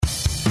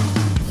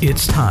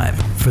It's time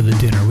for the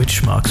Dinner with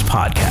Schmucks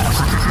podcast.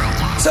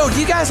 So, do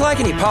you guys like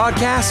any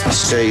podcasts?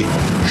 Say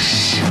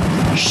shh,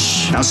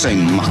 shh. Now say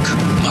muck,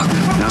 muck.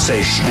 Now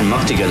say shh and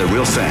muck together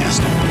real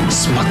fast.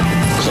 Smuck,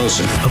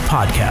 closer. A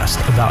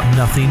podcast about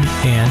nothing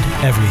and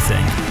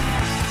everything.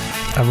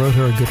 I wrote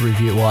her a good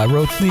review. Well, I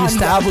wrote the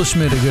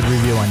establishment a good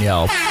review on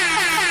Yelp.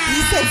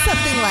 You said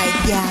something like,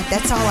 yeah,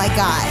 that's all I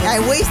got. I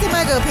wasted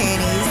my go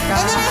panties.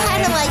 And then I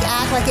had to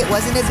act like it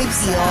wasn't a big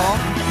deal.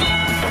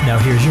 Now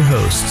here's your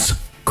hosts,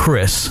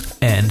 Chris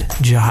and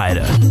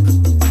Jahida.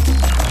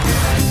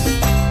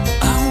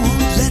 I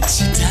won't let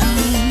you down.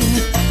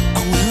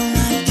 I will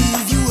not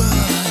give you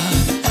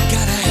up.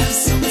 Gotta have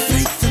some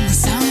faith in the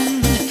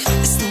sound.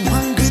 It's the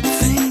one good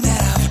thing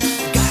that I've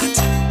got.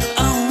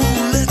 I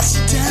won't let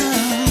you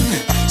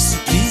down. So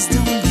please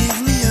don't give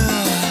me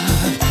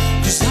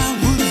up. 'Cause I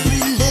would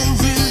really,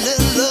 really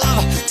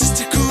love to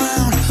stick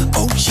around.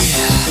 Oh yeah.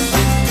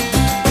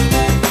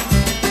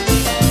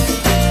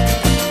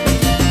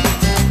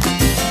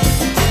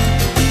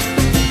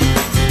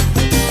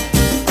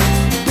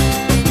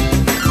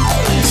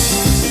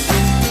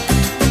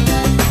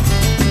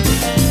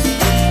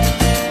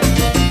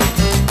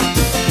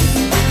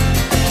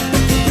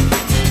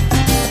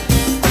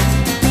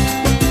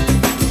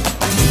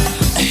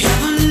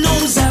 Heaven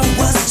knows I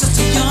was just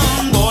a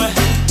young boy.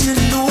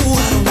 Didn't know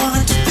what I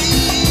wanted to be.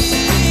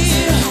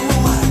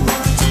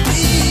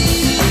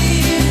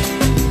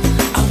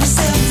 I was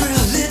every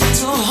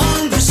little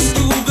hungry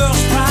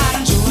schoolgirl's pride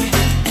and joy,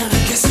 and I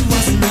guess it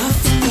was enough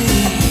for me.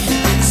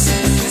 I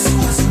said, I guess it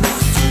was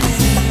enough for me.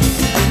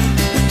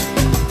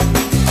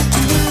 To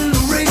win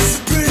the race,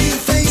 a pretty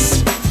face,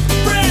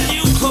 brand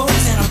new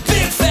clothes, and a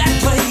big fat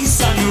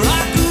place on your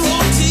rock and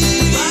roll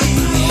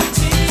TV.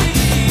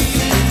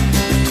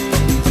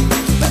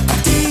 But the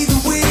day the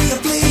way I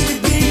played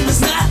the game is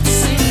not the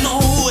same, no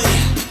way.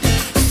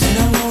 Then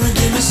I wanna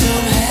get me so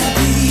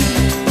happy.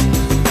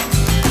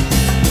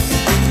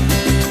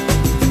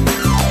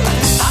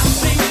 I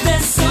think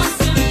there's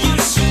something you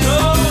should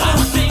know. I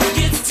think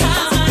it's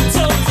time I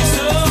told you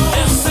so.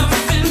 There's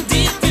something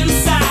deep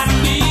inside of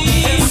me.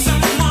 There's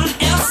someone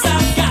else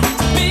I've got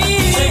to be.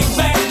 Take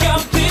back your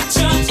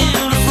picture in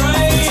a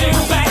frame.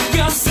 Take back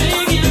your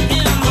singing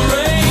in the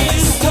rain.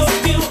 Just hope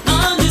you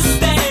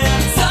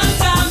understand.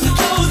 Sometimes the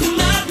clothes do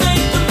not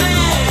make the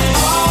man.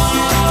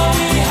 All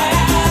we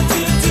have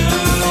to do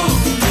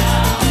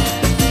now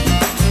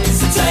is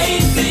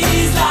take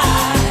these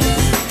lies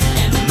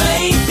and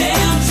make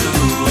them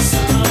true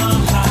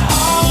somehow.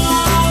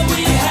 All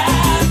we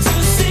have to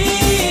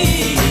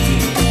see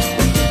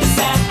is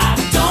that I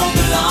don't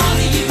belong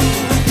to you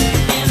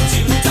and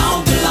you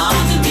don't belong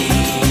to me.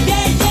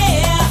 Yeah,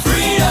 yeah.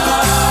 Freedom.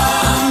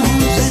 I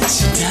won't let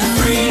you down.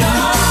 Freedom. I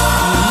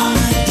will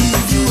not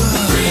give you up.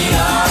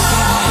 Freedom.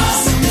 Gotta have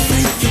some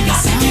faith in the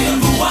sound. You got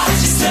to give what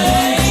you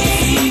say.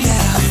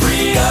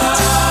 Freedom.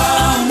 I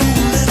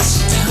won't let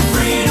you down.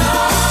 Freedom.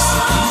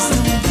 So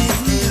please don't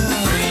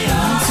give me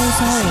up. I'm so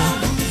sorry.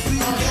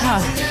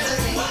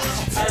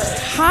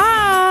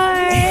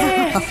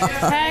 Hi.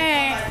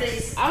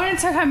 Hey. I want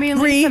to talk about me and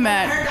Lisa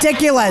met.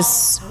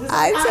 Ridiculous.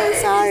 I'm so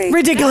sorry.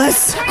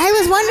 Ridiculous. I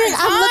was wondering,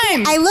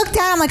 I looked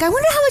down, I'm like, I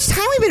wonder how much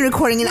time we've been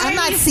recording, and I'm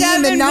not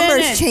seeing the 97 numbers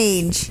minutes.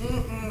 change.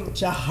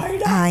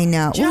 Jahida. I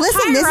know. Well,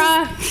 listen, this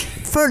Jahira. is,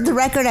 for the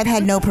record, I've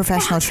had no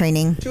professional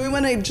training. Do we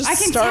want to just I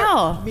can start?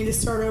 tell. Me to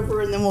start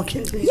over and then we'll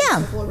continue Yeah.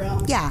 to circle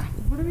around. Yeah.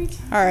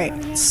 All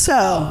right. So,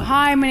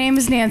 Hi, my name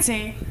is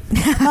Nancy.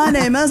 my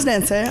name is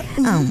Nancy.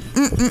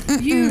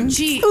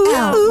 U-G.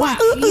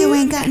 Oh, you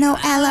ain't got no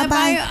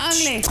alibi. You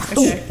ugly.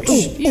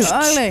 Okay. You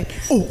ugly.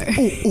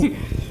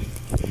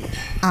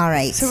 All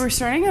right. So we're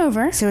starting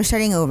over. So we're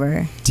starting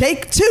over.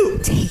 Take two.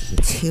 Take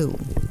two.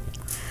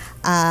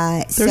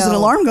 There's an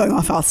alarm going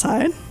off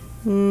outside.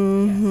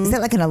 Is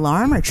that like an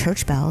alarm or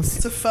church bells?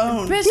 It's a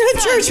phone. Bitch,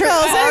 Church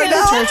bells. I I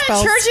know. Church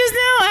bells. Churches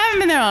now? I haven't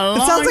been there in a long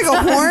It sounds like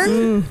time. a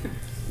horn.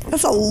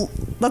 That's a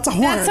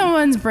horn. That's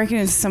someone's breaking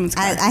into someone's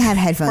car. I have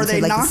headphones, Or so they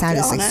the knocked sound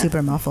is on like it.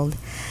 super muffled.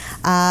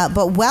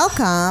 But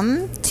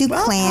welcome to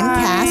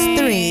Clamcast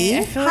 3.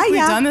 I feel like we've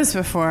Hiya. done this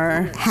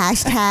before.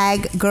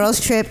 Hashtag Girls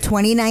Trip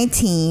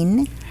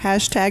 2019.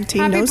 Hashtag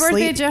team Happy no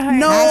birthday, sleep. Jahira.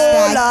 No.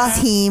 Hashtag Hola.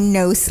 Team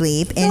No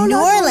Sleep in New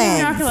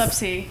Orleans.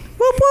 Narcolepsy.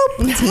 Whoop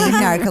whoop. Team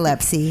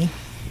Narcolepsy.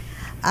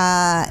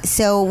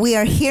 So we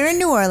are here in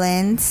New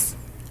Orleans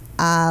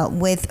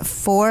with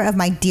 4 of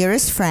my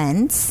dearest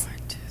friends.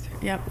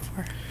 Yep.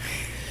 4.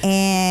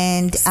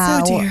 And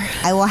dear.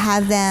 I will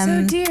have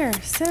them... So dear.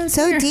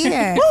 So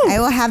dear. I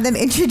will have them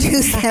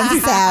introduce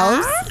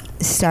themselves,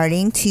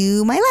 starting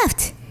to my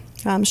left.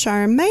 I'm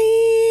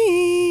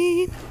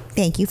Charmaine.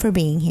 Thank you for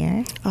being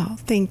here. Oh,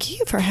 thank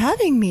you for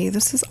having me.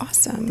 This is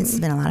awesome. This has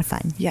been a lot of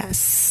fun.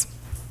 Yes.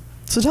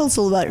 So tell us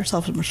a little about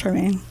yourself,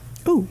 Charmaine.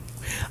 Ooh.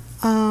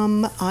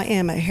 I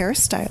am a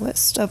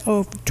hairstylist of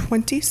over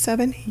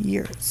 27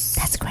 years.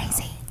 That's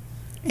crazy.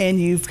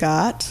 And you've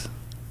got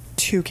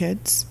 2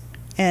 kids.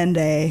 and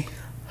a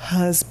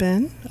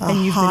Husband.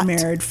 and you've hot been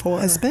married for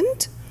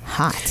husband.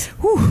 Hot.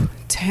 Whew,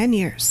 10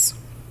 years.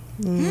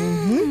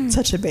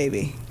 such a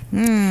baby.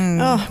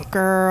 Oh,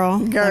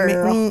 girl.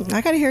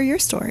 I got to hear your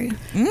story.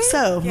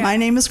 So, my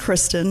name is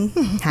Kristen.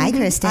 Hi,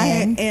 Kristen. I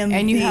am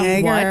And you the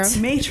have what?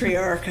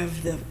 matriarch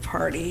of the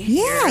party.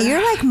 Yeah,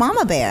 you're like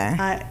Mama Bear.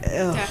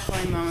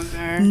 Definitely Mama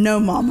Bear. No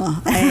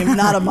mama. I am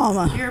not a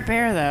mama. You're a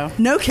bear, though.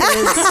 No kids.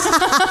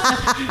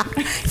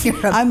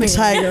 I'm a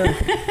tiger.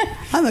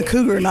 I'm a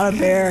cougar, not a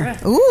bear.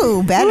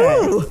 Ooh, better.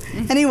 Ooh.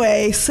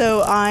 Anyway,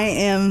 so I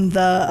am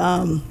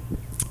the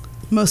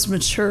most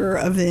mature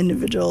of the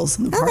individuals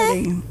in the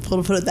party.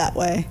 We'll put it that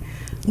way.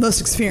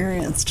 Most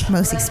experienced.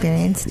 Most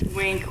experienced.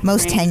 Wink.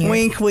 Most tenured.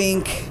 Wink,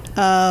 wink.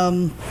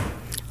 I'm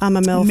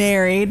a MILF.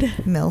 Married.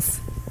 MILF.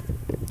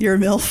 You're a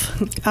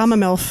MILF. I'm a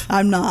MILF.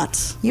 I'm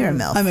not. You're a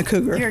MILF. I'm a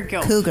cougar. You're a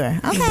gilf. Cougar.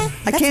 Okay. I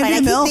That's can't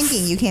right. be a I MILF. keep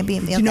thinking you can't be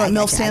a MILF. Do you know what I MILF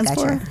gotcha, stands I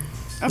gotcha.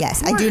 for?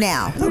 Yes, I do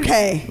now.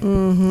 Okay.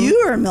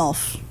 You are a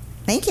MILF,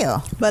 Thank you.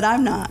 but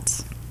I'm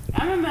not.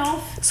 I'm a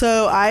MILF.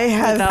 So I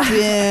have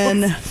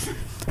been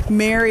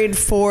married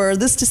for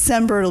this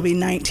December. It'll be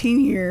 19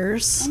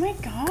 years. Oh, my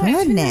God.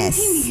 Goodness.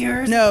 19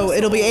 years. No,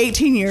 it'll be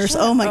 18 years.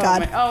 Oh my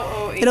God.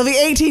 It'll be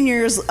 18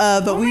 years,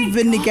 but we've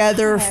been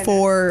together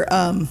for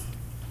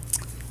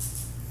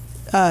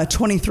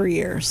 23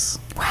 years.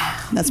 Wow.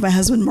 That's my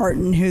husband,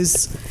 Martin,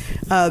 who's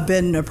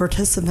been a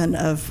participant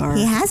of our...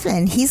 He has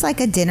been. He's like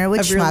a Dinner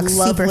with of your Schmucks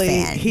super lovely-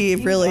 fan. He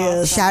really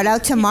is. Shout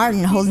out to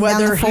Martin holding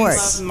down the Whether fort.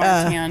 he's-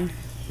 Martin.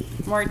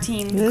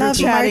 Love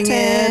chatting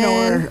in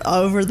or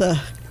over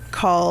the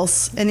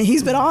calls. And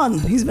he's been on.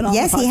 He's been on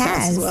Yes, the podcast he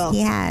has. as well.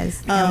 He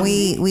has. And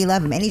we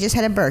love him. And he just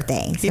had a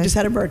birthday. He just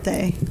had a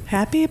birthday.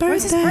 Happy birthday.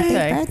 What's his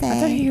birthday? birthday. I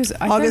thought he was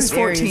August August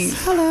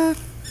 14th. Hello.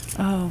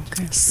 Oh,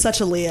 okay. Such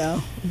a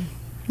Leo.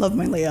 Love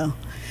my Leo.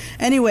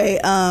 Anyway,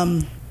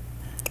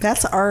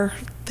 that's our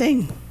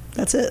thing.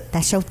 That's it.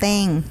 That's your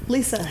thing.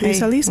 Lisa.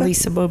 Lisa.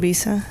 Lisa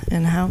Bobisa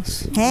in the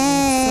house.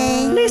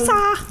 Hey. Lisa.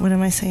 What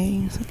am I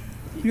saying?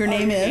 Your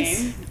name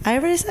is? I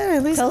already said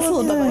it. Lisa Tell us a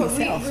little bit Bobisa. about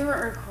yourself. We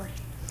were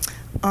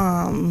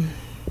recording.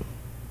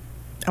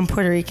 I'm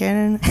Puerto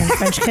Rican and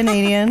French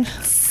Canadian.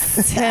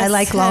 I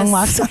like long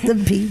walks on the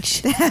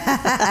beach.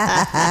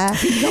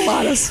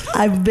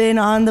 I've been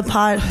on the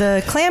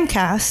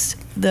Clamcast,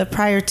 the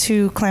prior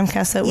two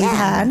Clamcasts that we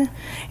had,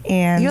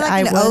 and You're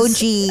like an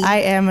OG.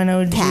 I am an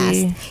OG.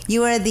 Cast.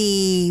 You are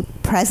the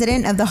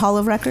president of the Hall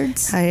of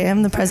Records. I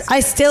am the president.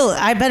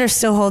 I better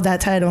still hold that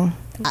title.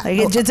 Like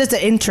it's just an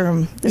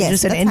interim. There's Yes,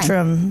 just an that's fine.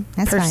 interim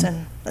That's person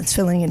fine. that's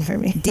filling in for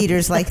me.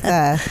 Dieter's like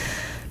the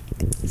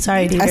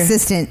Sorry, Dieter.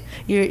 assistant.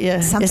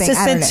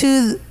 Assistant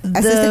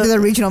to the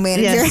regional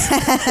manager.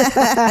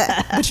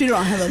 Yes. But you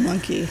don't have a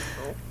monkey.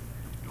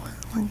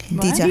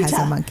 Dieter has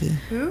a monkey.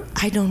 Who?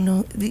 I don't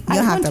know. I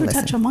You'll have want to to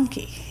listen. touch a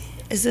monkey.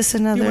 Is this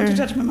You want another? to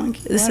touch my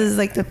monkey? This is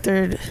like the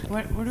third.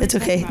 What are we It's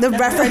okay. talking The about?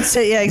 reference to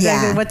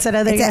exactly. Yeah. What's that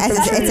other? It's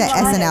again?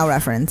 a SNL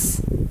reference.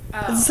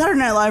 It's a Saturday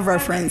Night Live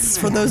reference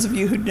for those of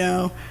you who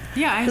know.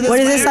 Yeah. I What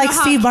is this I don't like? know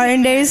how- Steve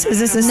Martin days? Is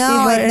this a Steve No,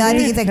 Martin? I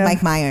think day? it's like No.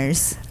 Mike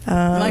Myers.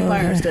 Mike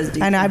Myers does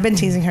Dieter. I know. I've been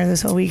teasing her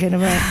this whole weekend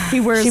about. He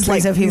wears She like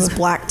plays up these people.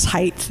 black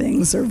tight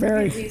things. They're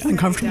very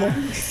uncomfortable.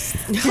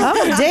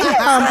 Oh damn!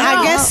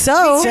 I guess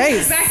so.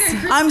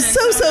 I'm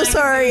so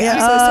sorry. I'm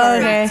so Oh, sorry.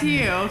 okay. To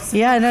you.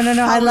 Yeah, no.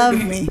 How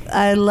rude of me.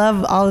 I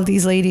love all of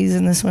these ladies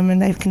and this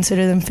women. I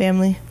consider them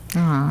family.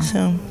 Aw.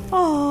 So,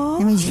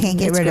 That means you can't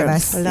get rid of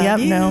us. yep,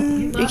 no,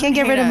 you can't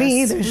get rid of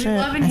me either. We Shit.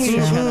 love and hate each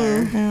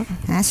other.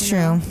 That's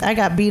true. I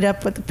got beat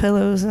up with the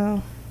pillows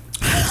though.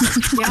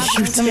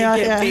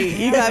 Yeah.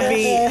 You got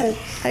beat.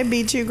 I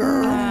beat you,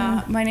 girl.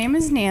 My name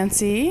is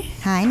Nancy.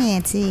 Hi,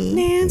 Nancy.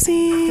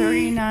 Nancy.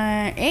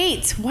 39.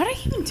 8. Why are you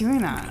even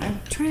doing that? I'm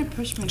trying to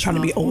push myself. Trying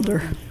to be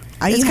older.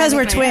 Are It's you because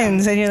we're having-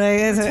 twins, and you're like,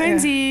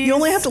 Twinsies. You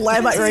only have to lie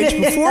about your age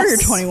before you're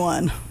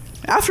 21.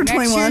 After Next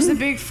year's 21, the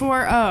big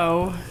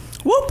 4-0.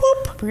 whoop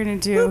whoop. We're going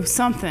to do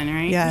something,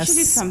 right? Yes. We should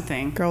do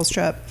something Girls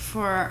trip.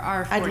 for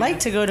our 40th. I'd like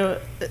to go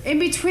to. In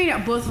between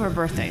both of our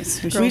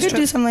birthdays. We could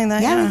do something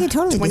like that. Yeah, we could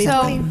totally do So,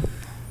 something.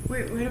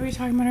 wait, what are we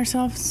talking about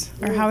ourselves?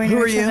 Or how we Who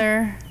know are each you?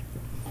 other?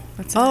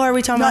 What's Oh, are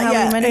we talking Not about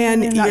how yet. we met?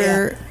 And Not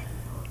you're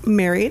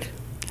married.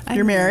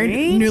 You're married?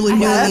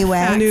 Newlywed.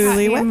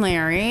 Newlywed. And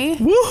Larry.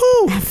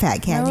 Woohoo. Fat My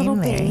cat little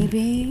named Larry.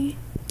 baby.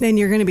 And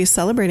you're going to be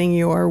celebrating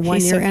your 1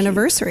 so year cute.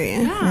 anniversary.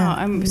 Yeah,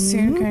 I'm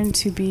soon going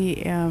to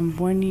be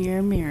 1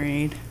 year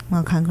married.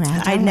 Well,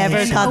 congrats. I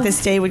never thought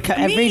this day would come.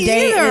 Every Me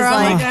day either. is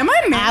I'm like, am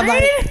I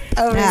married?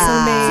 oh,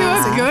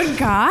 Ah. To a good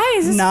guy?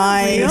 Is this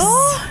Nice.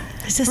 real?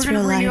 is this We're going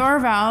real to renew life? our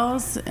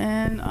vows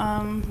in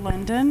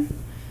London.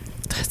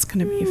 That's going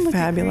to be With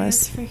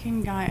fabulous. The greatest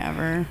freaking guy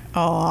ever.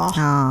 Aw.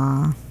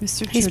 Aw.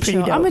 Mr. He's pretty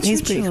Churchill. dope. I'm a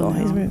He's pretty Churchill cool.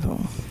 He's now. pretty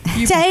cool.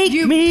 Take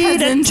Me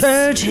to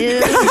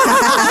Churchill.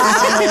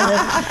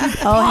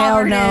 Oh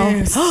hell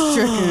no!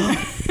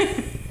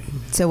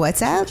 So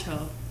what's up?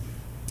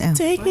 Oh.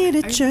 Take me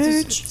to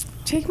church.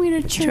 Take me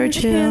to Churchill.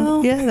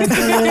 Churchill. Yeah, that's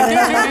what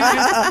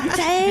it is.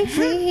 Take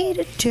me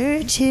to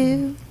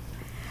Churchill.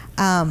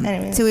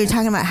 Anyway. So we were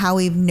talking about how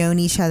we've known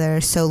each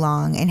other so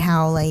long and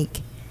how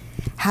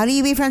do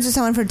you be friends with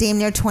someone for damn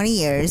near 20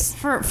 years?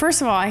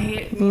 First of all, I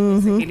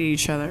hated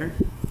each other.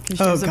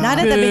 She was a Not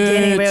at the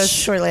beginning, but it was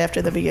bitch. shortly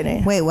after the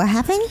beginning. Wait, what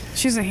happened?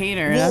 She's a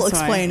hater. We'll that's why.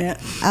 explain it.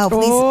 Oh,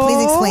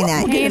 please explain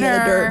that. We'll get into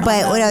the dirt.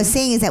 But what I was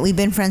saying is that we've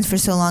been friends for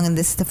so long, and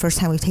this is the first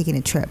time we've taken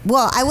a trip.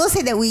 Well, I will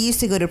say that we used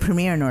to go to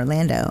Premiere in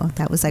Orlando.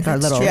 That was like our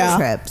little true. Yeah.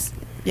 trips.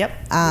 Yep.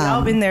 We've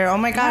all been there. Oh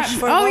my gosh.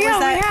 Oh, what yeah, was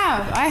that? we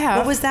have. I have.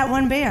 What was that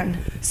one band?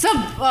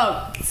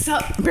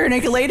 Bare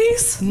Naked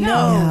Ladies?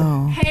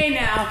 No. Hey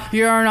now,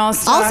 you're an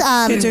all-star. Also,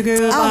 oh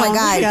my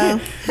God.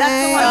 That's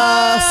the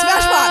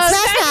one.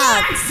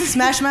 Smashbox.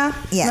 Smash Mouth. Smash Mouth?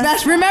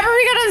 Yes. Remember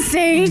we got on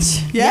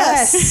stage?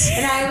 Yes.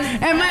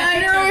 And my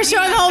underwear was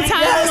showing the whole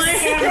time.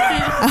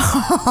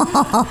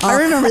 I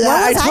remember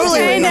that. I totally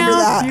Hey remember now,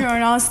 that. you're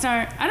an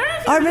all-star. I don't know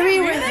if you Or maybe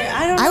you were there. there.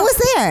 I don't know. I was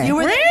there. You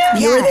were there?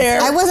 You were Yes.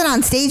 there. I wasn't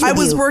on stage with I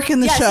was you. working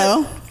the Yeah,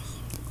 show.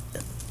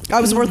 I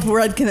was with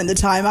Redken at the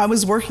time. I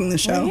was working the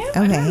show.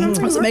 Okay. I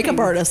was a makeup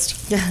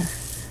artist.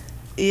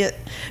 Yeah.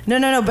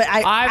 No. But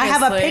I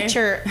have a Obviously.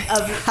 picture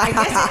of. I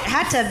guess it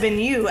had to have been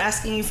you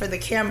asking you for the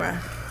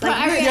camera. Like,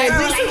 I you mean, were I there,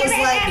 think like, it was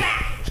like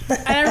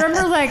And I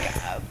remember like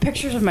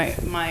pictures of my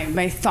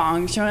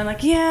thong showing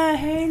like, yeah,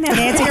 hey now.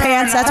 Nancy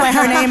Pants. That's why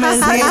her name is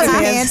Nancy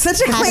Pants.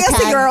 Such a classy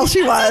Hashtag- girl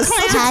she was.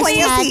 Such a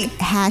classy.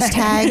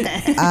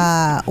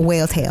 Hashtag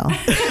whale tail.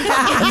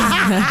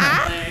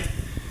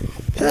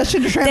 That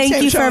should have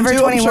Thank you, Forever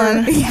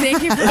 21.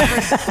 Thank you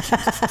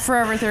for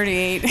Forever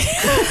 38.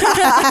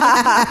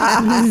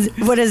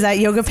 What is that?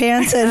 Yoga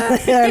pants and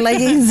or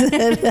leggings? Oh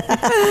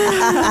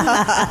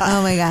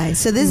my God.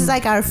 So this is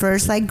like our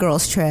first like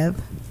girls trip.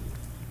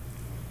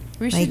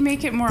 We should Like,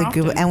 make it more the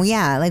often. group, and we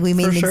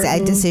made an For sure.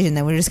 exact decision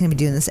that we're just going to be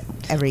doing this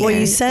every year. Well,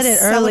 you said it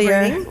earlier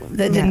Celebrating?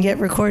 that didn't get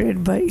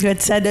recorded, but you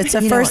had said it's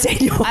the You know, first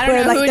annual. I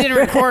don't know who didn't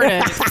record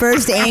it.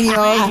 First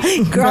annual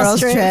girls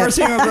trip. First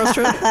annual girls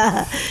trip.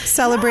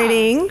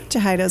 Celebrating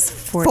Jahida's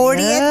 40th,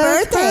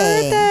 40th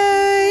birthday.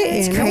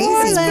 It's It's crazy.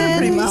 It's been a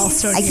pretty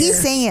milestone I keep year.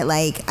 saying it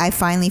like I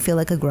finally feel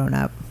like a grown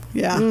up.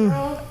 Yeah.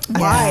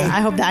 Why?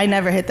 I hope that I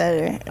never hit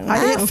that. I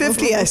hit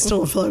 50. I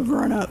still feel like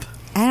grown up.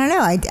 I don't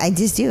know. I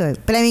just do it,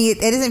 but I mean,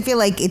 it doesn't feel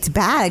like it's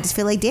bad. I just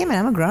feel like, damn it,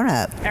 I'm a grown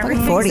up. I'm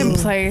Everything's 40. in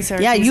place.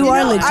 Yeah, you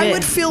are legit. I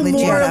would feel Legit.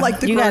 more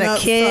like the You grown got a up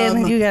kid,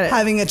 from you got a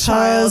having a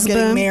child, getting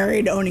husband.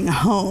 married, owning a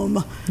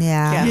home.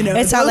 Yeah. You know,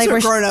 It's those not like are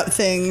we're- grown up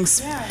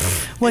things.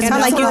 Well, it's And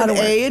not like that's you not got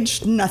to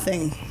age,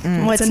 nothing.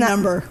 Well, It's it's a not-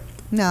 number.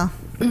 No.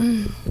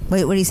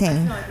 Wait, what are you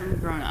saying? I'm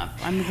grown up.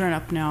 I'm grown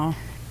up now.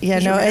 Yeah,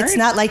 no, you're it's married?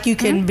 not like you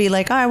can be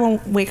like, oh, I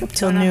won't wake up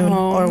till Going noon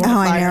home. or Oh,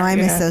 I know. I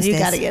miss those You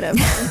days. got to get up.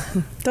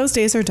 Those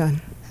days are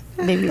done.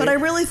 Maybe. But I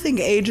really think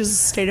age is a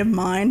state of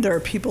mind. There are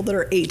people that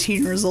are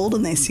 18 years old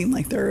and they seem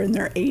like they're in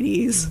their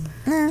 80s.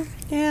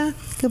 Yeah.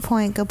 Good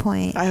point. Good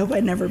point. I hope I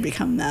never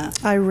become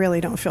that. I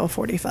really don't feel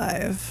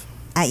 45.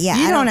 Yeah,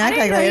 you I don't act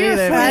like that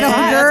either. I don't,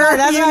 Yeah, girl.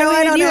 That's You why know me I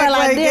and don't you act are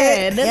like like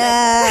it. this.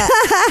 Yeah,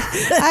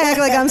 I act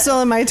like I'm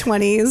still in my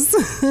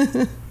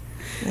 20s.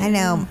 I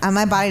know.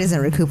 My body doesn't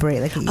recuperate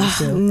like it used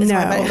to. No,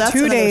 That's 2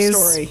 another days.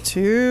 story.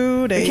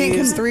 2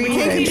 days. we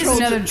can't days. control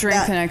Another that.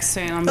 drink the next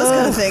day, and I'm Those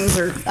kind of things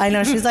are. I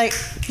know. She's like,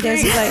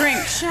 there's like,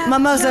 drink.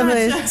 mimosa,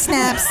 please.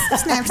 Snaps,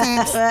 snap,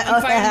 snaps.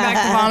 I'm fighting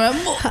back to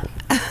vomit.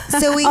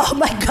 So we. Oh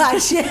my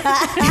gosh, yeah.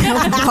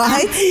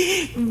 What?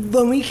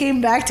 When we came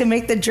back to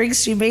make the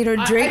drinks, she made her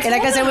drink, and I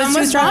guess it was too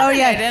almost strong. Oh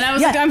yeah, vomited, and I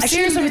was like, I'm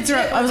serious.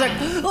 I was like,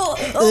 and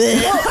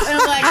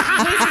I'm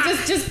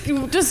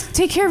like, just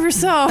take care of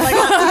yourself. Like,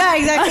 yeah,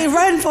 exactly.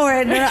 Run for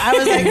it. And I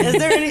was like, is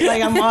there any?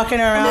 Like, I'm walking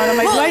around. I'm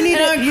like, do I need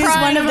And to I'm use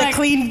crying, one of I'm the like-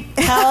 clean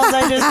towels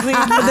I just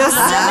cleaned? This.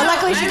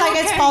 Luckily, she's like,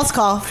 it's false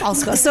call.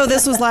 False call. So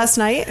this was last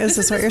night? Is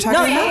this what you're talking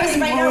No, about? it was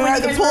right now. We're when at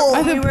you the guys pool. were-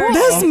 At the we were- pool.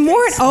 This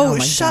morning. Oh,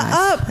 my shut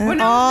gosh. up.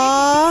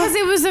 Because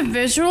it was a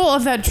visual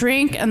of that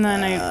drink, and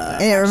then I.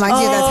 And it reminds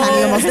you of that time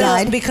you almost no,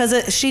 died.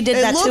 because she did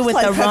It that too looked with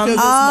like the rum. Pepto-Bismol.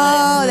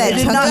 Oh, that It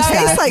did chunky not stuff.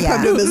 taste like Yeah.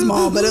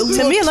 Pepto-Bismol, but it looked.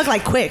 To me, it looked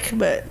like quick,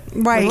 but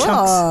Right.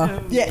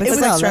 Oh, Yeah, but it was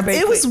still, strawberry.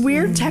 It was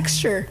weird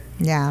texture.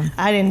 yeah.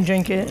 I didn't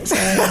drink it. So.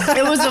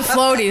 It was the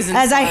floaties.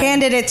 As I inside.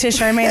 handed it to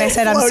Charmaine, I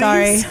said, I'm Floaties.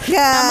 sorry.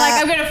 Yeah. I'm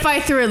like, I'm gonna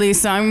fight through it,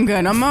 Lisa. I'm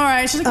good. I'm all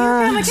right. She's like, you're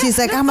okay. I'm like, She's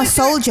like, I'm a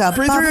soldier.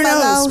 Breathe through your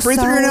Buffalo nose. Breathe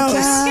through your soldier.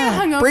 nose. I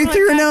get hungover Breathe like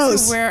through your that to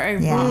nose. Where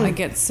Yeah. I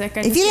get sick.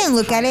 If you didn't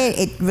look at it,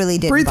 it really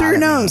did. Breathe through your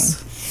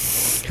nose.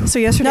 So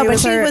yesterday No, but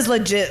was she our- was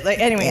legit. Like,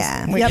 anyways.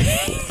 Yeah. Yep.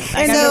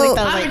 And I so- really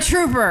felt I'm like, a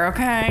trooper.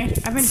 Okay.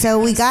 I've been. So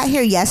we got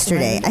here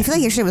yesterday. I feel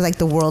like yesterday was like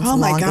the world's Oh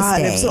my longest god!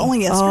 day. It was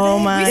only yesterday. oh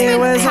my. We spent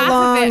was a half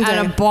long of it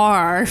at day. a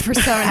bar for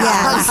 7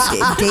 hours.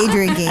 Yeah, day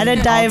drinking At a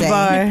all dive day.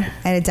 bar.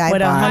 At a dive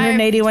With bar.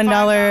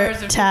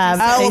 $181 tab.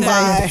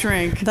 Alibi.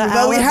 Drink. The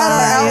But we had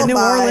our alibi in alibi. New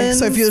Orleans.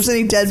 So if there's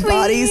any dead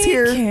bodies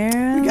here,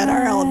 we got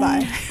our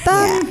alibi.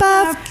 Bum,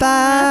 ba,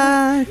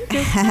 ba.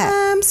 Good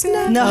times,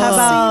 No, never how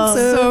about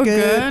seem So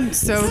good.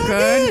 So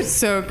good.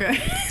 So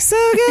good. So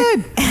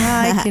good.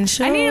 I can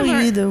show need to you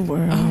learn- the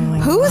world. Oh my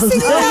Who was singing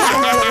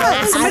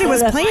that? Somebody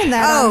was playing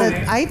that on Oh. the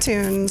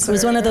iTunes. It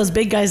was one of those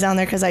big guys down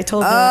there because I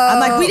told them. I'm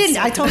like, we didn't.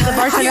 I told the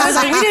bartender, I was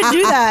like, we didn't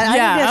do that.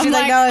 Yeah, She's I'm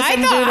like, no, I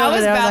something thought dude I over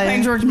was there. about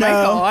playing George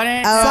Michael on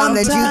it. Oh, on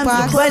the Sometimes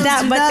jukebox. clothes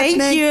But do not thank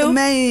make you. the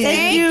man.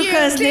 Thank you,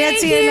 because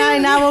Thank Nancy and I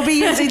you. now will be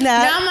using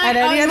that. Now I'm like, at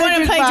any you other want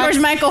to play jukebox. George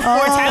Michael 4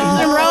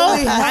 times in a row? All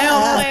we I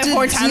don't play have it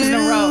 4 to times in a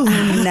row.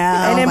 do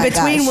now And in my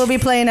between, gosh. we'll be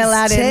playing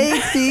Aladdin.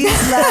 take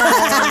these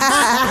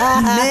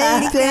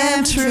lies, make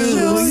them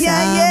true.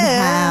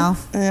 Yeah, somehow.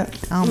 Yeah.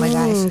 Oh my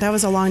gosh. That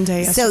was a long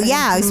day. So yesterday.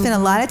 yeah, I spent a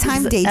lot of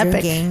time day epic.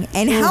 drinking.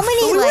 And how But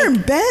many we were in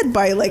like? bed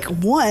by like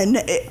 1,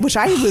 which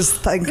I was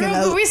thinking Girl,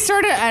 of. but we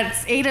started at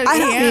 8 I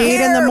don't a.m.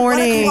 8 in the care.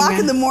 morning. 1 o'clock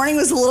in the morning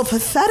was a little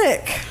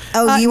pathetic.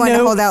 Oh, you want to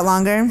no. hold out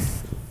longer?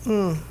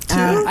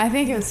 I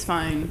think it was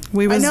fine.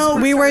 we I know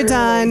we were early.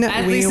 done.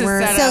 At We least it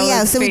were. said So I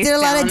yeah, was so we face did a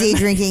lot down. of day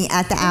drinking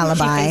at the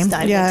Alibi.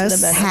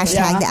 Yes.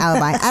 Hashtag the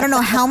Alibi. I don't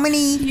know how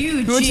many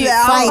Huge. We went to the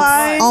fights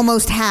Alibi.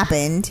 almost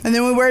happened. And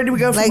then where did we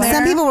go from Like there?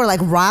 some people were like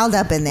riled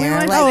up in there.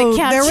 went to Like the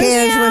couch. there was-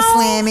 chairs were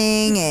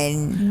slamming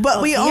and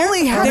But we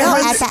only had No,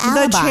 one- at the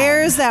Alibi.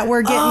 chairs that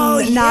were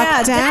getting Yeah,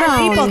 knocked different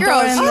down. people Girl,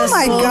 throwing she the Oh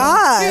my school.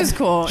 god, She was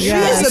cool. She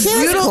Yeah. is a She was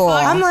beautiful. cool.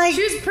 I'm like,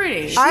 She was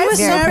pretty. she was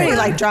so very pretty. pretty.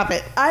 Like, drop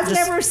it. I've Just-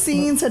 never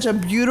seen such a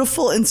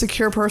beautiful,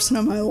 insecure person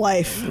in my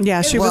life.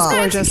 Yeah, she Well- was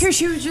gorgeous.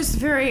 She was just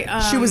very.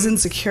 She was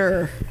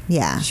insecure.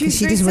 yeah, She was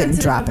she very just wouldn't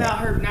sensitive drop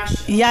about it. her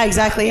national. Yeah,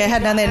 exactly. It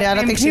had nothing. I don't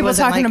And think she people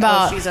wasn't talking like,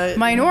 about oh, she's a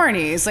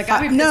minorities. Like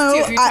I'd be pissed No, too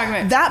if you're talking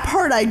about. that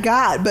part I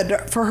got,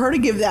 but for her to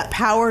give that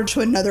power to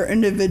another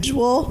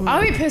individual,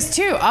 I'll be pissed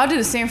too. I'll do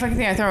the same fucking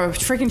thing. I throw a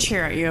freaking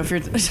chair at you if you're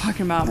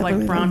talking about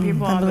like brown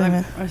people,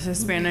 like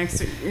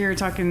Hispanics. You're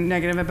talking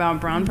negative about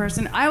brown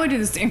person. I would do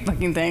the same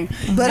fucking thing.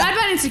 But I've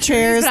been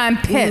insecurities, but I'm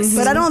pissed.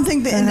 but I don't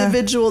think the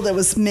individual that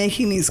was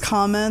making these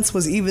comments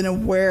was even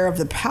aware of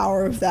the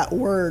power of that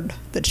word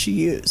that she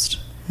used.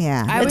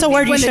 Yeah. I It's would a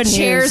word think you when the shouldn't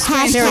chairs use.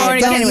 went Hashtag thrown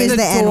don't against use the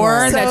the N-word.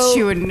 door, that So-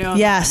 she would know.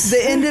 Yes.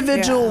 The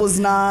individual was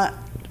not.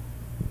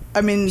 I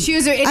mean, She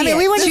was an idiot. I mean,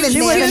 we wouldn't even she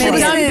name was her a an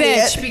dumb idiot.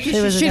 bitch because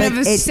It was she a- should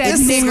have it said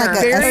just seemed nigger. like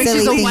a Very silly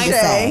She's a thing white to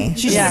girl. say.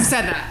 She should have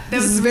said that. That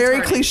this was is very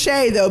retarded.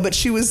 cliche though, but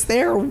she was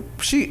there.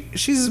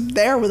 She's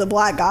there with a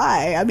black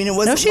guy. I mean, it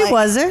wasn't. No, she like-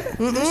 wasn't.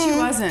 She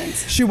wasn't.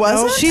 She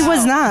wasn't. She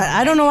was not.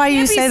 I don't know why you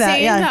Can't be say that.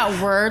 saying Yeah.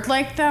 that word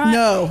like that.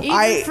 No,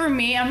 even for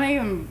me, I'm not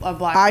even a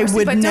black I person,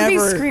 would but don't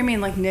never- be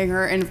screaming like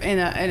nigger in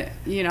a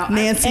you know.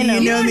 Nancy, I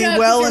you know me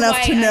well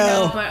enough to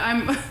know. but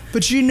I'm.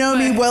 But you know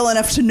me But- well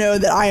enough to know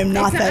that I am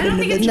not It's that I don't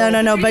think it's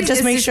individual. No, but it's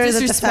just make sure that the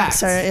disrespect.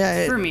 facts are-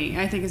 yeah. For me,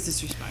 I think it's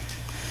disrespect.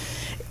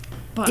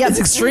 But Yeah, It's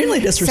extremely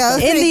So disrespectful.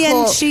 it's In pretty the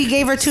cool. end, she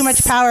gave her too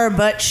much power,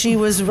 but she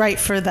was right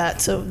for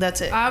that. So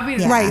that's it. I'll be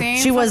the Yeah. same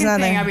She was fucking not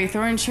thing. there. I'll be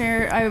throwing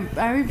chair.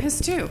 I'd be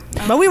pissed too.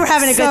 But we were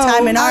having a good So-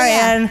 time in our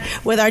yeah. end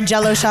with our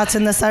Jello shots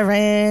in the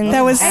siren.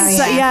 That was Oh,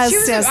 so- yeah. yes, She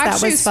was yes, that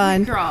actually a was sweet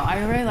fun. girl. I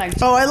really liked.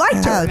 Oh, I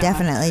liked her. Oh,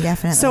 definitely.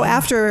 So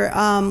after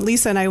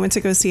Lisa and I went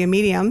to go see a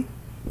medium,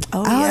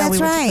 Oh, that's we went to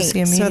go right. see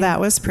a so meeting. that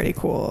was pretty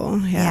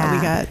cool. Yeah, Yeah.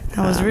 we got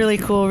That was really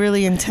cool,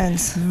 really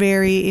intense.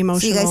 very So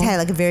emotional. you guys had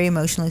like a very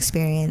emotional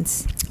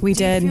experience. we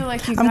Do you did. feel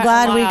like you I'm got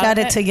glad a we lot got out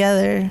of it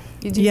together.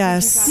 You do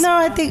Yes. think you got-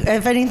 No, I think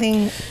if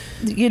anything,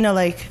 you know,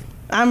 like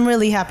I'm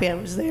really happy I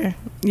was there.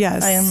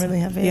 Yes, I am really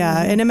happy.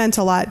 Yeah, and it meant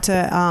a lot to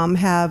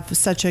have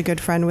such a good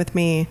friend with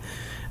me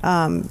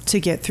to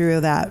get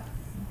through that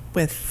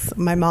with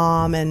my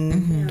mom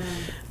and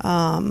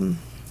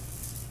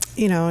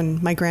you know,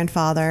 and my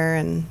grandfather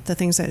and the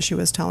things that she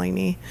was telling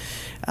me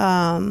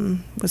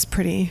was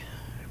pretty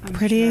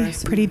sure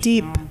it's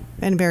deep emotional.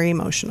 and very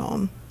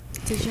emotional.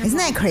 Did your Isn't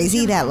that mom- crazy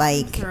did your that mom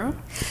like? through?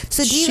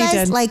 So do you She guys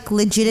did. like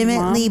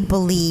legitimately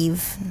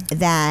believe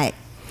that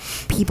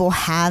people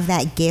have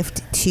that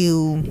gift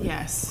to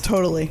Yes.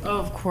 Totally. Oh,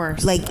 of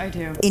course. like I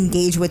do.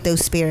 engage with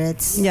those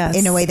spirits Yes.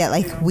 in a way that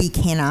like we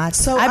cannot?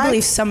 So I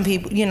believe some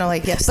people, you know,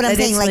 like yes, But I'm that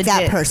saying, it's like, that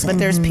legit, person. But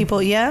there's Mhm.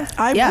 people, yeah,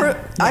 I yeah.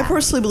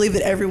 personally believe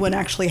that everyone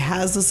actually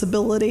has this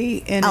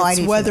ability, and Oh, I it's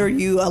do too. whether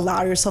you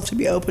allow yourself to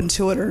be open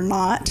to it or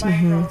not. My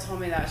girl told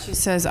me that. She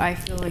says, I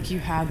feel like you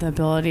have the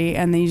ability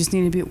and then you just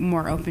need to be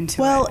more open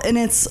to Well, it. and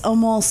it's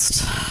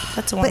almost.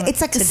 That's the one But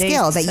it's like a today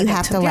skill that you said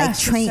have to to me. like Yeah,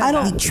 she train. said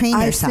that. Like, train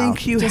I yourself.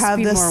 think you Just have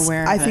be this. more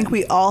aware of I think it.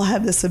 we all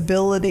have this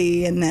ability,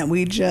 and that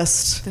we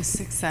just. The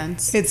sixth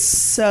sense. It's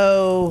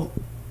so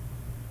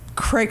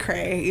cray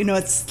cray. You know,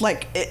 it's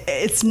like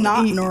it's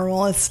not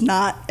normal. It's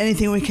not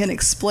anything we can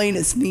explain.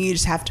 It's you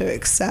just have to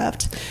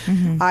accept.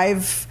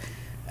 I've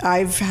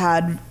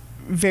had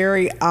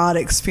very odd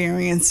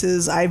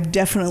experiences. I've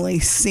definitely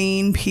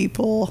seen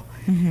people.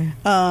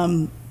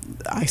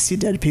 I see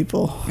dead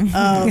people.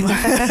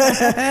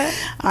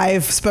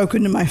 I've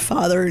spoken to my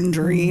father in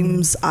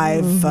dreams.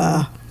 I've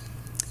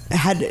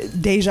had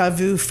deja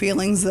vu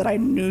feelings that I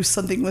knew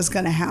something was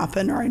going to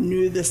happen, or I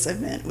knew this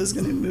event was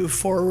going to move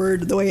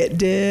forward the way it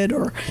did,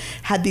 or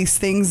had these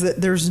things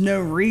that there's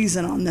no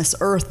reason on this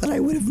earth that I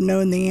would have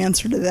known the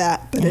answer to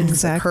that, but it has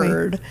Exactly.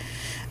 occurred.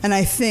 And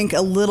I think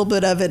a little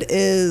bit of it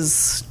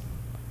is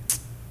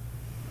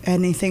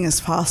anything is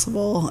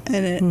possible,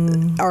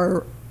 and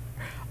our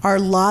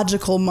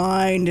logical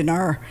mind and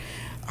our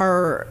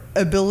our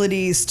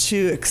abilities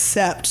to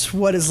accept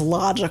what is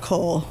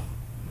logical.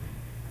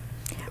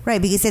 Right,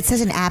 because it's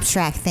such an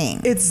abstract thing.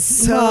 It's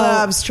so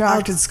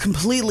abstract. It's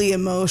completely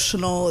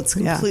emotional. It's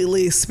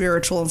completely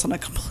spiritual. It's on a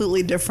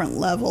completely different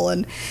level.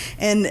 And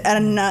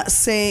I'm not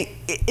saying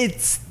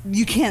it's,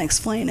 you can't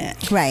explain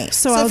it. Right.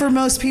 So for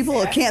most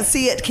people, can't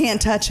see it,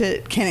 can't touch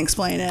it, can't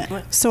explain it.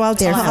 So I'll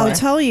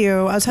tell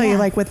you,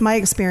 like with my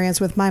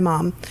experience with my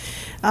mom,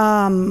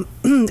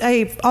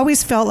 I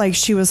always felt like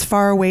she was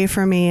far away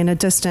from me in a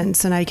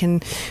distance, and I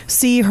can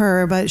see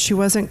her, but she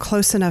wasn't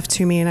close enough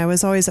to me, and I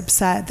was always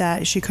upset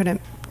that she couldn't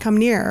come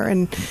near,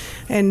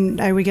 and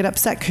I would get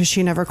upset because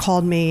she never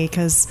called me,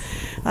 because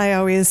I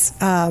always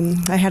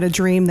I had a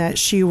dream that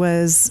she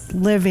was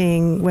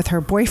living with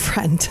her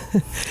boyfriend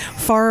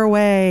far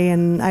away,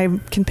 and I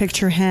can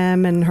picture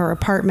him in her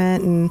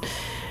apartment, and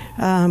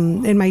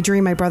in my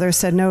dream my brother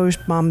said, "No,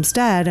 Mom's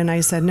dead," and I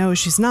said, "No,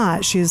 she's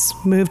not, she's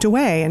moved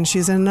away and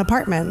she's in an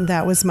apartment."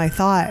 That was my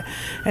thought.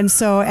 And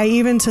so I,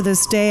 even to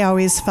this day, I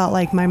always felt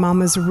like my mom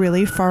was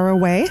really far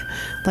away,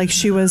 like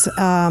she was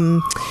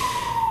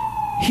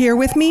here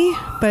with me,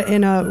 but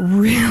in a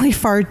really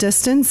far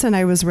distance, and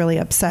I was really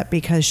upset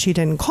because she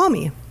didn't call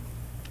me.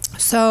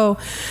 So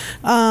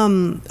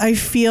I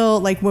feel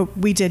like what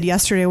we did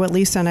yesterday, what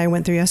Lisa and I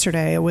went through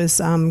yesterday, it was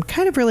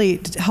kind of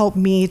really helped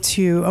me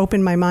to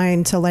open my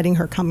mind to letting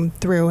her come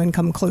through and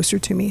come closer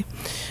to me.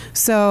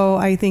 So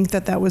I think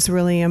that was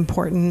really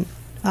important.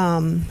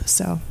 And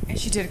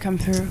she did come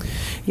through.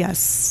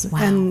 Yes.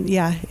 Wow. And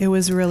yeah, it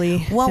was really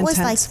What was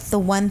intense. like the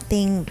one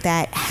thing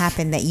that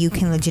happened that you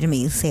can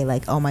legitimately say,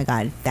 like, oh my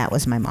God, that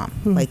was my mom.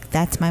 Like,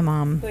 that's my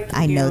mom. Like,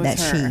 I you know know that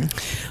it's her.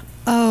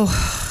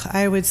 Oh,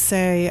 I would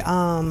say,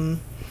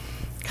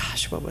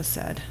 gosh, what was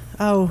said?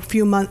 Oh,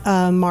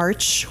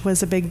 March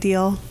was a big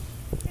deal.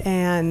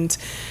 And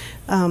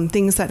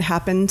things that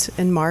happened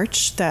in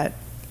March that,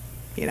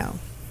 you know,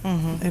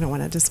 I don't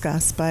want to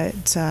discuss,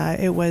 but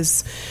it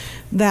was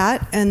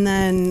that. And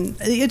then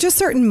just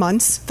certain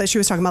months that she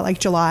was talking about, like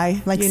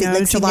July. Like, you know,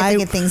 like July,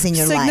 significant things in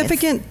your life.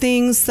 Significant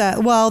things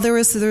that, well, there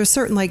was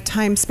certain like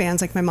time spans,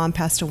 like my mom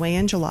passed away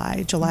in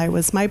July. July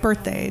was my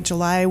birthday.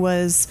 July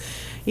was,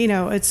 you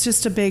know, it's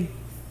just a big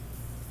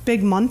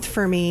month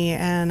for me.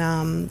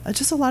 And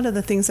just a lot of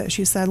the things that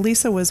she said.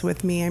 Lisa was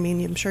with me. I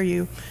mean, I'm sure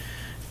you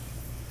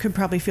could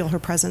probably feel her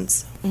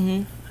presence.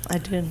 Mm-hmm. I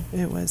did.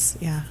 It was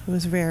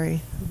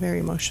very, very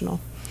emotional.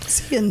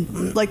 See,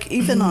 and like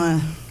even on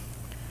a,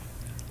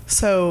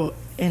 so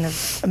in an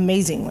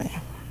amazing way.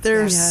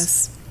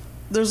 There's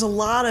a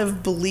lot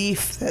of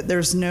belief that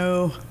there's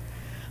no.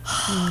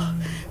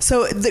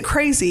 So the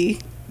crazy.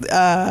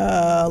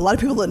 A lot of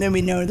people that know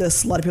me know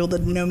this. A lot of people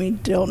that know me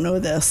don't know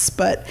this.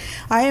 But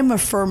I am a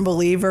firm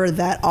believer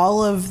that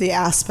all of the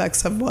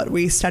aspects of what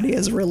we study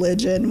as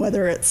religion,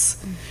 whether it's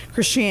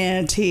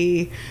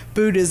Christianity,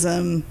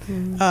 Buddhism,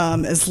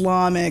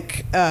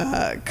 Islamic,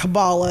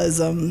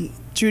 Kabbalism,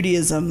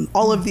 Judaism,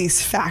 all of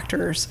these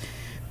factors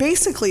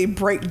basically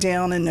break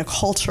down into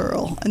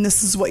cultural. And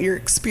this is what your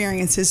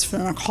experience is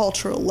from a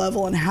cultural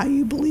level and how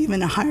you believe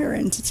in a higher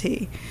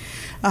entity.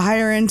 A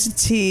higher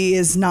entity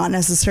is not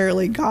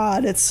necessarily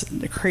God. It's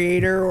the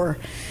creator or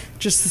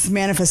just this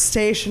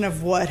manifestation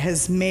of what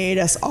has made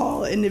us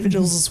all.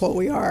 Individuals is what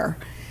we are.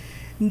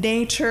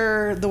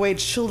 Nature, the way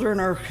children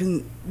are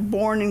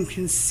born and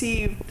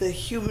conceived, the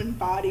human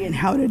body and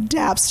how it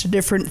adapts to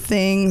different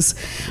things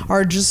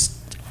are just,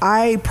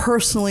 I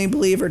personally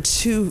believe, are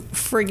too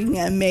frigging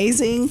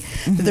amazing.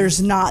 That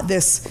there's not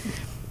this,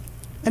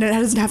 and it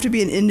doesn't have to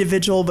be an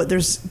individual, but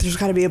there's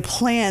got to be a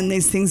plan.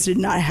 These things did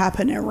not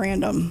happen at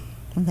random.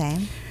 Okay.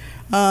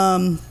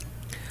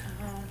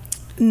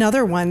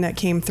 Another one that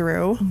came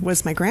through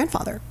was my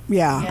grandfather.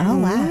 Yeah. Oh,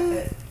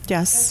 wow.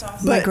 Yes.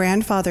 awesome. My But-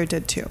 grandfather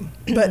did too.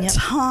 But Yep.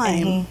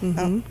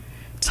 time,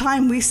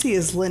 time we see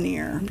as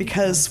linear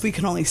because we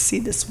can only see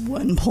this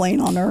one plane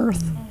on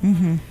Earth.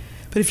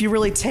 But if you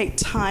really take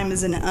time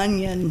as an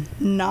onion,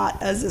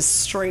 not as a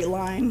straight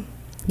line,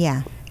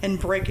 Yeah. and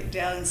break it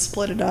down and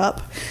split it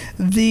up,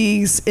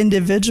 these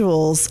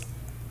individuals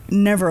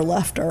never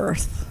left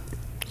Earth.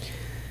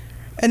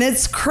 And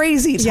it's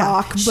crazy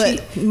talk,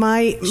 but it's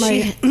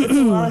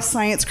a lot of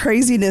science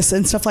craziness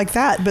and stuff like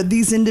that. But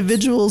these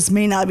individuals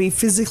may not be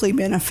physically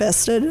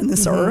manifested in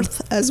this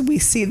earth as we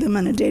see them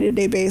on a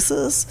day-to-day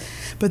basis,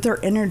 but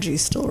their energy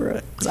still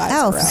resides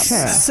around.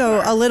 sure.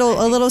 So a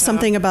little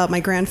something about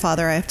my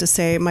grandfather. I have to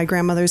say, my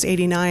grandmother's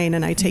 89,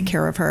 and I take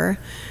care of her.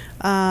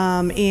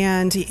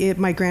 And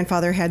my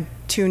grandfather had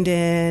tuned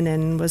in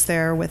and was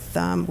there with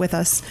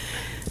us.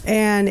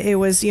 And it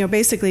was,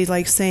 basically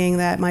like saying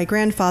that my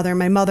grandfather and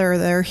my mother,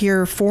 they're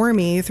here for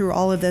me through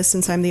all of this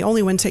since I'm the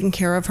only one taking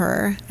care of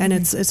her. And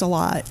it's a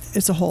lot.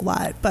 It's a whole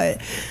lot. But,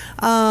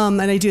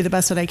 and I do the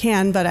best that I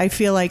can. But I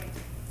feel like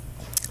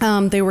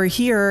they were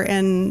here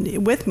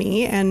and with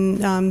me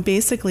and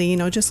basically,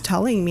 just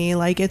telling me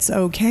like it's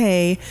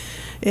okay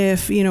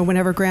if,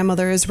 whenever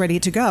grandmother is ready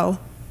to go,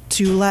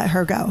 to let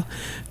her go,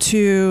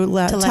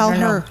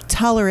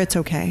 tell her it's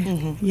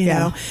okay, you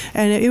know.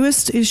 And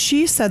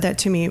she said that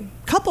to me a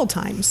couple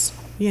times,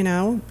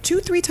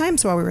 2-3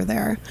 times while we were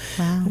there.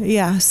 Wow.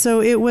 Yeah.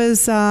 So it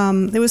was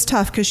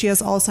tough because she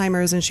has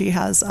Alzheimer's and she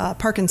has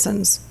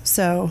Parkinson's.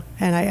 So,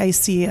 and I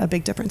see a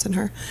big difference in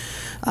her,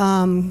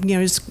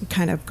 just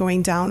kind of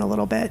going down a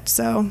little bit.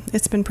 So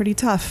it's been pretty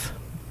tough.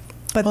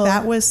 But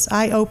that was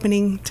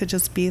eye-opening to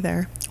just be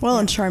there. Well,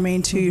 and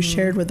Charmaine, too, you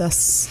shared with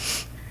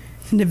us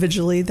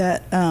individually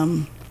that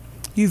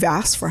you've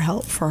asked for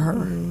help for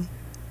her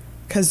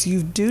because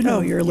you do know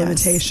your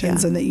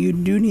limitations and that you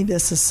do need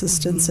this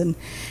assistance.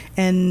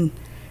 And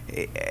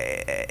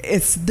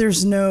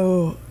there's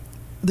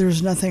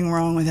nothing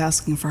wrong with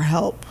asking for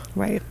help.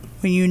 Right.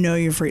 When you know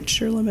you've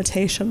reached your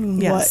limitation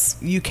and what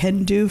you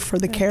can do for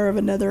the care of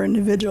another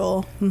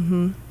individual.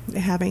 Mm-hmm.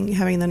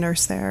 Having the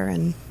nurse there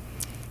and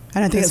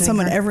I think it's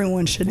someone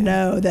everyone should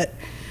know that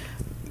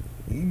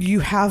you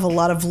have a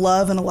lot of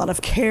love and a lot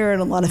of care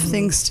and a lot of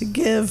things to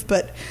give,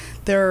 but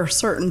there are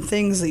certain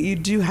things that you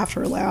do have to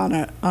rely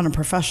on a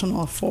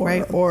professional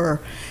for, or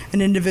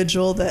an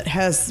individual that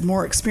has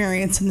more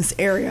experience in this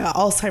area,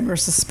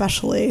 Alzheimer's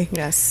especially.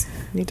 Yes,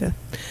 need to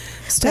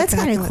step That's back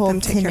kind and of let cool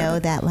them take to care know of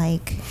it. that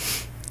like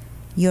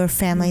your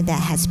family that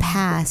has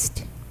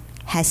passed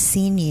has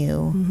seen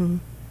you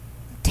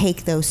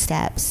take those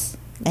steps.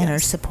 And are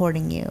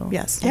supporting you.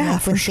 Yes. And Yeah,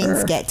 like when for things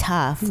sure. get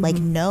tough, like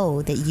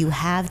know that you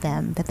have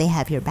them, that they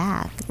have your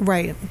back.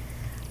 Right.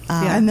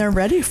 And they're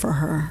ready for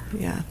her.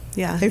 Yeah.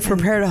 Yeah. They've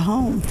prepared a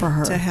home for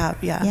her. To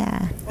have,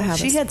 Yeah.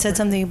 She had said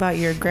something about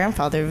your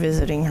grandfather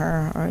visiting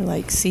her, or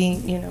like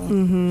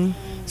seeing,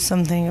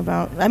 something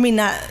about. I mean,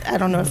 not. I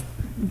don't know,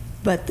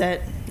 but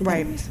that.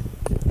 Right.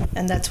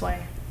 And that's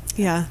why.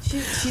 Yeah.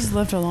 She's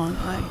lived a long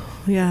life.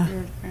 Yeah.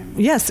 Your grandma.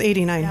 Yes,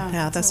 89. Yeah,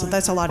 Yeah, that's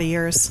that's a lot of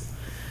years.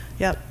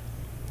 Yep.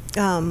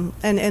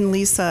 And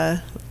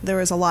Lisa, there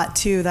was a lot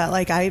too that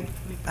like I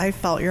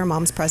felt your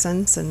mom's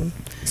presence. And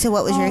so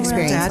what was your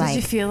experience Dad, like?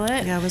 Did you feel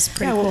it? Yeah, it was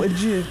pretty Yeah, cool. what would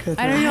you go through?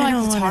 I know you like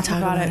don't to wanna talk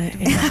about it.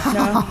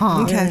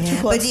 No. Okay.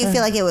 But do you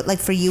feel like it would, like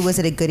for you, was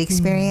it a good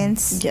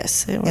experience?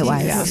 Yes, it was. It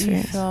was.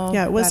 Yeah.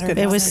 Yeah, it was better good.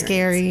 It about was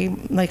scary.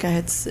 Like I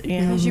had,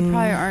 Because you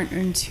probably aren't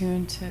in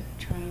tune to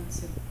trying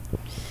to.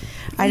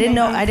 I didn't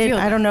know. I feel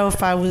don't know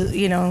if I was.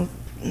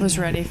 Was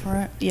ready for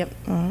it. Yep.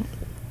 And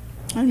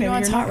You maybe don't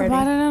want you're to not talk ready.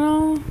 about it at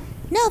all?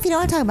 No, if you don't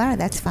want to talk about it,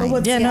 that's fine. But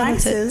what's Yeah, no,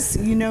 nice that's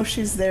it. is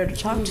she's there to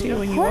talk to you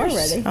when you are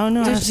ready. Oh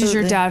no! Does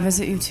your absolutely. dad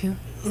visit you too?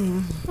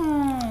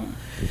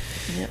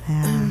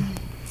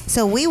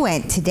 So we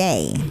went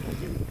today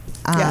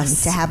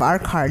Yes. to have our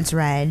cards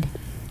read,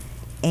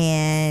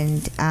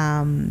 and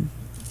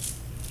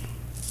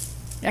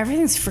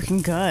Everything's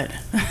freaking good.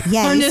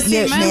 Yeah, I'm you- just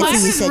you- saying, my Nancy,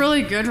 life you is said-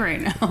 really good right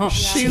now.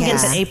 She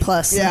gets an A+.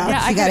 Yeah.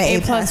 Yeah, I She got got an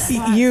an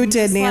A+. A+. You I'm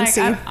did, just like,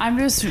 Nancy. I'm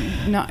just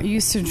not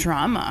used to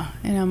drama,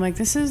 and I'm like,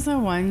 this is the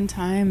one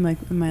time like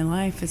in my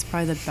life. It's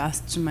probably the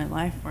best in my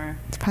life where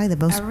it's probably the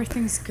most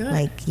everything's good.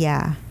 like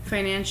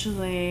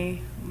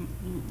Financially,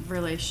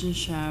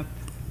 relationship,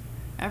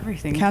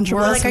 everything. Count your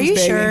Work. blessings, Are you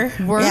baby.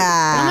 sure? Work.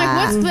 Yeah. I'm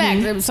like, what's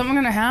next? Is something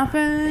gonna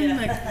happen?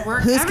 Like,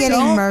 work. Who's everything.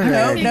 getting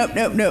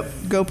murdered? Nope.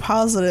 Go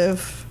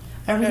positive.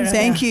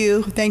 Thank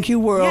you,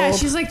 world. Yeah,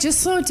 she's like,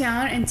 just slow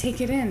down and take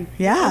it in.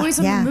 Yeah. You're always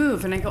on Yeah. the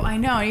move. And I go, I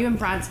know. And even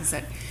Brad says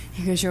it.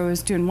 He goes, you're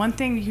always doing one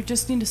thing. You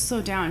just need to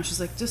slow down. She's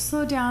like, just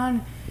slow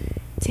down.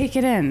 Take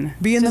it in.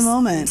 Be in the Just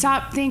moment.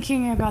 Stop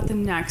thinking about the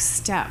next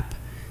step.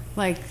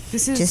 Like,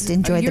 this is... Just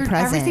enjoy the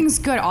present. Everything's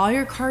good. All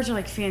your cards are,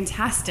 like,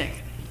 fantastic.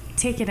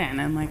 Take it in.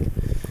 And, like...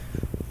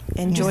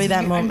 Enjoy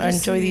that moment. I'm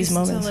just Enjoy these used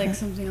moments. To, like,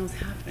 something else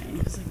happening.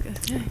 It's like,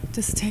 okay,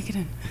 just take it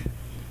in.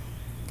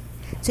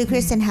 So,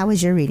 Kristen, how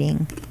was your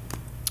reading?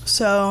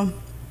 So,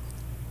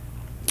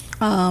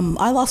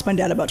 I lost my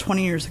dad about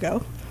 20 years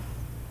ago.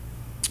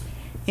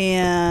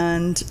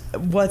 And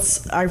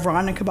what's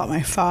ironic about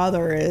my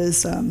father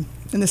is, and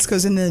this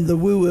goes into the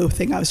woo-woo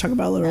thing I was talking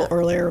about a little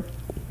earlier.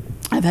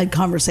 I've had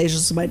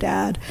conversations with my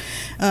dad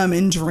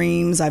in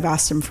dreams. I've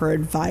asked him for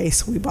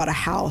advice. We bought a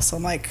house.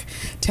 I'm like,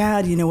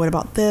 Dad, what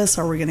about this?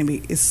 Are we going to be,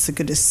 is this a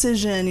good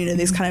decision?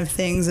 These kind of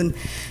things. And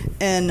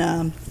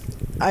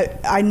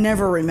I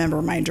never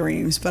remember my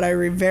dreams, but I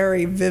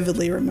very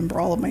vividly remember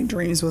all of my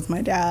dreams with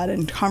my dad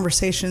and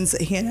conversations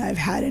that he and I have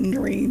had in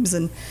dreams.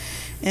 And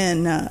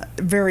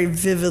very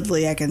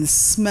vividly, I can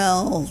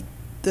smell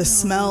the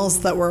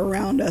smells that were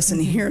around us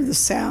and hear the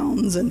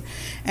sounds. And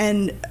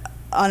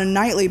on a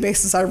nightly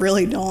basis, I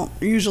really don't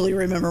usually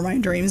remember my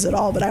dreams at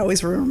all, but I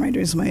always remember my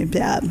dreams with my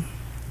dad.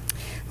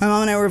 My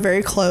mom and I were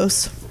very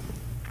close.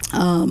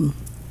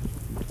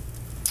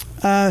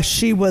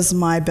 She was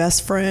my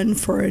best friend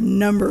for a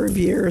number of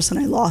years, and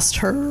I lost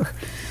her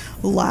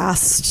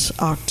last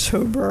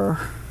October.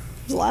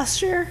 Was it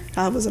last year?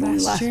 Was it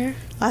Last year?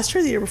 Last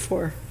year or the year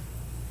before?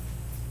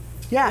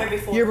 Yeah,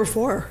 year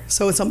before.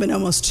 So it's been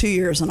almost 2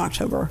 years in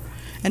October,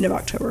 end of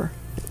October.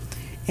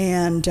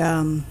 And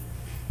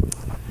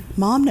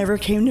Mom never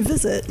came to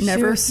visit,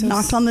 never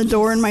knocked on the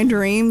door in my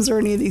dreams or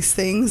any of these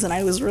things, and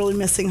I was really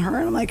missing her.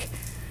 And I'm like,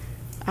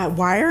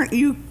 why aren't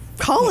you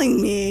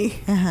calling me.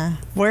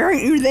 Why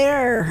aren't you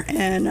there?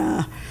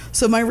 And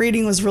so my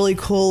reading was really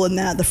cool in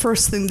that the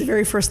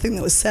very first thing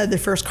that was said, the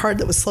first card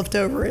that was slipped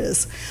over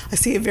is, I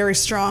see a very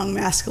strong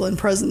masculine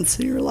presence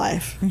in your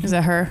life. Is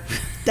that her?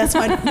 That's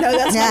my dad.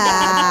 That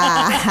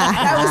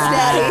was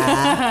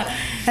Daddy.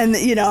 And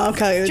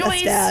okay,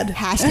 that's Dad.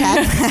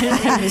 Hashtag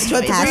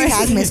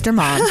Mr.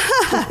 Mom.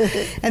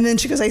 And then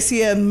she goes, I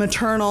see a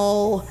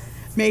maternal,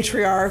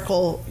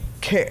 matriarchal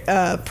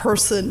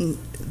person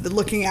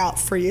looking out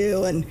for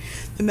you, and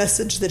the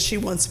message that she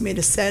wants me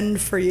to send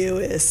for you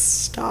is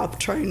stop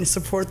trying to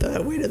support the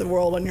weight of the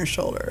world on your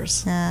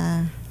shoulders.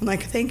 I'm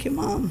like, thank you,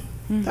 Mom.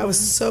 That was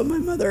so my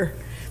mother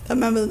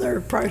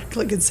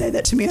practically could say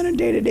that to me on a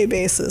day-to-day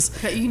basis.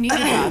 But you needed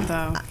that,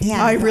 though.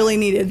 I really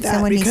needed that.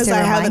 Someone because needs to I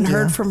haven't remind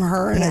heard you. from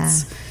her, and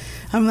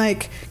I'm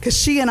like, because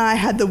she and I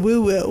had the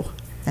woo-woo.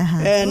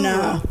 And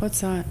what's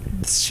that?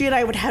 She and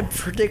I would have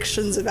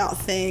predictions about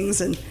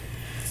things, and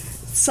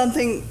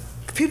something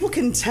people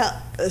can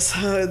tell.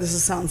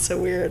 This sounds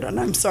so weird, and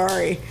I'm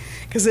sorry,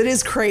 because it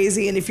is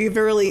crazy, and if you've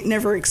really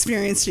never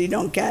experienced it, you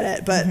don't get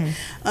it. But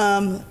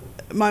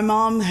my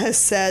mom has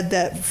said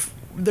that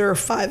there are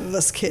 5 of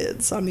us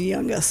kids. I'm the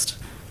youngest.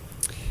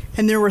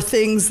 And there were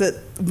things that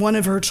one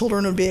of her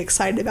children would be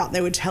excited about, and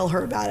they would tell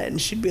her about it, and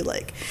she'd be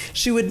like,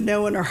 she would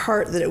know in her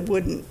heart that it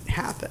wouldn't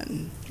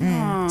happen.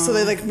 So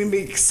they be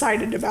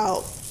excited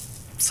about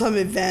some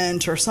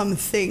event or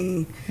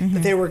something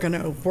that they were going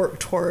to work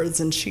towards,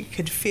 and she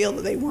could feel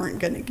that they weren't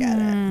going to get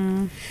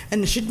it.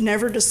 And she'd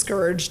never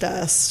discouraged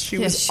us. She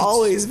was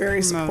always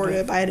very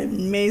supportive. I had an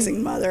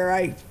amazing mother.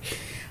 I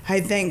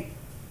thank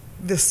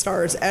the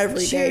stars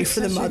every day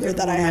for the mother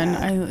that I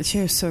had. She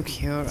was so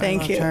cute.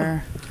 Thank you.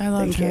 I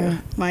loved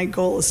her. My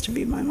goal is to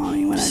be my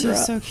mommy when I grow up.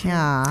 She's so cute.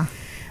 Yeah.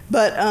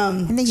 But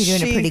I think you're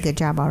doing a pretty good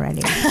job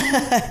already.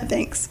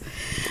 Thanks.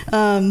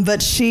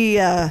 But she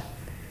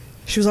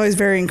was always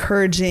very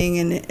encouraging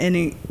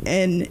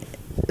and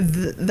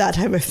that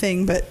type of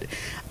thing. But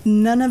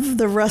none of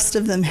the rest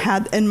of them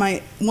had. And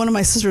one of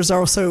my sisters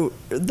also.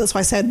 That's why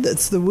I said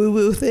it's the woo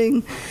woo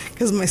thing,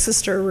 because my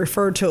sister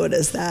referred to it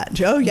as that.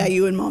 Oh yeah,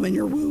 you and Mom and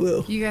your woo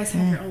woo. You guys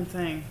have your own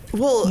thing.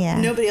 Well,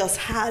 nobody else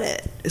had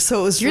it,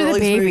 so it was. You're really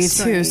the baby very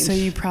too, so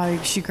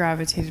she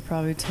gravitated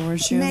probably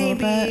towards you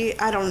Maybe, a little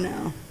bit. I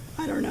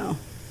don't know.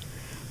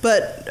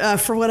 But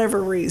for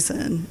whatever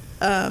reason,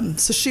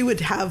 so she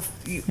would have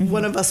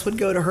one of us would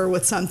go to her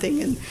with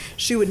something, and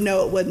she would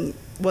know it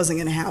wasn't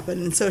going to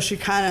happen, and so she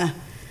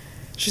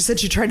said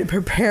she tried to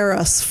prepare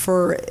us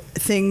for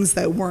things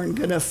that weren't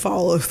going to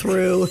follow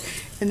through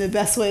in the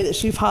best way that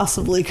she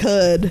possibly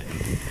could,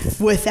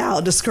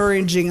 without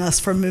discouraging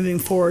us from moving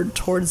forward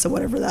towards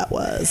whatever that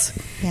was.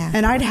 Yeah.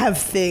 And I'd have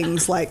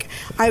things like,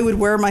 I would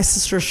wear my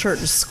sister's shirt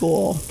to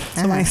school.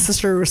 So my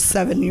sister was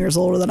 7 years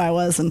older than I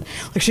was, and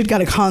she'd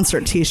got a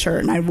concert t-shirt,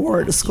 and I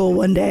wore it to school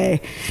one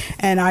day,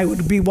 and I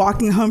would be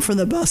walking home from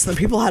the bus, and the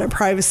people had a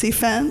privacy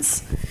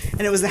fence,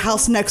 and it was the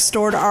house next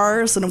door to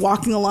ours, and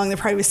walking along the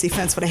privacy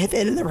fence, when I hit the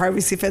end of the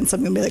privacy fence,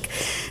 I'm going to be like,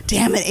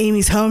 damn it,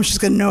 Amy's home, she's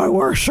going to know I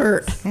wore a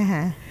shirt.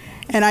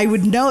 And I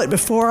would know it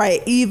before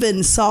I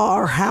even saw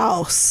our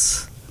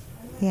house.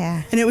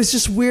 Yeah. And it was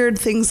just weird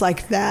things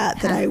like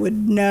that I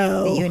would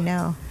know. That you would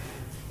know.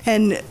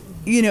 And,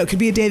 it could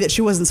be a day that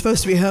she wasn't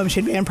supposed to be home.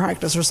 She had band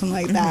practice or something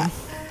like that.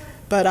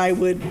 But I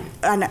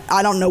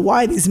don't know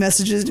why these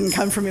messages didn't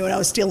come from me when I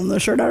was stealing the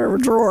shirt out of her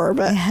drawer,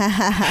 but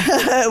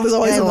it was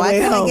always on the why way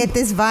can't home. I get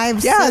this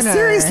vibe Yeah, sooner?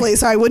 seriously,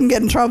 so I wouldn't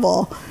get in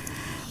trouble.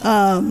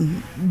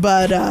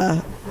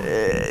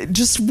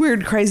 Just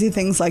weird, crazy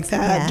things like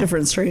that,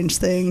 different strange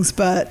things.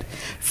 But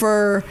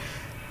for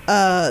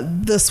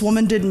this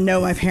woman didn't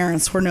know my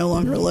parents were no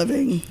longer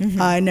living.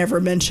 I never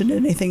mentioned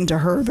anything to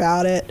her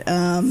about it.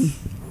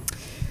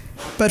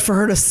 But for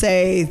her to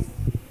say,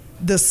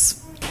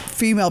 this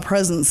female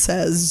presence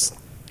says,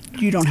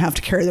 you don't have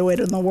to carry the weight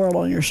of the world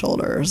on your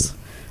shoulders,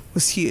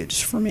 was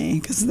huge for me,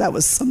 because that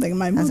was something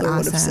my mother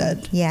would have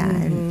said. Yeah,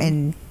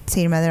 and so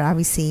your mother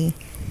obviously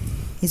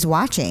is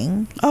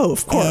watching. Oh,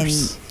 of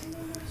course.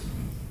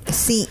 And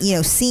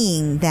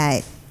seeing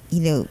that,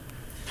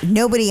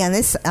 nobody on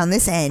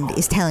this end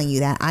is telling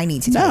you that. I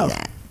need to tell you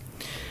that.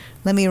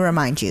 Let me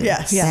remind you.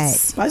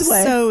 Yes. By the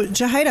way. So,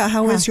 Jahida,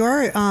 how was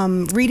your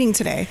reading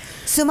today?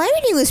 So my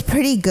reading was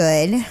pretty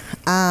good.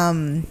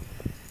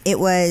 It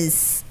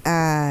was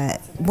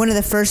one of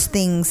the first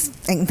things.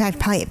 In fact,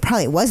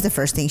 probably it was the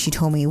first thing she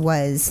told me,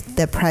 was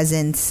the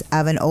presence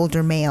of an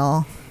older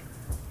male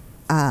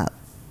by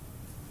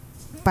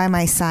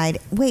my side.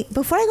 Wait,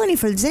 before I go any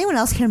further, does anyone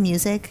else hear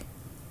music,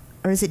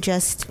 or is it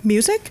just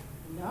music?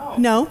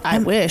 No. I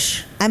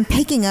wish. I'm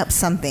picking up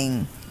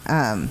something.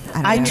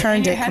 I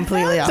turned it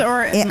completely off.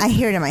 I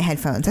hear it in my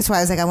headphones. That's why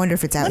I was like, I wonder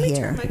if it's out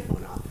here. Let me turn my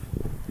phone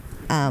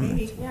off.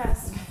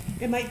 Yes.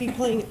 It might be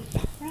playing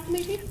background,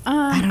 maybe?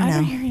 I don't know. I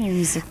don't hear any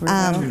music.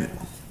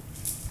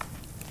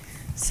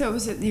 So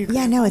was it your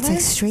no, it's like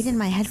straight in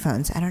my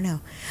headphones. I don't know.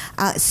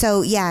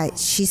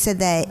 She said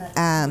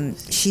that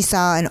she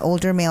saw an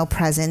older male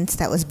presence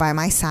that was by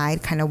my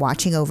side, kind of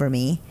watching over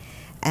me.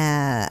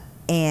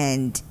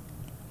 And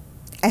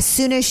as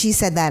soon as she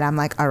said that, I'm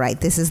like, all right,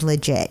 this is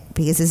legit,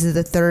 because this is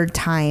the third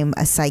time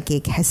a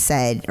psychic has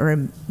said, or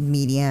a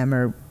medium,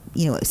 or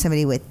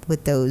somebody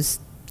with those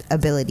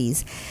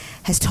abilities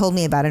has told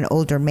me about an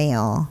older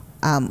male.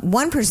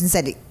 One person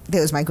said that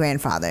was my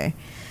grandfather,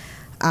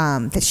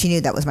 that she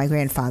knew that was my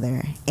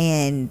grandfather.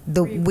 And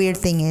the weird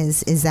thing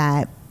is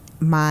that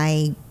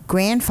my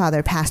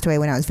grandfather passed away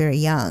when I was very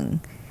young.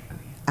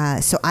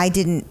 So I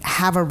didn't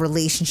have a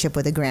relationship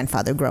with a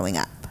grandfather growing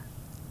up.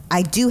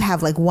 I do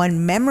have like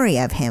one memory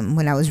of him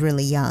when I was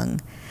really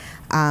young.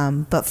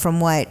 But from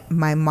what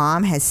my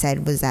mom has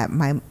said was that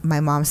my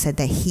mom said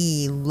that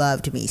he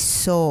loved me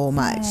so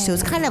much. So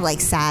it's kind of like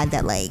sad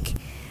that like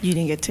you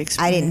didn't get to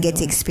experience. I didn't get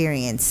to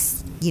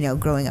experience,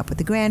 growing up with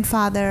the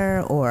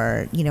grandfather,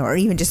 or or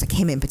even just like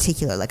him in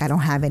particular. Like I don't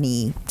have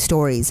any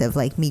stories of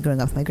like me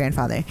growing up with my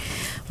grandfather.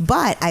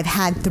 But I've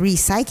had 3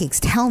 psychics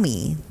tell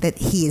me that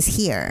he is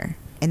here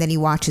and that he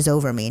watches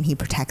over me and he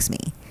protects me.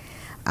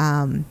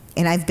 And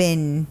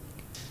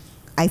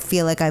I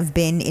feel like I've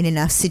been in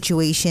enough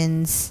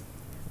situations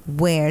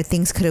where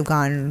things could have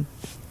gone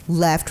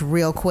left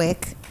real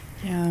quick.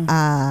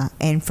 Yeah.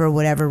 And for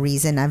whatever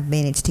reason, I've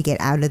managed to get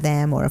out of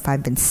them, or if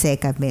I've been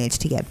sick, I've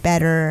managed to get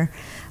better.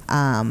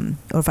 Or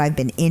if I've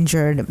been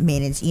injured,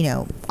 managed,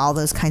 all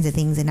those kinds of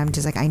things. And I'm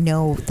just like, I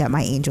know that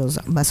my angels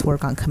must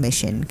work on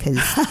commission,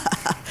 because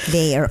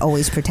they are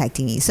always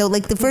protecting me. So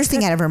like the first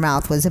thing out of her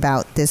mouth was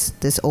about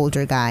this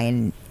older guy.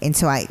 And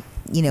so I,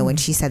 when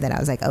she said that, I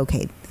was like,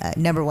 okay,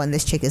 number 1,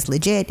 this chick is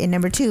legit. And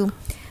number 2,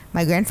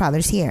 my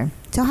grandfather's here.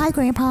 So hi,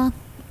 Grandpa.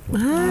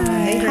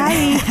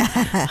 Hi.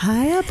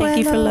 Hi, abuelo. Thank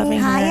you for loving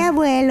her. Hi,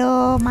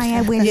 abuelo. My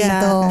abuelito.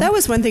 Yeah, that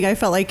was one thing I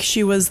felt like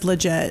she was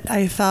legit.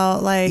 I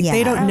felt like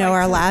they don't know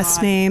our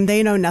last name.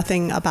 They know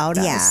nothing about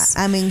us.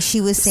 Yeah, I mean, she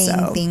was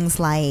saying things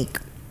like,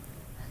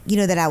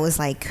 that I was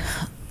like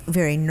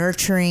very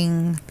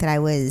nurturing, that I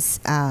was,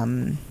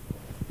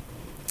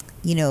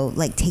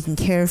 like taking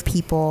care of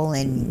people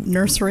and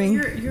nurturing.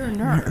 You're a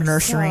nurse.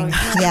 Nurturing.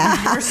 So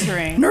Yeah.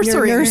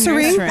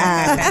 Nurturing.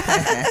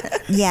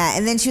 Yeah,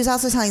 and then she was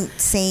also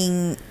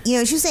saying, she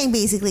was saying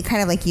basically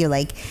kind of like you're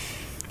like,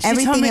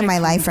 everything in my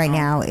life right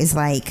now is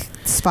like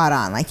spot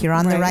on. Like you're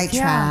on the right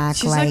track.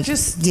 She's like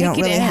just you don't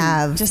really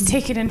have just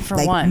take it in for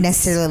like once.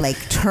 necessarily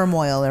like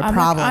turmoil or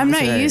problems. I'm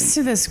not used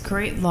to this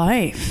great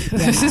life.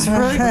 This is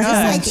really good.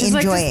 Just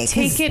enjoy it.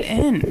 Take it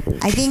in.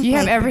 I think you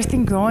have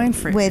everything going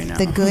for you. With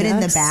the good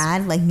and the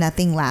bad, like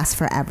nothing lasts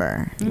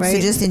forever. Right.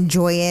 So just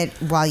enjoy it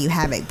while you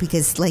have it,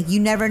 because like you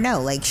never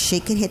know. Like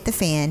shit could hit the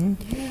fan,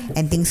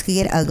 and things could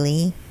get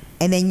ugly.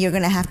 And then you're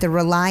going to have to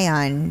rely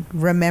on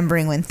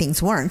remembering when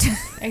things weren't.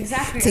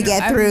 Exactly. to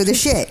get through the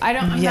shit.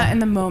 I'm not in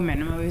the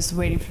moment. I'm always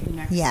waiting for the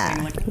next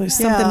thing. Like,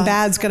 something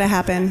bad's going to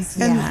happen.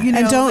 Yeah.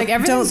 And don't, like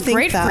everything's don't think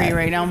great that. for you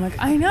right now. I'm like,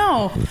 I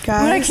know. Guys,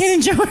 but I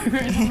can't enjoy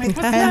it. I'm like,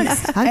 what's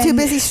next? I'm too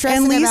busy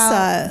stressing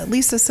about.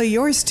 Lisa, so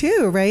yours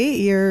too,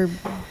 right?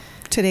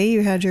 Today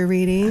you had your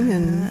reading.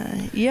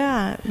 And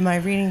yeah, my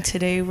reading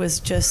today was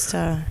just...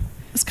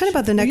 it's kind of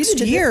about the next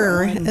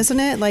year, isn't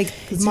it? Like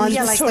months,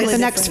 like totally the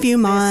next few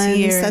months.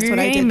 That's You're what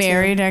I did. Getting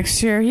married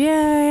next year,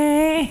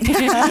 yay!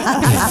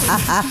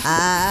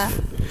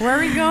 Where are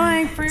we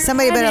going? For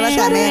somebody better let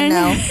that man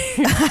know.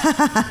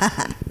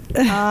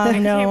 I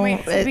can't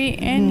wait to be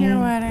in your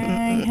wedding.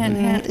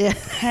 Hint,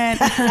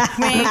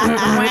 wink,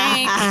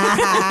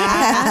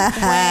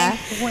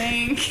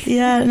 wink.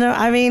 Yeah, no,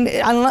 I mean,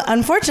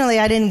 unfortunately,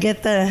 I didn't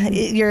get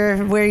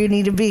you're where you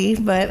need to be,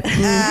 but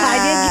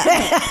I did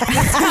get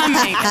It's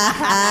coming.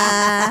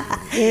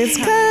 It's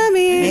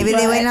coming. Maybe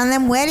they waiting on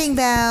them wedding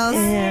bells.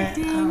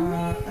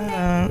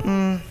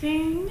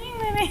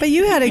 But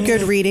you had a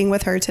good reading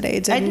with her today,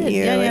 didn't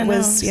you? Yeah, it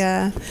was,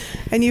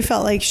 and you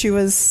felt like she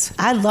was.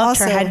 I loved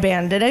her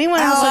headband. Did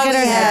anyone else look at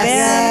her headband?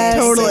 Yes,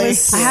 totally.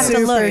 I have to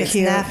look. It's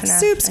cute.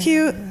 Soup's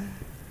cute.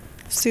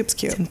 Soup's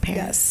cute.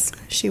 Yes,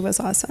 she was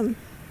awesome.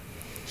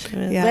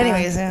 Yeah. But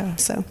anyways,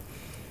 So.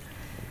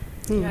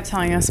 You're not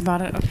telling us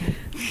about it? Okay.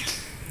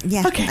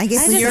 Yeah, okay. I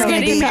guess you're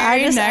getting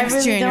married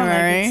next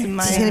January.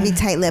 She's going to be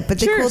tight-lipped. But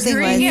the cool thing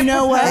was, you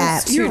know what?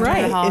 That You're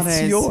right.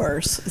 It's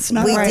yours. It's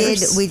not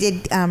ours. We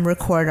did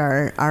record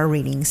our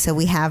readings, so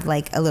we have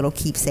like a little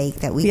keepsake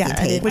that we can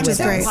take, which is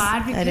great.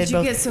 Glad because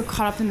you get so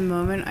caught up in the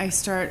moment, I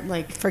start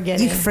like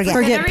forgetting. You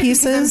forget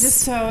pieces. I'm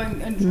just so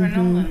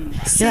adrenaline.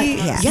 See,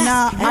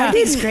 I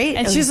think it's great.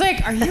 And she's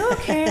like, "Are you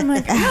okay?" I'm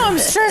like, "No, I'm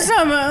stressed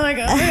out." I'm like,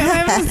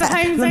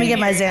 "Let me get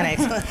my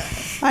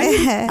Xanax."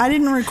 I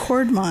didn't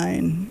record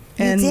mine.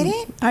 And you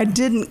didn't? I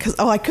didn't because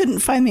I couldn't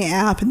find the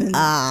app, and then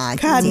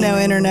had no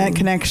internet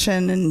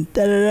connection, and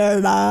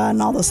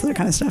and all this other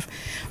kind of stuff.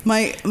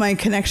 My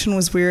connection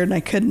was weird,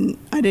 and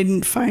I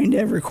didn't find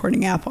a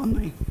recording app on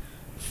my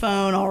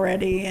phone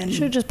already. And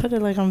should have just put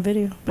it like on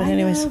video. But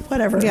anyways,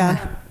 whatever.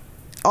 Yeah.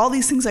 All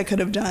these things I could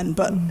have done,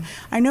 but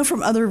I know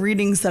from other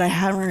readings that I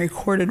haven't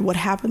recorded. What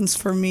happens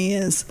for me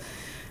is,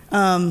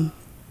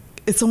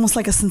 it's almost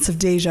like a sense of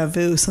deja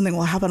vu. Something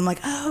will happen. I'm like,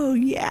 oh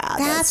yeah,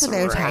 That's what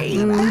they're right.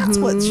 talking about. That's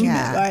what she Yeah.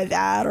 meant by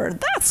that, or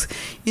that's,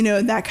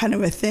 that kind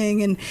of a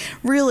thing. And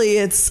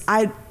really,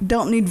 I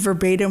don't need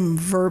verbatim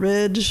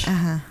verbiage.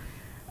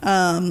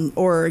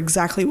 Or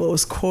exactly what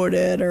was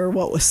quoted or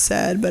what was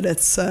said, but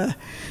it's a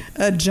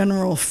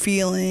general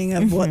feeling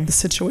of what the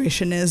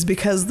situation is,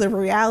 because the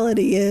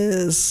reality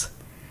is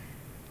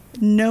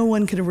no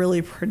one can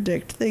really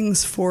predict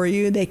things for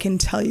you. They can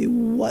tell you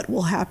what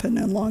will happen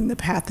along the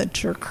path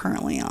that you're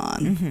currently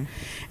on.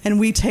 And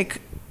we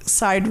take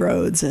side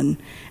roads and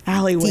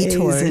alleyways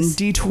and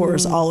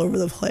detours all over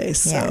the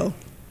place. Yeah. So,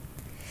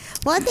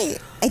 well,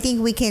 I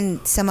think we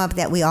can sum up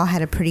that we all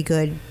had a pretty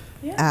good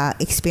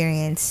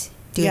experience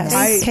doing Yes.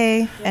 this.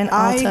 Kay and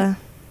Alta.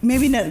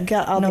 maybe not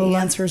got all the Nola.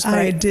 answers, but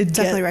I I did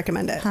definitely get,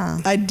 recommend it.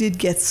 I did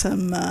get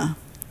some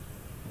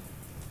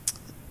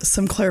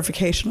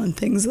clarification on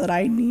things that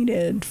I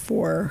needed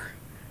for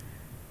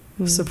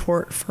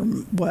support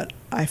from what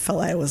I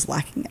felt I was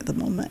lacking at the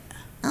moment.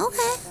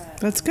 Okay.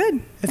 That's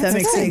good. If that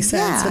makes any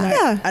sense. And I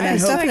hope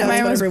that's what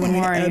everyone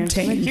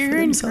obtained. You're for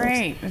doing themselves.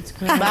 great. It's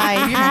great.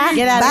 Bye.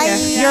 Get out of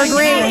here. You're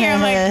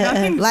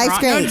great. Life's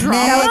great.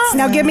 Now,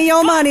 now give me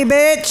your money,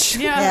 bitch.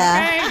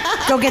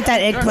 Yeah. Go get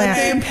that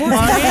eggplant.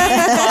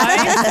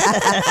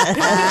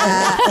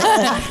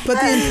 But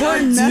the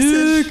important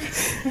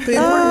message,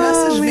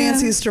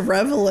 Nancy, is to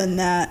revel in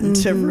that and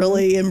to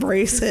really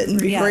embrace it and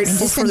be grateful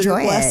Just for your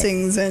enjoy it.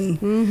 blessings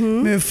and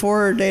move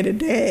forward day to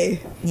day.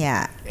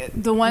 Yeah.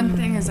 The one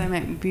thing is I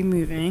might be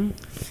moving.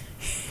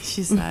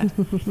 She said.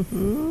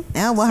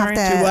 No, we'll have to.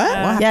 To what?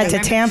 We'll have Yeah, to.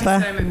 to Tampa.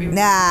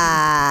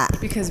 Nah.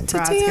 Because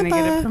Brad's going to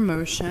get a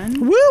promotion.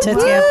 To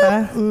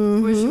Tampa.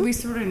 Which we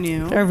sort of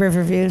knew. Or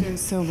Riverview. Doing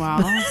so well.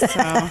 So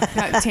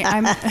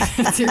I'm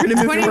You're gonna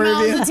move 20 to miles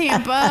Riverview. to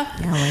Tampa.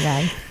 Oh my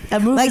god. A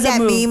move Like is a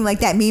that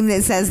move. meme,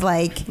 that says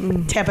like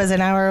Tampa's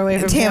an hour away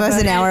from Tampa's Tampa.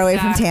 an hour away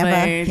from Tampa.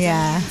 Exactly.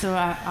 Yeah. So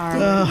hour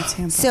away from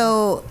Tampa.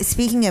 So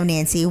speaking of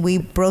Nancy, we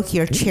broke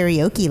your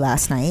karaoke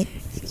last night.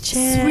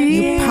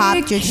 Sweet You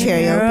popped your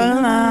karaoke.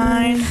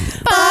 Caroline.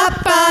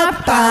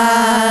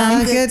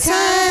 Good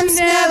times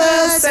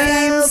never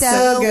seem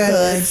so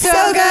good. So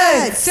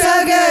good.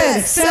 So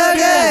good. So The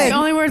good.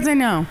 only words I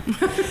know.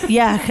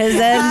 Yeah, because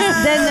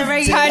then the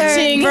regular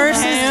Touching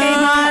verses him. came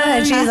on,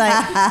 and she's like,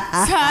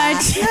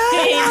 Touch me.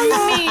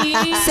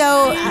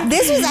 So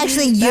this was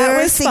actually your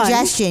was fun.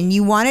 suggestion.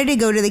 You wanted to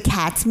go to the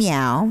Cat's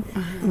Meow,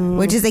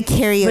 which is a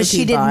karaoke but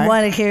she bar. didn't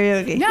want a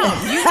karaoke. No,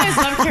 you guys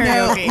love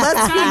karaoke.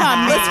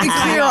 Let's be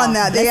clear on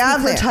that. They Let's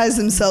be clear. advertise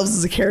themselves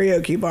as a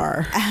karaoke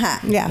bar.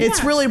 Yeah.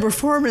 It's really a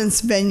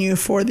performance venue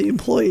for the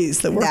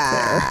employees that work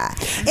there.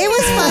 It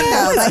was fun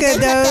though. Like,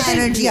 good, they kept though. the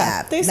energy Yeah,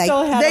 up. they Like,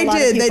 still had They a lot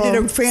of did. They people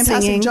did a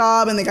fantastic singing.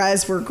 job, and the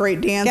guys were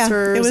great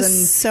dancers. it was and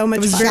so much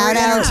it was fun. very shout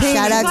out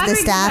entertaining. to Glad the we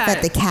staff did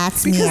at the that.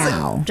 Cat's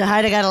Meow.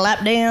 Jahida got a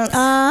lap dance.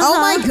 Oh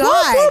my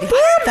god.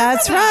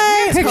 That's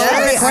right. I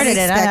recorded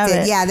it. I have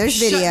Unexpected. it. Yeah, there's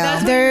video.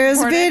 That's There's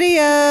recorded.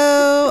 video.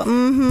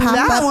 Mm-hmm. Pop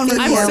That up one was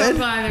I'm video. so recorded.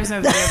 glad there's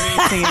no video of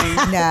me singing.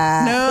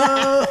 Nah.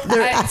 No,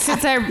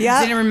 Since I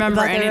didn't remember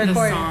But they any of the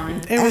recorded.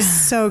 song. It was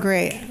so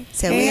great.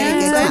 So we had a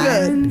good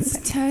so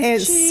time.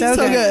 good. It's so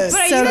So good. good.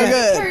 But So I did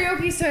good.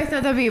 karaoke, so I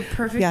thought that'd be a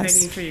perfect Yes.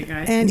 venue for you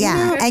guys. And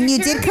Yeah, and you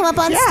did come up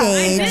on I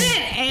stage. did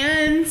it,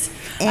 and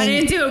I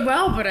didn't do it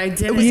well, but I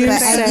did it. You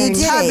But, and you sang.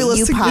 did Fabulous it.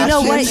 You suggestion. popped You know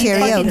your what? You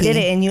fucking karaoke. did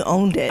it, and you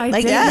owned it. I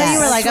Like, did. yeah, you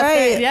were like up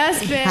there. Yes,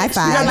 bitch. High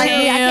five. Like, I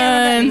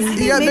can't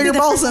remember. You got Maybe bigger the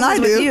balls first than one I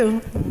was with do.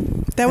 you.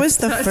 That was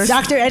the first.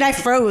 Doctor, and I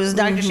froze.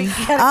 Doctor, she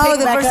had to Oh, pick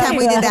the back first up. time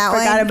we did that I one?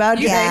 forgot about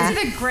you. Yeah. I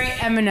did the great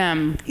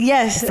Eminem.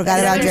 Yes. Forgot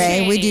about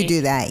Dre. We Shady.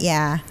 do that.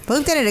 Yeah, but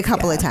we've done it a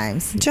couple of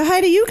times.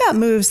 Jahida, you got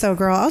moves though,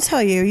 girl. I'll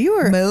tell you, you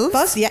were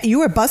Moves? Yeah, you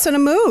were busting a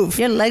move.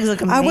 Your legs look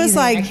amazing. I was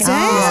like, can't-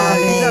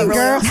 dang,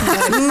 girl.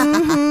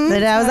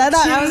 But I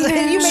was,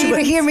 you may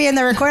even hear me in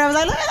the recording. I was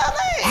like, look at that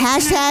leg.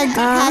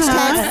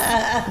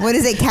 Hashtag. What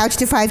is it? Couch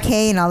to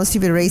 5K and all the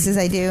stupid races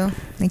I do.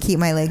 I keep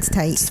my legs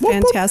tight.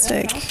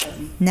 Fantastic.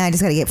 Now I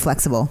just got to get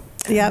flexible.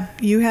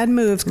 Yep, you had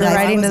moves. Girl. The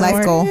writing doesn't Life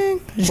work. goal.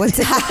 What's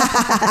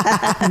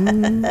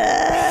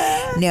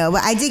No,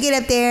 but I did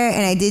get up there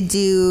and I did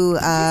do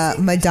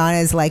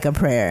Madonna's "Like a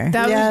Prayer,"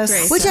 That Yes. was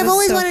great. which That I've was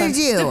always so wanted fun. to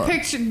do. The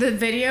picture, the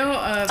video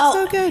of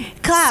So good.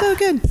 Clap. So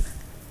good.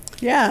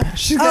 Yeah.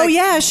 She's Oh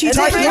yeah, she did.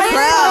 Talking to the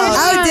crowd.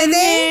 Oh, did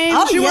they?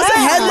 Oh, she was a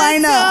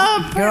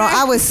headliner. Girl,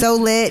 I was so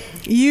lit.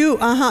 You,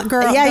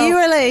 girl. Yeah, go. you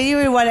were like, you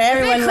were what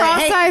everyone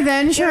like. Hey, cross-eyed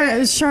then,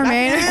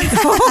 Charmaine.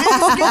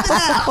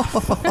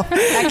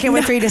 I can't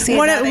wait for you to see it.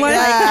 What- now that what- you're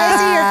like, I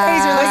see your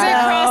face. You're Was like, it no.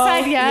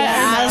 cross-eyed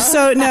yet?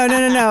 So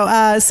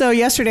no. So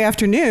yesterday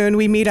afternoon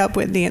we meet up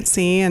with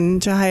Nancy and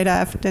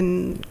Jahida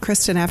and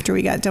Kristen after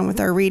we got done with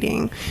our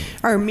reading,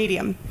 our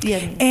medium. Yeah.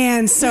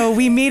 And so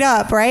we meet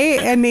up, right?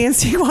 And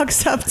Nancy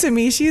walks up to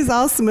me. She's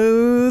all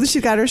smooth.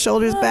 She's got her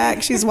shoulders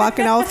back. She's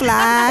walking all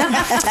fly.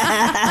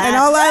 And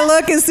all I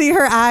look and see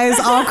her eyes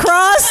all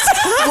crossed.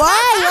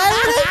 Why?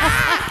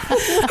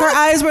 I her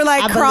eyes were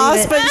like I believe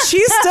crossed, it. but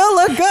she still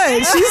looked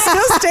good. She's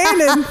still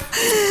standing.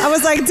 I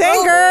was like,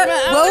 dang, girl.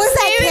 What was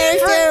that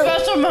character?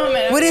 Special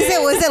moment. What is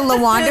it? Was it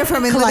LaWanda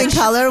from In Living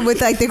Color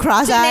with like the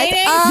cross eyes?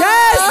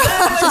 Yes.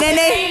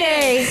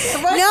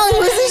 No,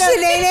 was it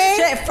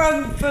Shanae?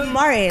 From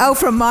Martin. Oh,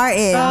 from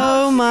Martin.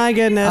 Oh my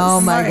goodness. Oh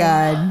my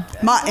God.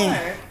 Martin.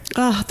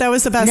 Oh, that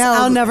was the best. No,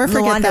 I'll never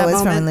forget LaWanda that was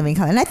moment. from In Living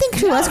Color, and I think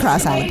she was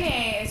cross-eyed.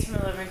 Shanae is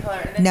from Living Color.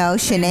 And then No,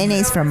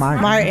 Shanae's from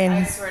Martin.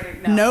 Martin.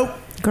 Nope.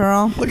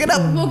 Girl. Look it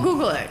up. We'll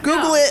Google it.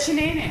 Google it.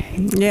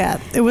 Shanae. Yeah,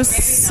 it was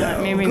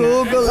so. Maybe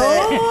Google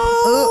not. it.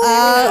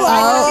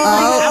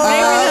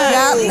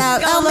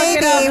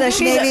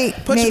 Maybe.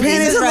 Put your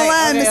panties on the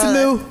line, Mr.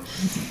 Moo.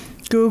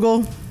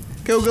 Google.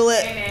 Google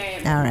it.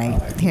 All right,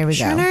 here we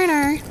go.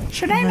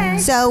 Shanae.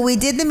 So we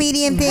did the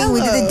medium thing. We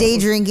did the day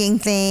drinking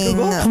thing.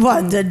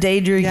 What, the day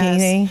drinking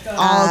thing?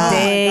 All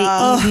day,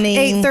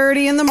 evening.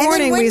 8:30 in the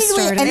morning when we did we-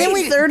 started. and then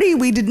we- 8:30,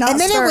 we did not And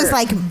then start. it was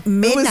like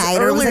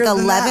midnight, or it was like earlier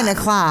than 11 that.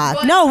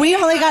 o'clock. No, we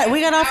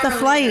got off the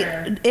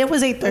flight. It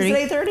was 8:30. Was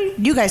it 8:30?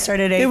 You guys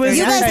started at 8:30. It was-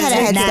 You guys had a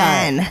head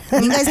Nine.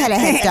 start. You guys had a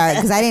head start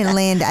because I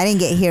didn't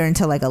get here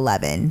until like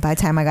 11 by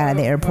the time I got out of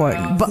the airport.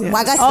 But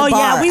I got to the Oh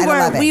bar yeah, at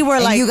 11. we were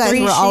And like you guys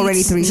three were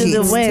already 3 sheets sheets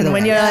to the wind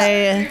when you're like,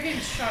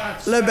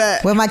 Little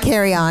bit. with my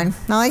carry-on. I'm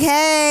like,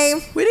 hey.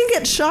 We didn't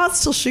get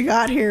shots till she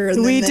got here.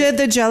 And We then did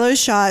the Jello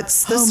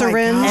shots, the Oh my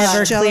syringe,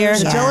 gosh. Jello Everclear.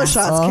 the shots. Jello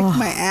shots Oh. kicked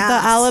my ass.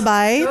 The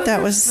alibi.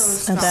 That was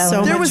so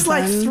There much was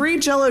like fun. 3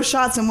 Jello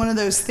shots in one of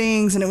those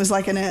things, and it was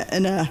like in a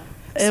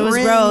it was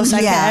syringe. gross.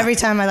 Yeah. Every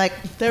time I like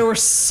They were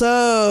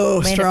so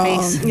Made a strong.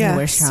 face. Yeah,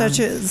 We're strong.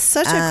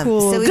 such a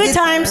cool. So we Good did-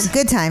 times.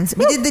 Good times.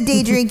 We did the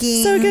day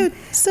drinking. So good.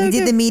 So we did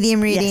good. the medium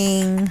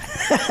reading.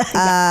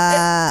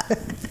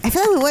 I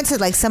feel like we went to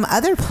like some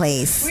other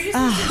place. We've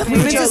been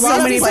been to to a so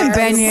lot many of Some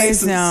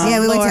places. beignets now. Yeah,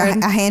 we went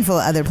Lord. to a handful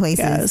of other places.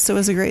 Yes, it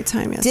was a great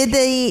time. Yes. Did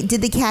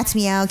the Cats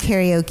Meow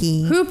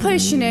karaoke? Who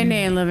plays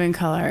Shanae in Living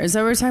Color? Is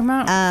that what we're talking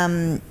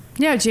about?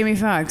 Yeah, Jamie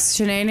Foxx.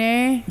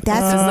 Shanae.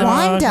 That's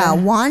Wanda.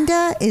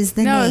 Wanda is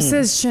the No, name. it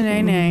says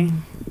Shanae.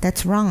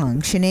 That's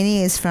wrong.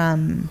 Shanae is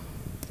from.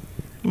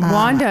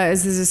 Wanda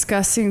is the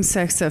disgusting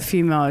sex of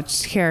female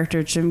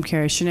character Jim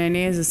Carrey.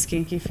 Shanae is a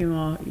skanky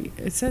female.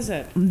 It says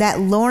it. That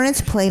Lawrence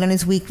played on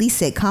his weekly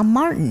sitcom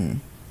Martin.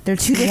 They're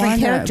two different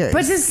Wanda. characters. But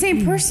it's the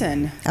same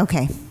person.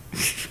 Okay.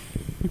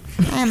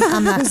 I'm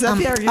not. Is that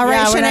the argument? All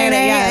right, Yeah, we're not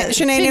gonna-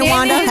 Shanae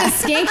Wanda. Shanae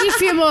is a skanky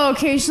female,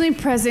 occasionally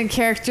present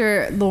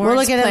character Lawrence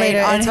look at it played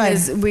later. on It's fine.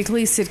 his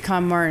weekly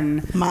sitcom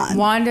Martin. Martin.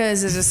 Wanda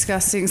is a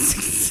disgusting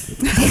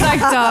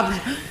psyched up,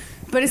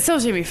 but it's still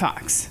Jamie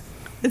Foxx.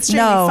 It's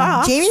Jamie No.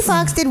 Foxx. Jamie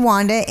Foxx did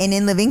Wanda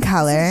in Living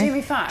Color.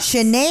 Jamie Foxx.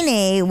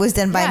 Shanae was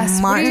done by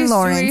Yes, Martin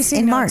Lawrence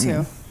in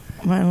Martin.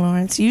 Martin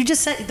Lawrence. You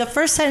just said the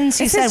first sentence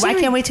you It says said. I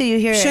Jamie- can't wait till you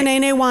hear it.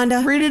 Shanae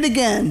Wanda. Read it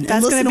again.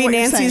 That's going to be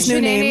Nancy's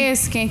new name. Shanae is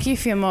skanky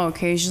female,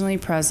 occasionally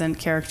present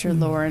character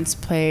Lawrence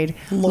played.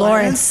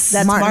 Lawrence.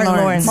 That's Martin Martin,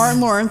 Lawrence. Lawrence.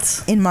 Martin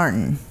Lawrence. In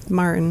Martin.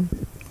 Martin.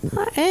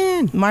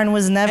 And Martin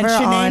was never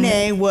And on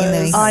Shanae was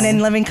Living on In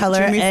Living Color,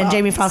 Jamie and Foxx.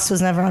 Jamie Foxx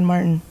was never on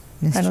Martin.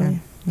 That's I don't true. know.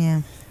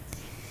 Yeah.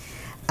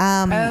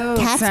 Oh,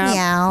 Cats snap.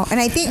 Meow. And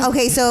I think,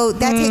 okay, so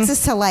that takes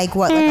us to like,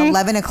 what, like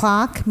 11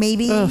 o'clock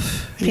maybe?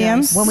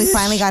 PM? When we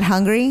finally got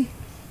hungry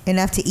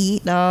enough to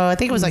eat. No, I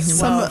think it was like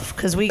 12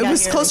 because we It got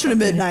was here closer to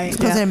midnight.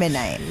 Closer to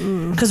midnight.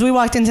 Because we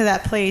walked into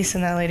that place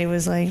and that lady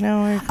was like,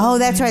 "No, we're Oh,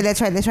 that's right.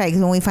 Because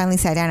when we finally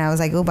sat down, I was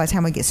like, oh, by the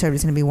time we get served,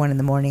 it's going to be 1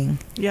 a.m.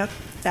 yep,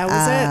 that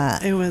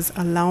was it. It was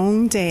a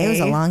long day. It was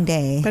a long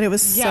day. but it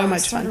was Yeah, so we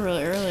much started fun.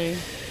 really early.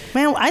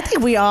 man." I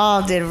think we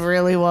all did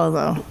really well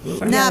though.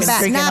 Not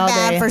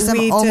bad for some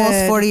We almost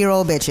did.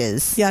 40-year-old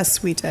bitches.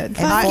 Yes, we did.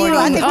 Fuck you!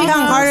 I think we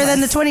hung harder than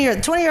the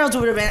 20-year-olds. 20-year-olds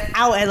would have been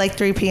out at like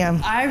 3 p.m.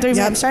 3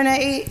 p.m. starting at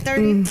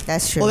 8:30.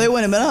 That's true. Well, they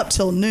wouldn't have been up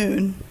till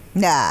noon.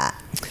 Nah.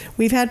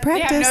 We've had They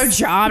practice. have no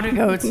job to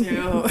go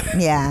to.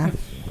 Yeah.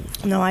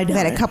 No, I We've don't.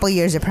 had a couple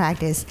years of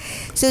practice.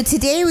 So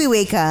today we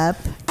wake up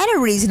at a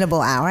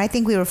reasonable hour. I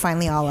think we were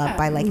finally all up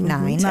by like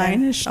 9.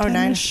 9-ish, Oh,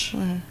 9. 10-ish.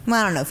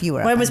 Well, I don't know if you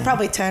were up. Well, it was by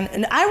probably 10,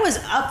 and I was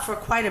up for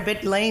quite a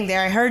bit laying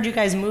there. I heard you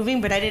guys moving,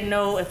 but I didn't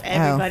know if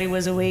everybody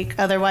was awake.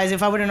 Otherwise,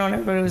 if I would have known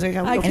everybody was awake,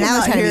 I would have. And I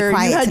was trying to be hear.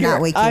 quiet You had to your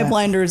not wake you eye up.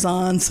 blinders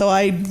on, so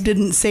I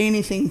didn't say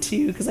anything to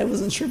you because I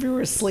wasn't sure if you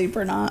were asleep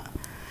or not.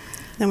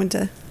 I went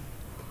to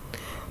I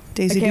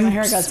Daisy came in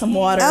here, Dukes. got some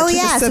water. Oh, took a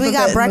yeah, so sip we of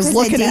got it and breakfast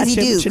was at looking at Daisy you,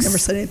 but you Dukes. never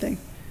said anything.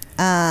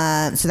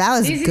 So that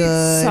was Daisy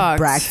good sucks.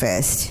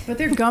 breakfast. But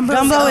their gumbo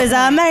Gumbo is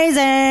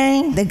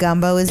amazing. The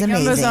gumbo is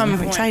Gumbo's amazing. on I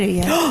haven't tried it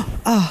yet.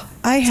 Oh,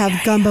 I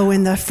have gumbo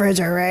in the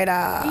refrigerator.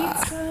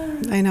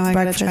 I know. I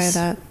gotta try Breakfast.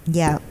 that.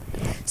 Yeah.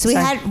 So we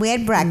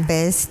had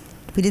breakfast.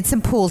 We did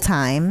some pool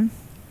time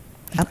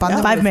up on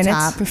the 5 minutes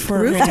rooftop. before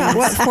Rooftop.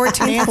 What?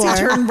 14th Nancy floor.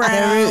 turned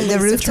brown. The Lisa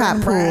rooftop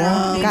turned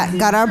pool. brown.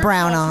 Got our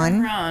brown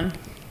on. Brown.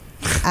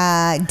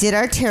 Did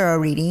our tarot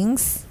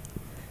readings.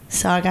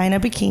 Saw a guy in a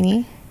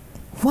bikini.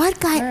 What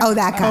guy? Oh,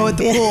 that guy. Oh, at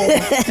the pool.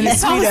 In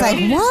his I was Speedo.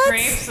 like, what?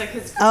 Grapes, like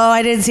his Oh,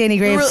 I didn't see any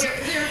grapes.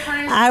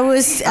 I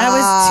was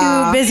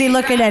too busy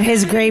looking at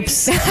his grapes.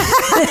 So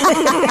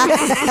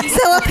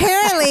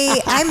apparently,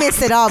 I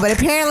missed it all, but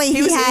apparently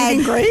he was had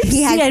eating grapes?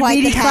 He had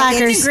quite the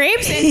package.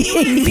 Grapes and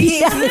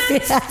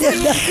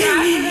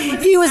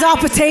He was all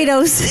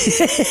potatoes.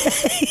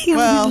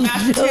 Well, no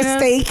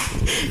steak.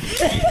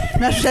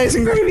 mashed potatoes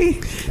and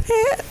gravy.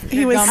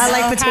 He was. I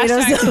like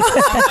potatoes,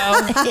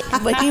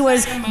 but he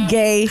was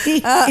gay. He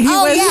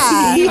was.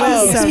 yeah. He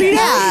was.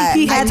 Yeah,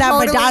 He had I that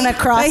totally- Madonna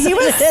cross. He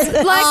was sexy.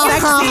 Sexy.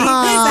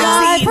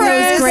 It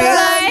was great.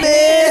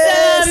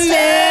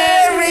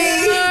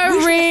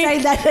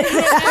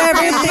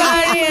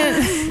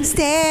 Everybody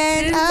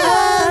stand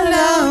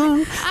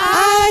alone.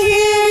 I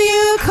hear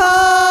you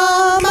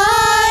call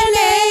my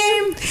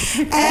name,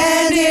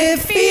 and it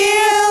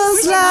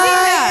feels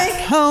like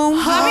home.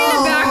 I'll be in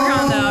the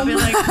background though. I'll be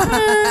like,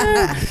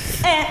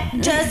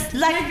 And just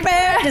like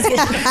bear. Just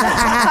kidding.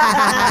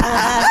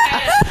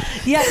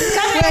 Yeah. I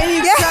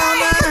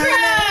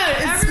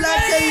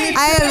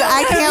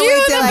can't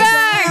wait to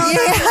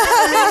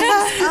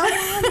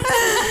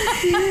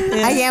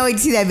I can't wait to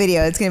see that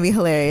video. It's gonna be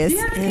hilarious.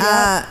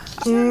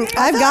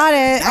 I've got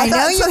it. I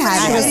know you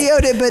have it.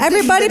 Videoed it, but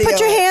Everybody didn't put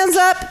your video it. hands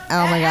up.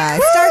 Oh my gosh.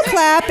 Start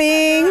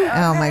clapping.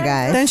 Oh my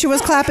gosh. Then she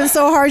was clapping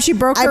so hard she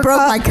broke I her broke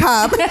cup. my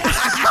cup. Did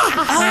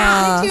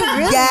you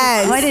really?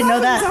 Yes. Oh, I didn't know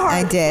that.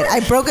 I did.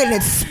 I broke it and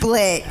it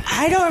split.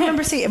 I don't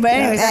remember seeing it. But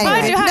anyways,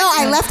 Anyway. No,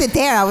 I left it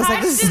there. I was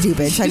like, this is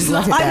stupid. So I just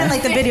left it I there. didn't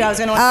like the video. I was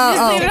gonna watch.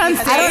 Oh, leave it on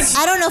stage.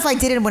 I don't know if I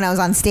did it when I was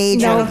on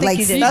stage. No, I or don't think like,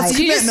 you did. That's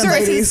You just commitment, throw it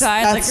to the ladies.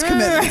 side, That's like,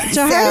 commitment.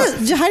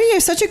 Jahida, you're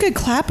such a good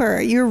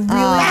clapper. You're really a good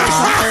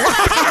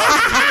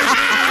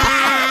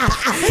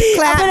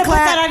clapper. I'm gonna put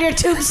that on your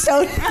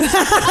tombstone.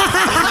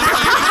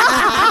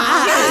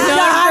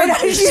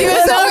 She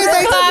was always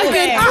like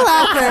clapping.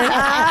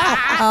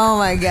 oh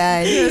my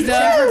god. She was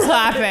known for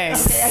clapping.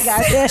 I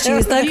got it.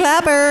 She's the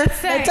clapper.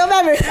 That's a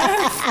memory.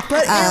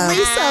 But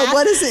Lisa,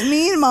 what does it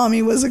mean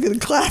mommy was a good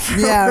clapper?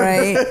 Yeah,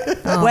 right.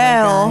 Oh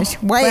Well, my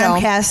gosh. Well.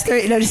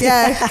 Clamcaster. No, just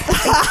Yeah.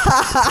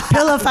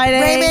 pillow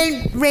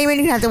fighting.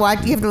 Raymond, you have to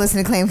watch. You have to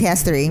listen to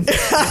Clamcast 3.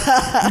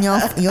 And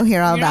you'll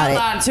hear all You're about not it.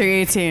 allowed until you're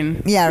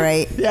 18. Yeah,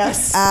 right.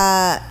 Yes.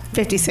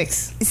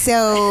 56.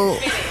 So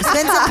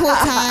spent some pool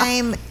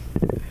time.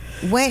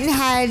 Went and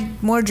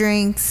had more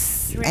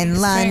drinks and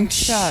lunch.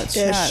 Shots.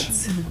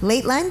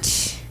 Late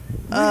lunch.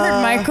 We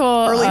heard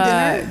Michael, early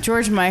dinner?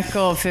 George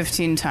Michael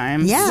 15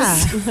 times. Yeah.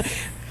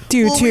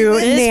 Due to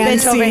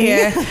This bitch over Nancy.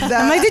 here.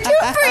 I'm like, did you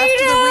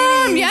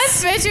freedom?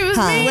 Yes, bitch, it was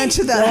Huh. We me. went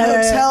to that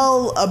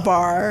hotel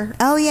bar.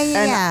 Oh yeah,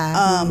 And,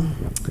 yeah.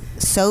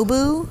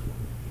 Sobu.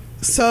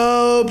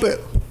 Sobu.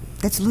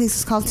 That's what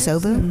it's called.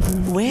 Sobu.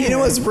 Where? You know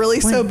what's really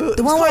Sobu?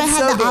 The one where I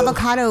had the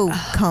avocado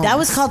cone. That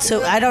was called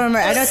so. I don't remember.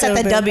 I know it's at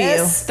the W.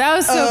 That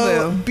was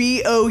Sobu.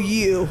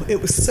 Bou.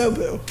 It was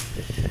Sobu.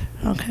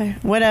 Okay,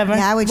 whatever.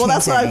 Yeah, I would Well,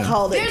 change that's what that I name.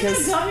 called it. There's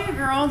 'cause a W,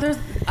 girl. There's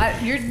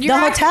you're The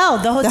hotel.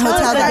 The hotel. hotel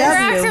is the does. You're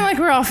W. acting like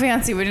we're all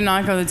fancy. We did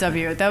not go to the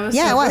W. That was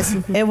Yeah, it Sobu. was.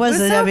 It was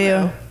the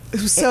W.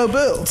 It was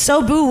Sobu.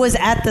 Sobu was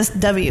at the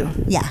W.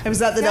 Yeah. It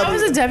was at the That W.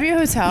 was a W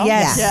hotel.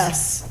 Yes. Yeah.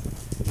 Yes.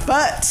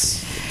 But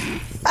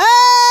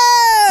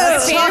Oh!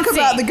 let's talk fancy.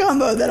 about the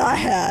gumbo that I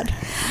had.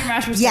 Your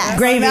mashed potatoes. Yeah,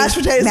 Gravy. Mashed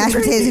potatoes Mashed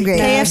and potatoes and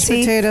gravy. Mashed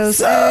potatoes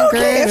So and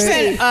KFC.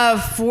 gravy.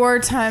 Spent 4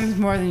 times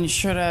more than you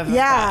should have.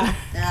 Yeah.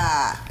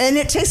 And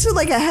it tasted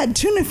like I had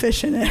tuna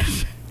fish in it.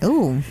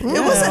 Ooh.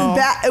 It wasn't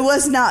bad. It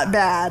was not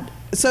bad.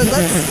 So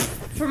let's.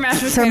 For mashed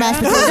potatoes. For mashed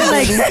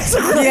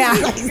potatoes. Yeah.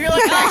 You're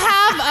like,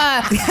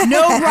 I'll have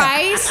no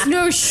rice,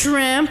 no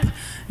shrimp,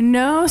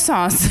 no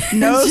sausage.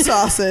 No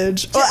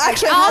sausage. Well,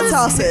 actually, I had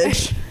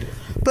sausage.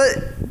 But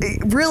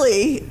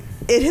really,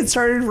 it had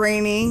started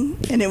raining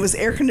and it was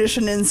air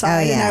conditioned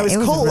inside Oh, yeah. and I was It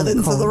was cold. really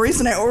And so the cold.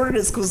 reason I ordered it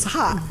is because it was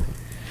hot.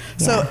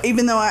 So Yeah.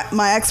 even though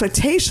my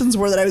expectations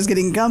were that I was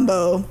getting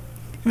gumbo,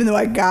 even though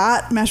I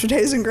got mashed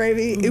potatoes and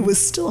gravy, it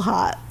was still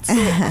hot. So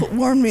it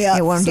warmed me up.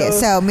 It warmed you.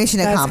 So mission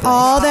That's accomplished.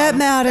 all that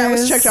matters. That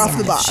was checked off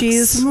the box.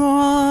 She's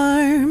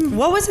warm.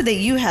 What was it that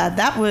you had?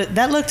 That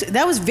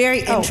was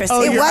very interesting.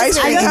 oh, It your was ice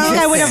I cream don't very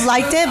think I would cones? have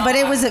liked it, but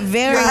it was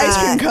very Your ice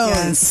cream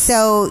cones.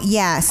 So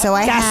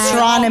I had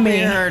gastronomy.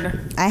 Weird.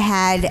 I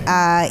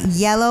had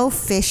yellow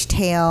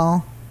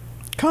fishtail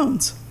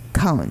Cones.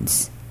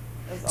 cones.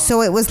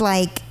 So it was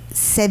like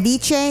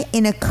ceviche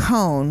in a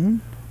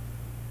cone,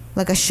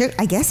 like a sugar.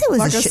 I guess it was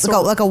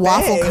like a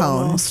waffle sorbet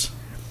cone. almost.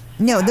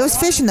 No, there was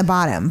fish in the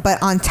bottom, but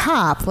on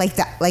top, like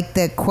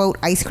the quote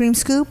ice cream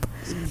scoop,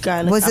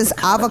 Garlic was this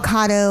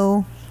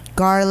avocado,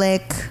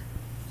 garlic.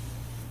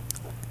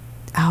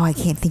 Oh, I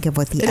can't think of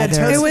what the It had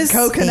other. toasted It was-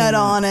 coconut thing.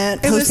 on it.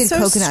 It was Toasted so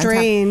coconut on top.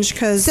 strange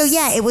because So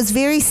yeah, it was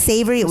very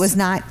savory. It was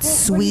not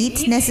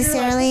sweet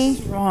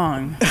necessarily.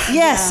 Wrong.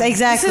 Yes,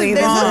 exactly.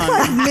 They wrong. look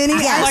like mini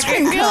Yeah. ice Like, I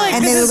cream feel like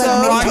And they this look is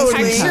like wrong mini ice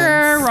cream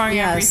texture, cones. wrong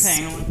Yes.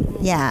 everything.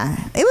 Yeah,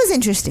 it was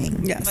interesting.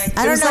 Yes.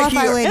 I don't was know like if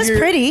I your- would. It was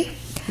pretty.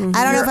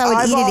 I don't know if I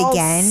would eat it eyeballs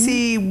again.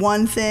 See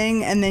one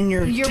thing, and then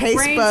your taste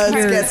brain buds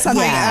starts- get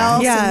something Yeah.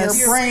 else, Yes. and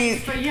your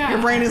brain, But yeah. your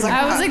brain is like,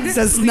 I was like, this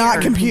does is not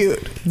weird.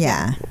 compute.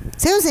 Yeah,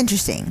 so it was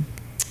interesting.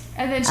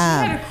 And then she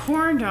had a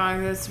corn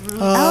dog that's really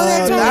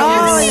that's right.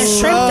 Oh, and a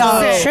shrimp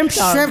dog. Shrimp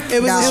dog.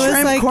 It was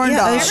a shrimp corn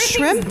dog. A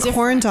shrimp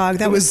corn dog.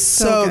 That It was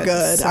so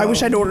good. I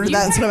wish I'd ordered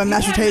that instead of a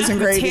mashed potatoes and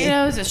gravy.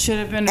 Potatoes, it should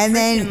have been. And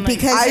then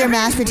because your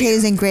mashed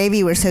potatoes and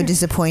gravy were so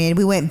disappointed,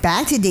 we went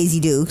back to Daisy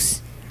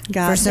Dukes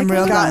for some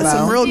real Got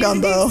some gumbo. real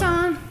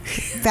gumbo.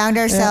 Found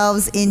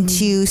ourselves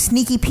into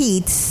Sneaky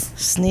Pete's.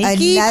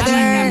 Sneaky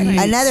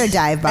Another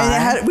dive bar.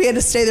 And we had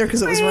to stay there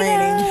because it was raining.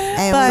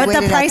 And But we the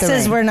waited out prices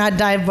rain. were not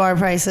dive bar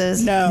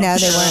prices. No, No,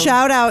 they weren't.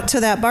 Shout out to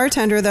that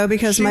bartender though,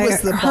 because She my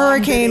was the bomb,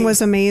 hurricane baby.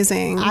 was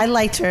amazing. I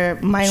liked her.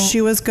 Mine. She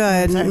was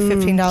good. Sorry,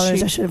 $15.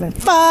 I should have been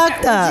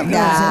fucked up.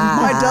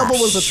 My double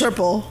was a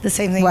triple. The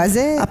same thing. Was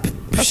it?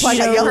 That's why I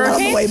got yelled at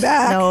on the way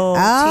back. No,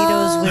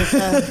 Oh.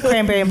 Tito's with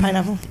cranberry and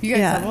pineapple. You guys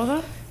Yeah. doubled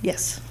up?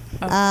 Yes.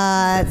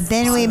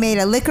 Then we made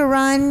a liquor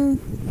run.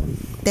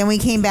 Then we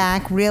came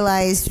back,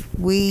 realized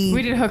We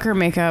did hooker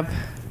makeup.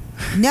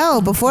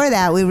 No, before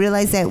that, we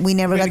realized that we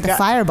never got the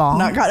fireball.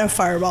 Not got a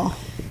fireball.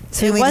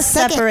 So It we made was a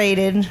second-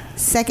 separated.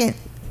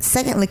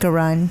 Second liquor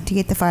run to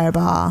get the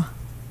fireball.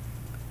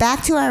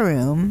 Back to our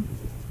room.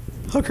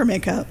 Hooker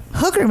makeup.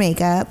 Hooker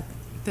makeup.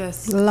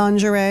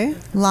 Lingerie.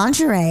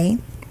 Lingerie.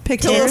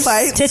 Pillow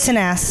fights. Tits and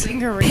ass.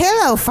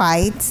 Pillow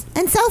fights.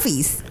 And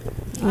selfies.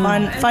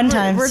 Fun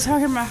times. We're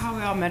talking about how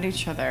we all met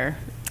each other.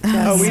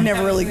 Oh, we never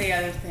That was really. the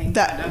other thing.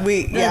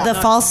 The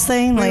false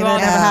thing, like that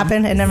never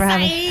happened. It never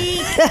happened.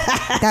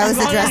 That was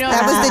the dress.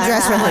 That was the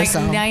dress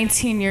rehearsal. Like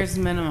 19 years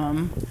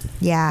minimum.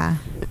 Yeah.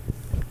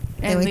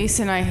 And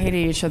Lisa and I hated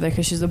each other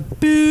because she's a bitch.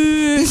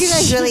 Did you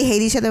guys really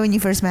hate each other when you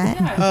first met?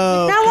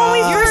 Oh, Now,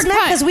 when we first met,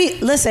 cunt.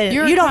 because listen,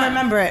 You're you a don't cunt.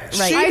 remember it,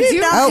 right? She I did do.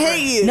 not Oh.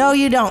 hate you. No,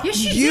 you don't. Yes,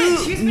 she You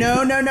did. She's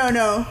no.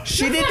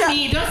 She Don't did say not.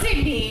 me. Don't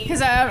say me.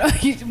 Because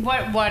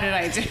what did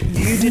I do?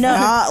 You did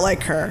not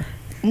like her.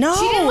 No.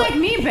 She didn't like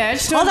me,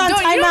 bitch. Hold on,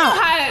 time you don't out.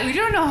 Know how, you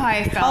don't know how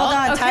I felt. Hold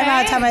on, okay?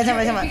 time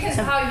out. Because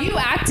how you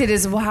acted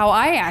is how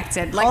I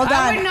acted. Like, Hold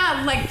I on. would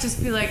not like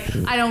just be like,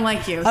 I don't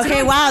like you. So Okay,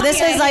 don't wow, tell this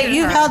me I is like hated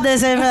you've her. held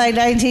this in for like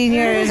 19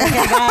 years. Okay,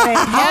 got it.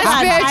 Yes, Hold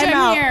on, bitch, time I'm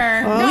out.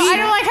 here. No, I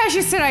don't like how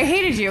she said I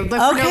hated you. Like, for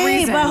no Okay,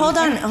 reason. but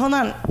hold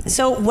on.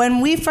 So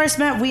when we first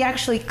met, we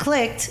actually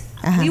clicked.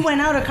 We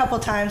went out a couple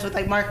times with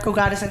like Marco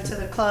got us into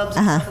the clubs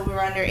and stuff when we were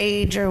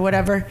underage or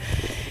whatever.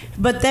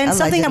 But then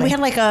something that we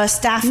had like a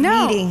staff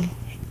meeting.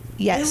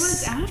 Yes. It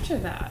was after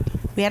that.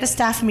 We had a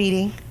staff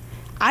meeting.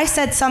 I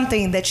said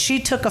something that she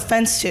took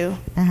offense to.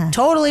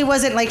 Totally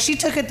wasn't like she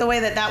took it the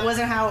way that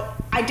wasn't how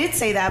I did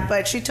say that,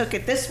 but she took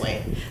it this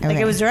way. Like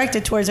it was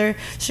directed towards her.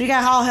 She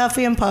got all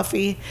huffy and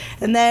puffy.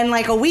 And then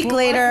like a week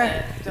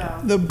later,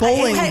 the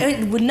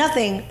bowling. with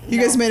nothing.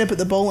 You guys made up at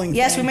the bowling.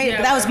 Yes, thing. we made it.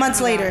 But that was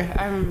months later.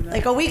 I remember that.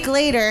 Like a week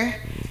later,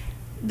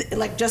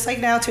 like just like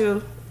now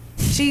too,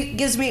 she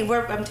gives me.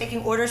 I'm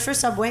taking orders for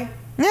Subway.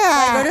 Yeah. So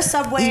I go to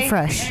Subway. Eat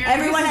fresh.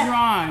 Everyone is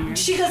wrong.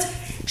 She goes.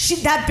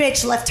 That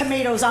bitch left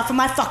tomatoes off of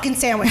my fucking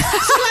sandwich. She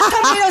left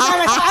tomatoes on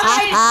my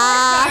sandwich.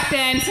 Back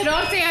then, so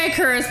don't say I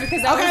cursed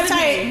because that Okay, I'm wasn't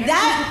sorry. me.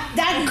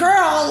 That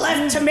girl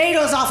left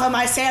tomatoes off of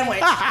my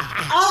sandwich.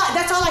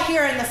 That's all I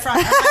hear in the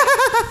front.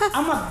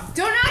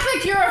 Don't act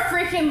like you're a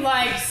freaking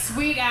like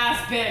sweet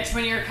ass bitch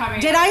when you're coming.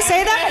 Did I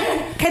say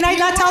that? Can I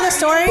not tell the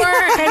story?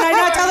 Can I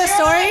not tell the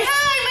story?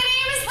 Hi, my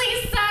name is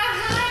Lisa.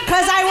 Hi.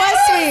 Because I was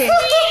sweet.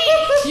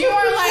 You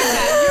were like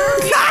that. You're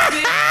a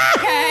bitch.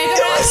 Okay.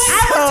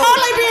 I was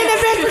totally being a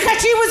bitch because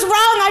she was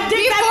wrong. I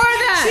did Before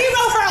that. She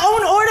wrote her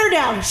own order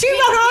down. She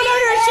wrote her own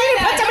order and she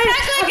didn't put them in.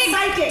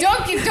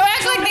 Don't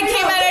act like they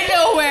came out of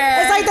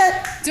nowhere. It's like the.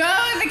 Don't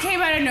act like they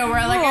came out of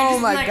nowhere. Like Oh I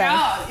just my like, God.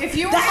 oh, if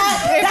you were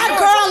That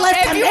girl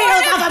left if you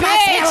tomatoes weren't off a of my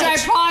bitch, I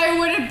sandwich. probably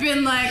would have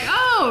been like,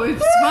 oh,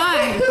 it's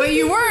fine. But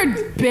you were a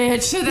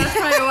bitch, so that's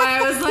probably why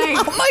I was like,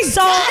 Oh my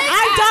so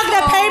I dug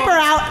the paper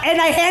out and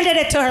I handed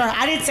it to her.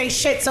 I didn't say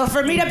shit. So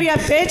for me to be a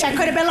bitch, I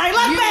could have been like,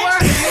 look, You bitch. were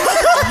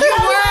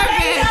a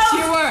bitch.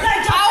 You were.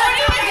 I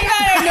wouldn't even do that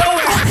out of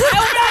nowhere. I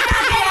would not do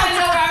that out of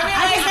nowhere.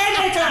 I just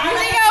handed it to her. You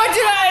think I would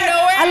do that out of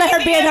nowhere? I let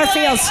her be in her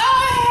feels.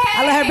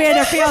 I let her be in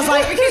her feels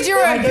like because you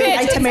were a I didn't bitch.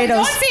 like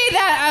tomatoes. Don't say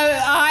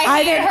that. I I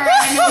hate didn't. her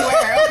out of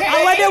nowhere. Okay.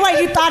 I wonder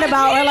what you thought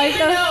about her. Like,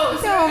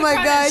 Oh my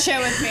God. Shit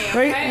with me.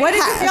 Okay? what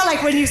did you feel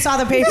like when you saw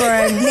the paper?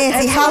 And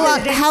Nancy, and how saw that long?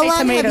 it didn't How say long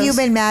have tomatoes? you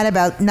been mad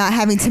about not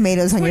having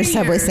tomatoes on your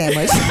Subway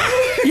sandwich?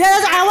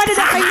 Yes, I wanted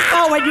to know how you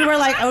felt when you were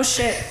like, oh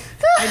shit,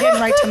 I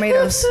didn't write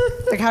tomatoes.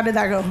 Like, how did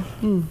that go?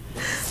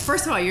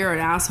 First of all, you're an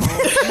asshole.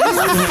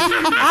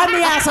 I'm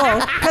the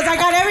asshole because I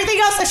got everything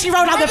else that she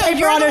wrote on the paper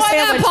You're on the her one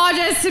that sandwich.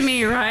 apologized to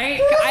me,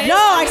 right? No,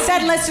 I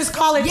said let's just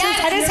call it truth.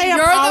 I didn't say you're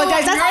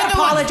apologize. the one- That's not you're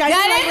the one- apologize.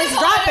 That Like, is let's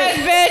drop apologize,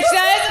 it. bitch.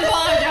 That is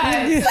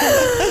apologize.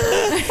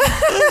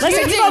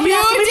 Listen, You you gonna be did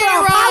asking me it for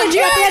an wrong. apology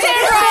You at the end did of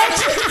it this wrong.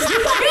 bitch. You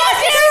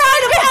did it wrong.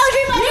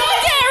 You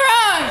did it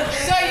wrong.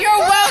 So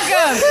you're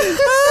welcome.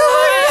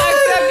 I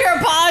accept your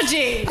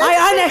apology. I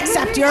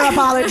unaccept your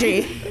apology.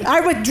 I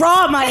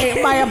withdraw my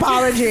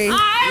apology.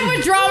 I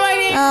withdraw my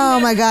name. Oh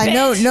my God!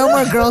 No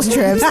more girls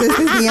trips. This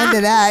is the end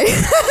of that.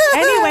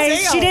 Anyway,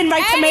 she didn't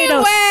write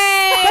tomatoes.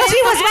 Anyway, But she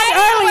was right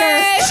earlier.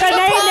 you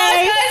Shanae.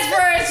 apologize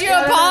first. You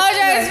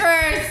apologize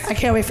first. I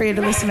can't wait for you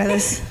to listen to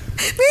this.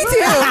 Me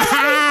too.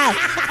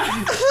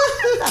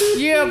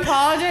 You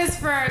apologize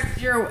first.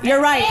 You're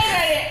right.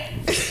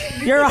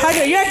 You're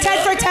 100. You're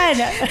 10 for 10.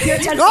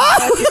 You're 10 for 10.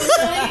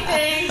 really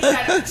think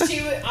that she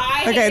would.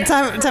 Okay,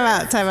 time out.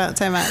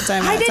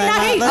 I did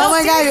not hate. Oh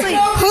my God.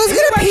 Who's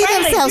going to pee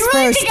themselves You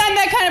really first? think I'm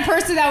that kind of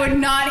person that would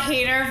not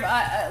hate her,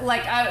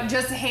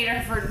 just hate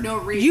her for no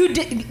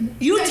reason?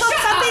 You took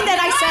something that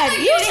I said.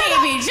 You hate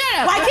me. Shut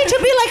up. Why can't you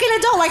be like an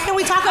adult? Why can't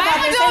we talk about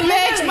I'm this? an adult,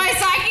 bitch. My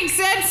psychic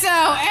said so.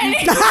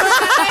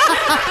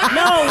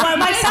 No,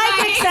 my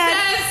psychic said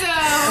so.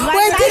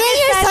 Wait, didn't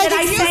your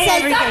psychic say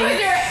everything?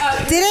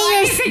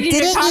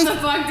 Didn't calm you? the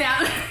fuck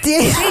down? She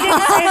didn't say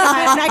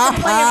that, and I can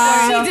play it for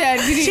you.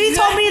 She did. She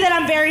told me that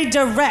I'm very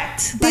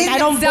direct. Like I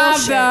don't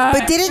bullshit.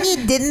 But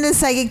didn't the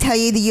psychic tell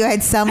you that you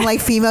had some like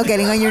female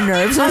getting on your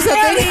nerves or something?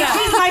 Apparently,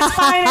 she's my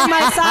spine and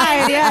my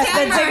side. Yes,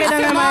 the chicken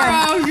and my.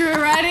 Tomorrow, you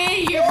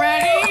ready? You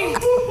ready?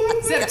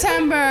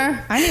 September.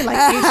 I need like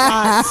 8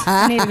 shots.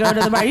 I need to go to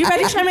the bar. You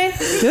ready, Charmaine?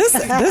 This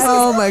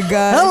Oh my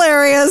God.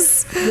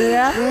 hilarious.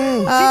 Yeah.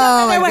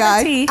 Oh my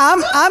God.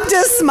 I'm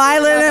just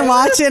smiling and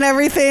watching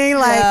everything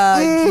like.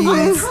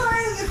 Oh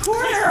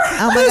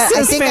my This God. I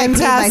is think I peed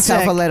myself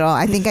fantastic. a little.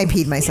 I think I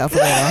peed myself a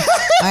little.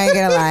 I ain't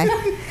gonna lie.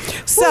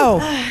 So,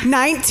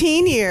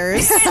 19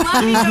 years, She's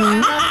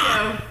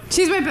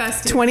my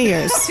bestie. 20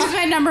 years. She's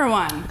my number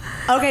one.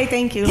 Okay,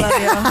 thank you. Love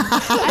you.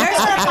 There's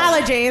an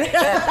apology.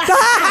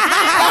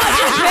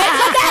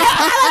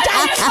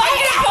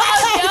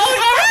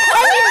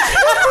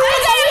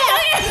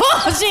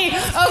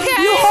 Okay.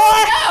 You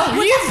whore.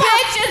 No, you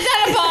bitch. It's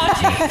not an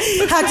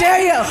apology. How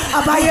dare you?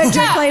 I'll buy you a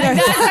drink later.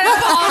 That's an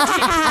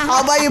apology.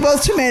 I'll buy you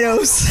both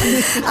tomatoes.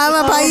 I'm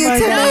gonna buy you a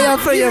tomato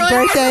for your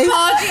birthday.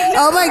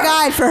 Oh my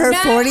God, for her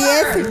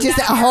 40th, just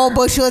a whole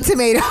bushel of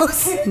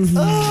tomatoes.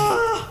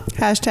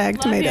 Hashtag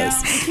tomatoes.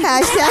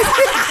 Hashtag.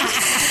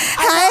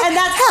 And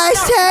that's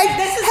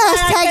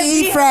Hashtag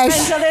eat fresh.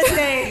 Until this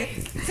day.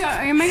 So,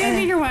 am I gonna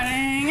be at your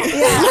wedding?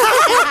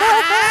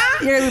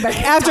 You're gonna be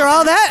back. After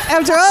all that,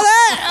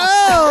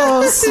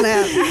 oh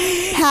snap!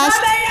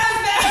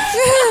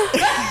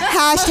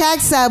 Hashtag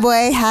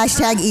Subway.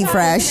 Hashtag eat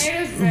fresh.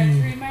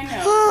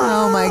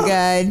 Oh my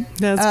God.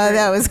 That's great.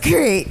 That was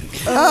great.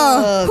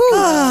 Oh,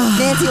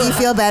 Nancy, do you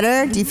feel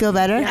better? Do you feel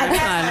better?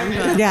 I'm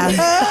good. Yeah.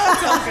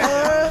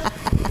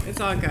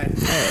 It's all good.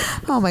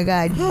 Oh my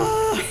God.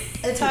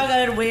 It's all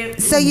good.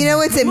 So you know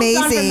what's we moved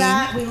on from amazing?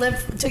 that. We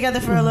lived together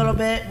for a little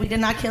bit. We did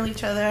not kill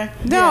each other.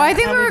 No, I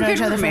think we were known good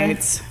each other for-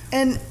 roommates.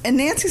 And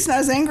Nancy's not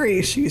as angry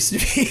as she used to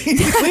be.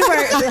 We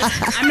were.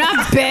 I'm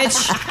not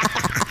bitch.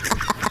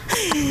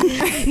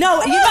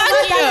 No, you know what? you.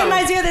 That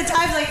reminds me of the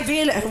times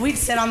we'd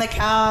sit on the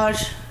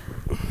couch.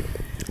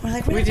 We're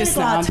like, we're not just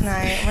gonna go out snob.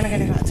 tonight. We're not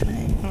gonna go out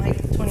tonight. I'm like,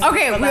 20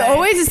 Okay, we bye-bye.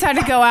 always decide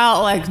to go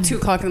out like 2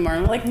 o'clock in the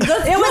morning. We're like, It was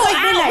like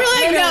midnight. We're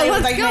like, Literally, it no, was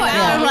let's like go midnight.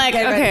 out. I'm Yeah, like,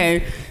 get ready.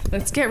 okay,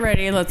 let's get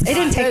ready. Let's. It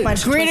didn't take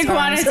much to Green twist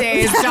iguana arms.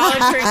 days, dollar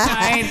drink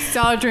nights,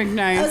 dollar drink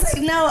I was nights.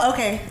 like, no,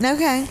 okay.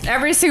 Okay.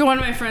 Every single one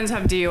of my friends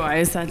have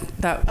DUIs.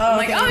 That Oh, I'm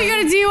like, okay. oh, you got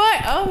a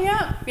DUI? Oh,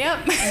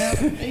 yep.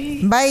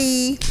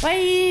 Bye.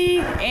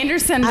 Bye.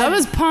 Anderson, that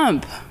was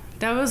Pump.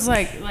 That was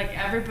like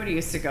everybody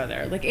used to go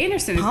there. Like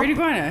Anderson, Green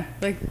Iguana.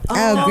 Like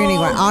Oh, Green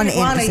Iguana. On Green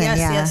Iguana, Anderson,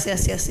 yes,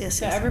 yeah.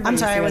 yes. everybody I'm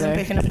sorry, I used to go wasn't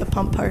there. picking up the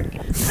pump part.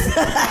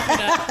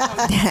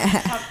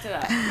 Pumped it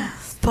up.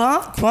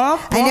 Pump.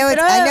 I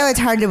know it's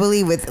hard to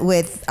believe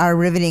with our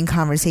riveting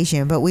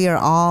conversation, but we are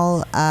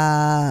all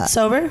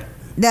Sober?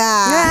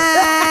 nah.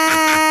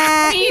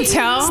 Can you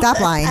tell? Stop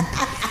lying.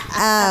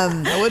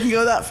 I wouldn't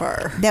go that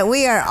far. That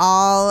we are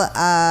all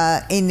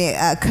in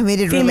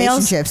committed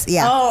Females? relationships.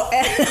 Yeah, Oh.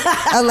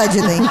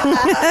 allegedly.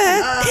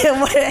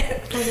 What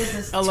is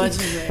this?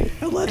 Allegedly.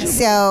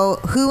 So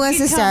who wants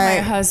to Tell start my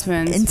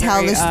husband's and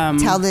tell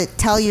very,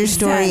 tell your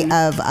story zen.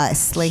 of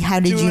us? Like, how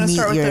did Do you wanna meet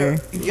start with your?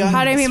 the young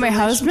How did I meet my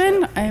relationship?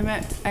 husband?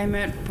 I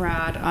met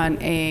Brad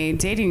on a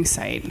dating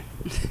site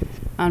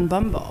on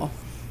Bumble.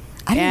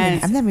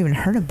 I've never even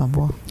heard of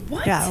Bumble.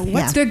 What? Yeah,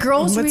 what's- The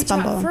girls what's reach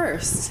Bumble? out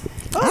first.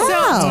 Oh.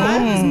 So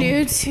Brad was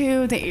new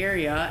to the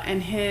area,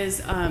 and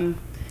his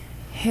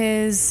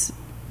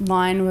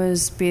line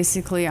was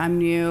basically, "I'm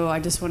new. I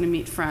just want to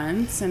meet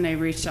friends." And I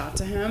reached out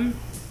to him,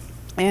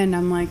 and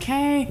I'm like,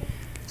 "Hey,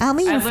 I'll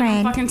meet I your live in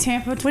friend. fucking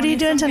Tampa. What are you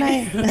doing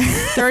 20-something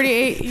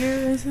 38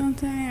 years or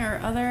something or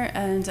other."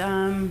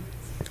 And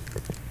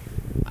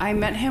I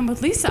met him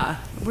with Lisa.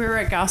 We were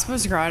at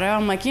Gaspar's Grotto.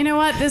 I'm like, you know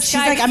what? She's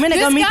like, I'm gonna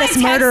go meet this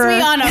murderer.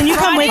 Me on a Can you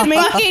come Friday with me?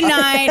 fucking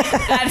night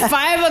at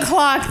 5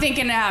 o'clock,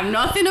 thinking I have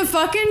nothing to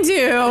fucking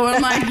do.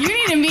 I'm like, you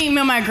need to meet me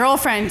with my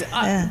girlfriend.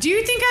 Do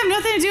you think I have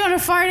nothing to do on a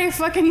Friday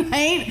fucking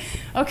night?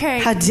 Okay.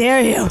 How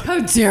dare you? How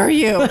dare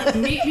you?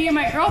 Meet me and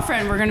my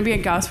girlfriend. We're gonna be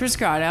at Gaspar's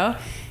Grotto,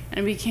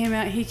 and he came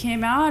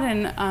out,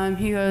 and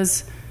he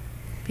goes.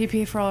 He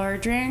paid for all our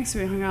drinks.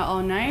 We hung out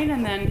all night,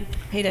 and then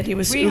He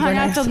was we uber hung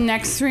nice. out the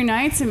next 3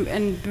 nights.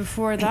 And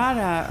before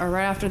that, or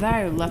right after that,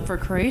 I left for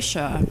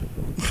Croatia.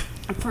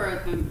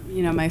 for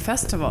my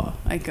festival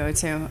I go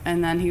to,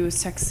 and then he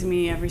was texting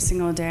me every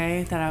single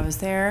day that I was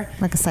there,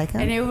 like a psycho.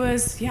 And it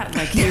was and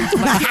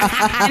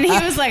he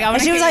was like,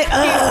 and she was like,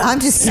 I'm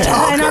just a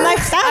stalker. And I'm like,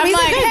 stop. He's a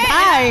good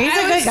guy. He's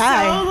a good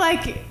guy. So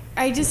like,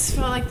 I just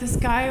felt like this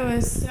guy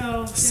was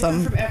so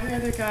different from every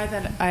other guy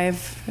that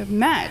I've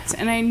met,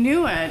 and I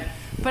knew it,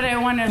 but I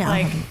wanted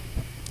I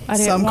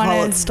didn't Some want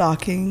call it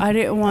stalking. I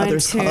didn't want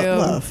Others to. call it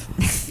love.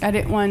 I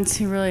didn't want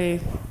to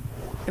really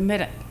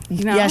admit it.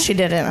 Yeah, she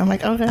didn't. I'm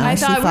like, okay. I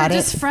thought we were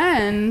just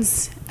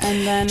friends,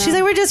 and then she's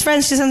like, we're just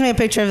friends. She sends me a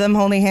picture of them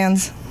holding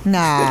hands.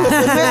 Nah.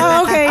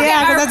 Okay,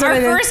 yeah, our, that's what our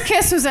it is. first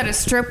kiss was at a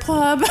strip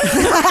club. I was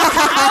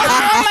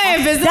wearing my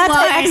Invisalign. That's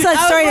an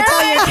excellent story to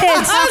tell your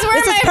kids. I was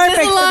wearing This is my perfect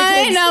for the Invisalign,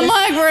 kids. and I'm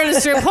like, we're at a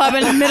strip club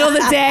in the middle of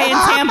the day in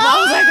Tampa. I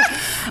was like,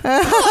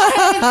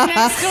 and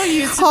I still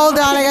used to.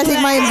 Hold on, I gotta take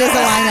my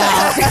Invisalign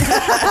out.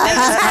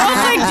 I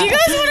was like, do you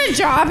guys want a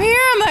job here?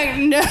 I'm like,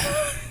 no.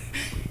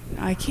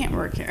 I can't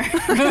work here.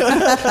 But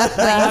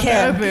you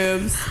can.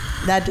 Boobs.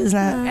 That does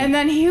not. And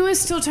then he was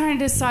still trying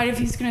to decide if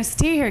he's going to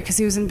stay here because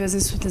he was in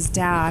business with his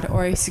dad,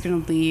 or he's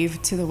going to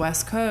leave to the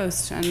West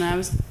Coast. And I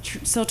was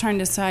still trying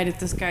to decide if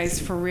this guy's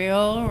for real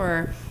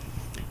or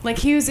like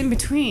he was in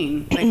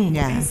between, like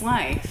his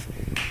life.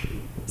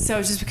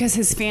 So just because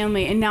his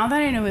family, and now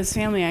that I know his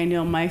family, I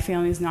know my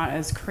family's not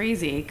as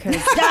crazy because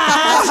she's fucking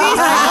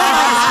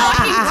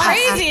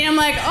crazy, and I'm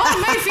like,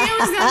 oh, my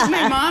family's not.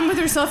 My mom with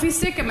her selfie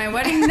stick at my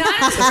wedding,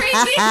 not as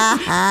crazy.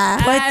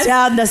 Put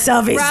down the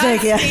selfie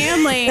stick. Yeah.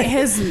 Family,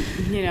 his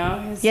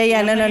Yeah.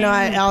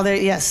 No. All their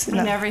yes. And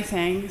No.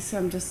 everything. So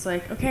I'm just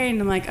like, okay, and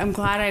I'm like, I'm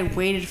glad I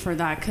waited for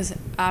that because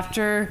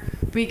after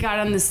we got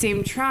on the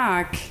same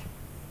track,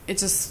 it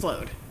just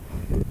slowed.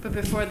 But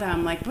before that,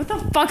 I'm like, what the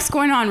fuck's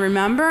going on?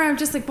 Remember? I'm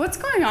just like, what's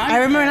going on? I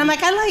remember, and I'm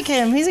like, I like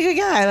him. He's a good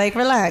guy. Like,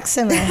 relax,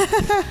 simmer.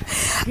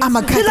 I'm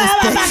a cut this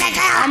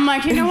bitch. I'm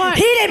like, you know what?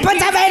 He didn't put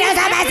tomatoes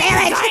on my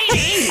sandwich.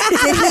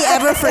 Did he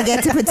ever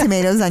forget to put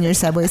tomatoes on your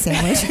Subway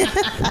sandwich?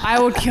 I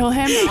would kill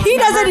him. She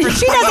doesn't eat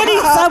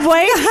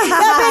Subway.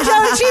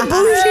 That bitch, she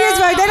bougie as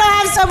fuck. They don't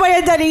have Subway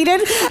in Dunedin.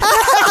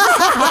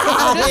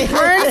 Just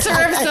burn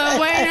serve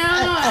Subway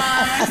now.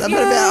 That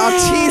would have been our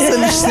cheese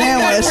and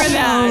sandwich.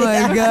 Oh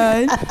my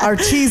god. Our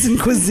cheese and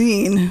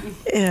cuisine.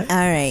 Yeah. All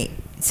right.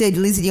 So,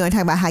 Lisa, do you want to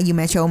talk about how you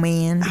met your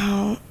man?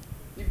 A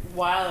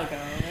while ago,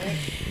 right?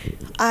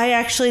 I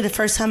actually, the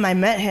first time I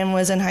met him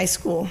was in high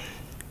school.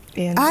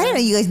 And, I didn't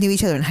know you guys knew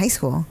each other in high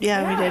school.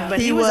 Yeah, we did. But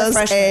He was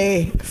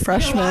a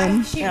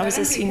freshman. She I was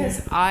a senior.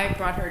 because I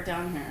brought her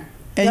down here.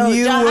 And No,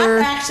 you John, were.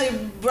 I actually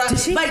brought,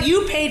 but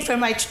you paid for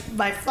my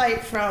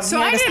flight from.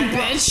 So I did,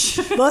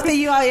 bitch. Both of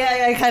you,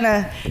 I kind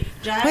of.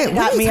 Wait, what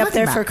got are you me up talking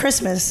there about? for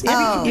Christmas.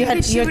 Oh. you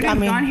had She would got have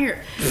me. gone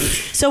here.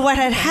 So what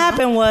had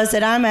happened was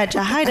that I'm at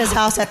Jahida's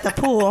house at the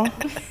pool,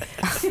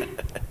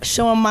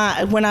 showing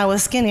when I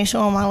was skinny,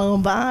 showing my little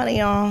body,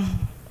 y'all.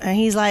 And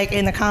he's like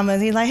in the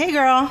comments, he's like, "Hey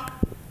girl,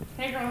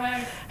 Hey, girl,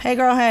 hey. hey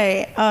girl,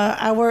 hey,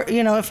 I work.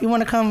 If you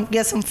want to come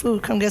get some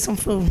food, come get some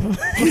food."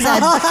 He's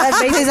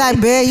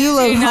like, "Bear, you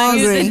look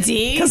hungry."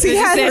 Because he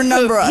had her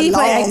number a He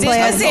long played time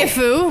eggplant. ago. Say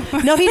foo.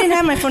 No, he didn't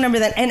have my phone number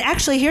then. And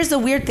actually, here's the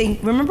weird thing.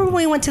 Remember when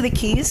we went to the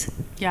Keys?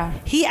 Yeah.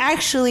 He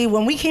actually,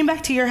 when we came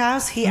back to your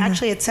house, he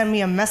actually had sent me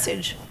a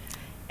message.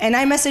 And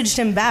I messaged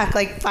him back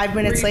like 5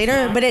 minutes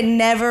later, but it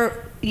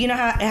never, you know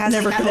how it has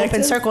Never like that connected?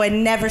 open circle, it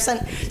never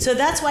sent. So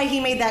that's why he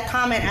made that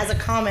comment as a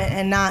comment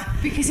and not.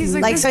 Because he's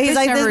like, So he's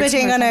like, this bitch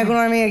ain't gonna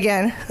ignore me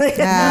again. Or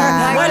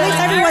at least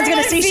everyone's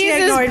gonna see she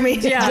ignored me.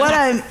 Yeah. What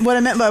I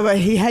meant by what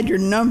he had your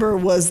number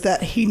was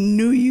that he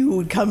knew you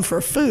would come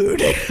for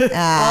food.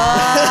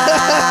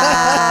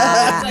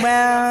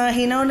 Well,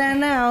 he know that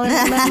now.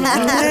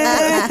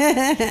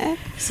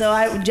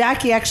 So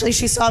Jackie actually,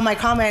 she saw my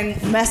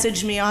comment and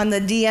messaged me on the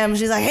DM.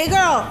 She's like, "Hey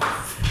girl."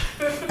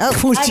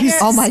 Oh, jeez.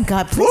 Oh my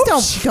God!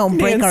 Please don't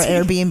break our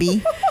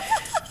Airbnb.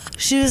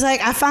 She was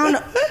like, "I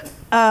found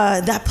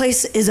that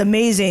place is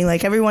amazing.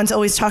 Like everyone's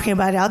always talking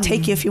about it. I'll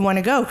take you if you want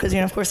to go." Because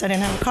of course I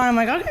didn't have a car. I'm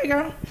like, "Okay,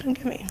 girl, come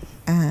get me."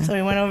 So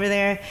we went over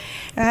there,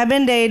 and I've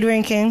been day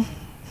drinking,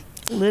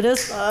 lit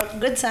us up,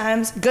 good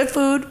times, good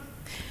food.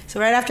 So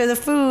right after the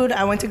food,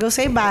 I went to go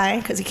say bye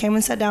because he came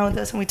and sat down with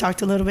us and we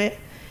talked a little bit.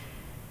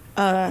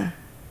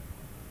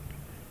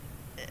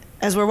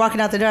 As we're walking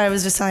out the door, I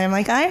was just telling him,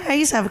 like, I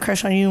used to have a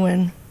crush on you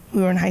when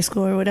we were in high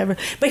school or whatever.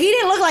 But he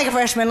didn't look like a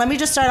freshman. Let me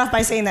just start off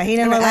by saying that. He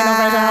didn't look like no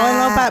freshman.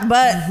 I wasn't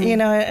but,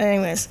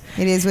 anyways.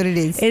 It is what it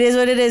is. It is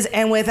what it is.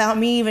 And without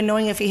me even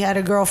knowing if he had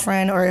a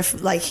girlfriend or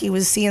if, like, he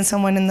was seeing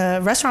someone in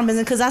the restaurant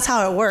business, because that's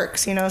how it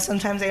works,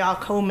 Sometimes they all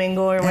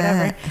co-mingle or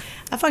whatever.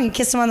 I fucking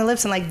kissed him on the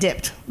lips and, like,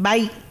 dipped. Bye.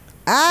 You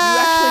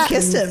actually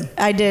kissed him.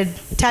 I did.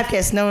 Tap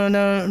kiss. No,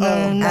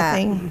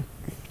 nothing.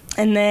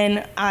 And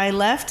then I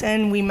left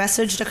and we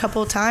messaged a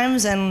couple of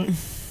times, and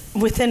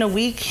within a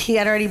week he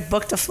had already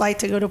booked a flight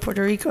to go to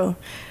Puerto Rico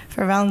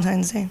for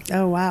Valentine's Day.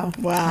 Oh, wow.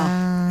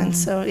 Wow. And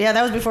so, yeah,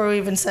 that was before we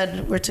even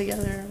said we're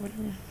together or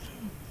whatever.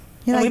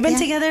 And like, we've been yeah.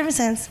 together ever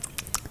since.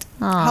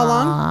 How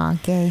long?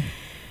 Okay.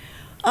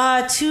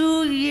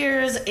 2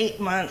 years, 8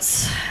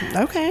 months.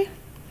 Okay.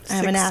 I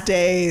have an 6 app.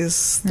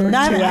 days, 32 No,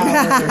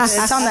 hours.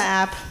 it's on the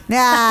app.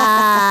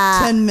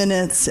 10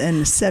 minutes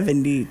and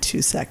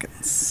 72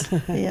 seconds.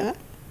 Yeah.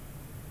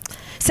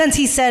 Since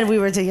he said we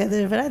were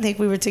together, but I think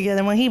we were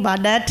together when he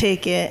bought that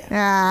ticket.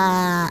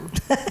 What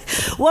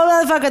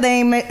motherfucker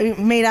they ain't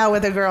made out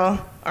with a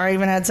girl or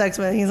even had sex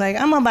with? He's like,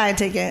 I'm gonna buy a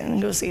ticket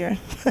and go see her.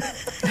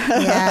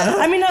 Yeah.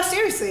 I mean, no,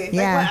 seriously.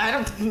 Yeah. Like, I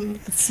don't.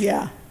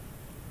 Yeah.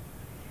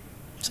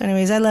 So,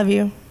 anyways, I love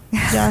you,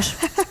 Josh.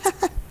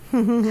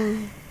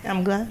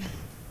 I'm glad.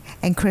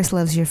 And Chris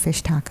loves your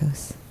fish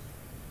tacos.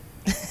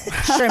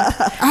 Shrimp.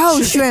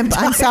 Oh, shrimp.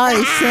 I'm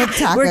sorry, shrimp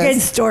tacos. We're getting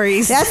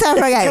stories. That's not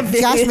right.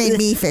 Josh made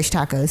me fish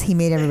tacos. He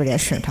made everybody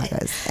else shrimp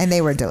tacos. And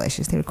they were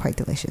delicious. They were quite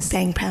delicious.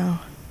 Bang pow.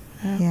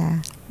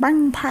 Yeah.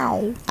 Bang pow.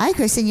 All right,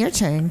 Kristen, your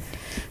turn.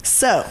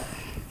 So,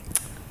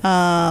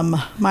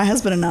 my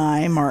husband and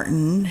I,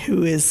 Martin,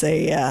 who is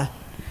a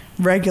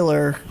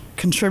regular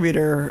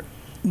contributor,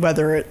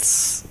 whether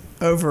it's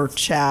over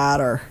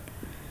chat or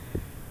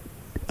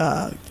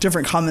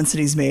different comments that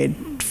he's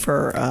made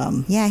for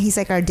yeah, he's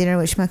like our Dinner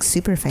with Schmucks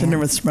super fan. Dinner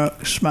with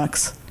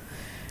Schmucks.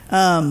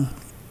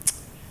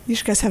 You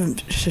guys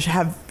should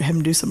have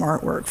him do some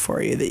artwork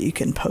for you that you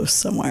can post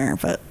somewhere.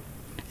 But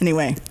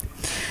anyway,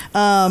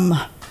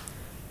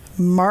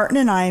 Martin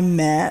and I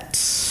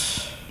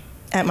met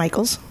at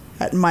Michael's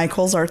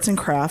Arts and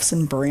Crafts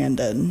in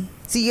Brandon.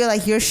 So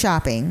you're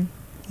shopping.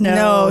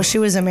 No, she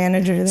was a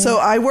manager there. So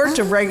I worked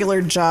a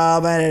regular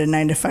job. I had a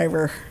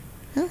 9-to-5-er.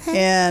 Okay.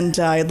 And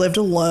I lived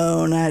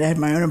alone. I had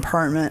my own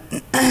apartment.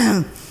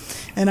 And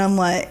I'm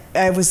like,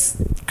 I was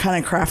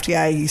kind of crafty.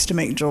 I used to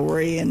make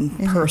jewelry and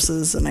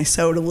purses, and I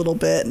sewed a little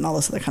bit and all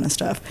this other kind of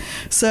stuff.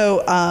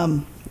 So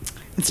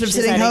instead of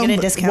sitting home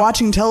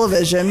watching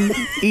television,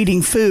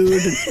 eating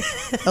food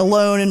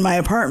alone in my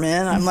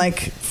apartment, I'm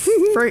like,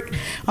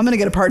 I'm going to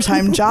get a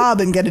part-time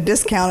job and get a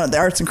discount at the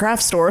arts and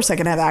crafts store so I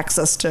can have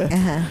access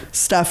to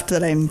stuff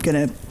that I'm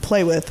going to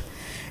play with.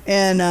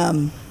 And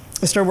I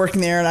started working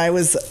there, and I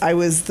was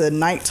the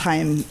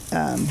nighttime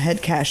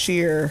head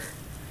cashier,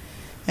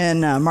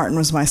 and Martin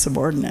was my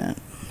subordinate.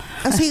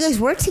 Oh, so you guys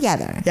worked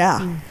together?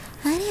 Yeah.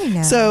 I didn't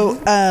know.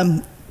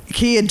 So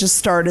he had just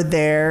started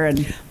there,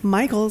 and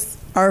Michael's.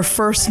 Our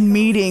first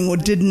meeting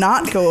did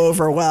not go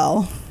over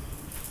well.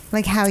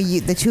 Like how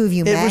the two of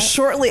you met? It was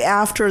shortly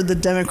after the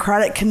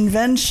Democratic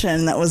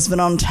convention that was been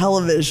on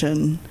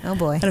television. Oh,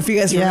 boy. I don't know if you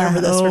guys remember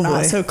this or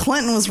not. So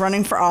Clinton was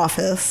running for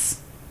office,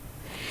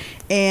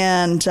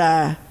 and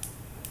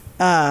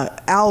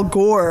Al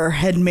Gore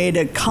had made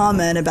a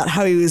comment about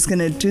how he was going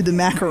to do the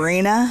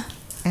Macarena.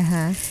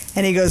 And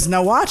he goes,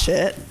 "Now watch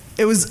it."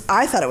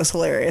 I thought it was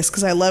hilarious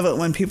because I love it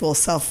when people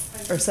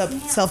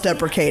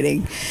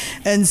self-deprecating.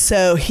 And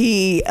so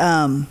he,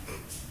 I'm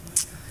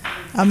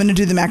going to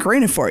do the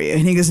Macarena for you.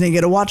 And he goes, "Now you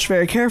got to watch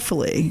very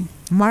carefully."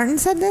 Martin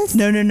said this?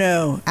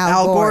 No.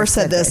 Al Gore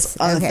said this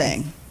on the Okay.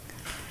 thing.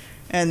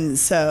 And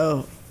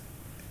so,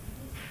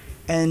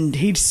 and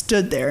he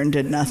stood there and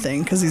did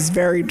nothing because he's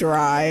very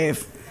dry.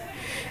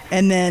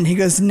 And then he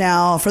goes,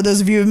 "Now, for those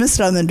of you who missed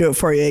it, I'm going to do it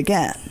for you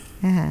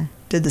again."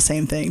 Did the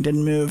same thing,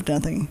 didn't move,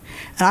 nothing.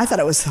 And I thought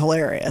it was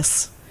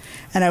hilarious.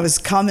 And I was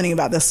commenting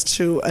about this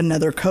to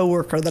another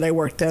coworker that I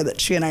worked there, that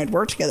she and I had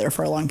worked together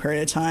for a long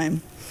period of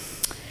time.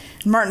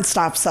 And Martin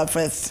stops up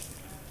with,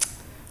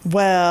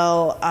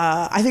 "Well,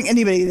 I think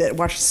anybody that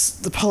watches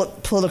the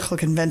political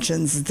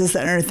conventions, this,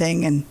 that, and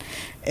everything,"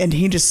 and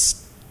he just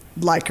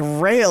like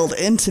railed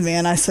into me.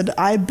 And I said,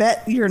 "I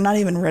bet you're not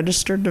even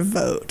registered to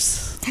vote."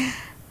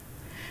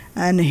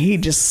 And he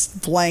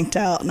just blanked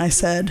out. And I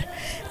said,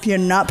 "If you're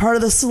not part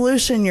of the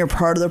solution, you're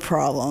part of the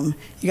problem.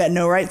 You got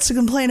no rights to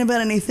complain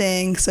about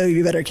anything, so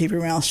you better keep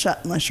your mouth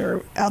shut unless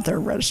you're out there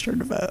registered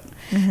to vote."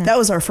 That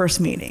was our first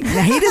meeting.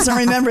 Now, he doesn't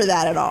remember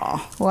that at all.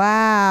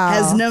 Wow.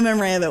 Has no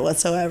memory of it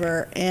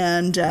whatsoever.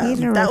 And he had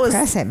to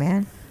repress it,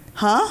 man.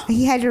 Huh?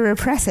 He had to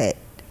repress it.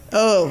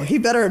 Oh, he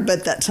better have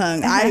bit that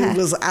tongue. I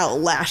was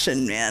out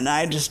lashing, man.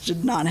 I just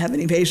did not have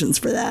any patience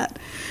for that.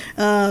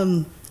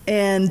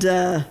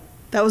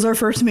 That was our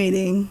first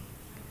meeting.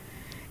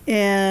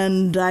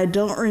 And I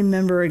don't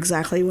remember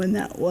exactly when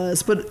that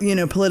was. But,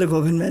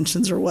 political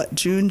conventions are what,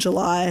 June,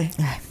 July?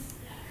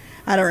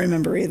 I don't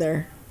remember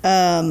either.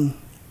 Our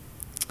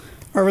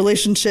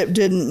relationship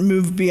didn't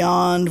move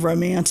beyond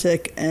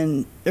romantic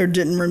or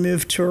didn't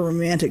move to a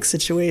romantic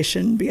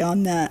situation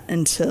beyond that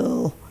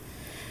until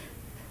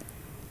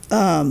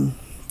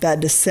that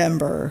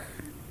December.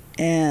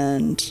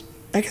 And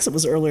I guess it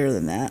was earlier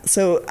than that.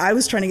 So I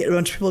was trying to get a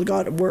bunch of people to go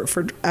out to work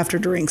after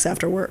drinks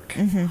after work.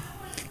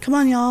 "Come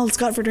on, y'all, let's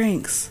go out for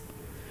drinks."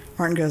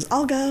 Martin goes,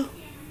 "I'll go."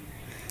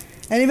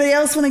 "Anybody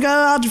else want to go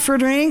out for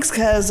drinks?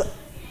 Because,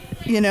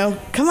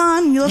 come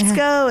on, let's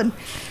go." And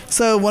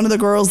so one of the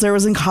girls there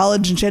was in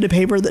college, and she had a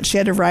paper that she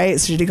had to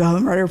write. So she had to go home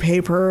and write her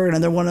paper.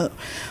 Another one of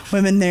the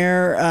women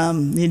there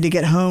needed to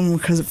get home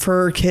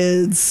for her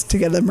kids to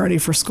get them ready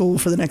for school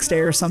for the next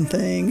day or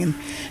something. And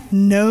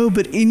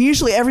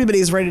usually everybody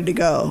is ready to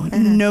go.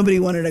 Nobody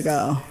wanted to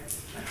go.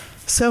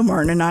 So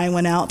Martin and I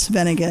went out to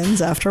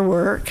Bennigan's after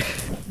work.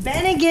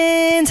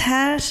 Bennigan's,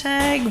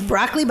 hashtag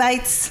broccoli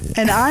bites.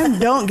 And I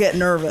don't get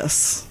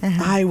nervous.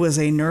 I was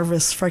a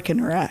nervous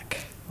freaking wreck.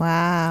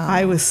 Wow.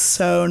 I was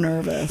so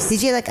nervous.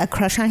 Did you like a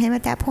crush on him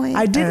at that point?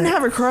 I didn't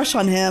have a crush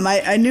on him.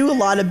 I knew a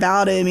lot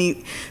about him.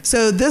 He's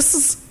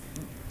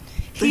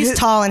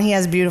tall and he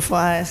has beautiful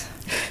eyes.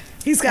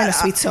 He's got a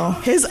sweet soul.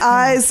 His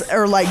eyes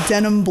are like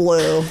denim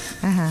blue.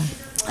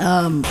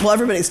 Well,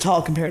 everybody's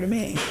tall compared to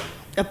me.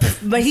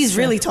 But he's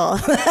really tall.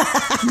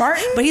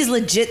 Martin? But he's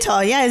legit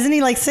tall. Yeah, isn't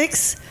he like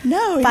 6?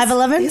 No.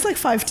 5'11"? He's like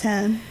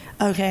 5'10".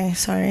 Okay,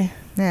 sorry.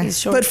 Yeah. He's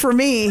short. But for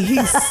me,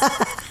 he's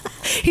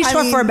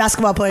short for a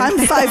basketball player. I'm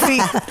 5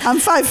 feet. I'm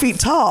 5 feet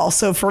tall,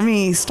 so for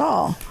me, he's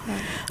tall.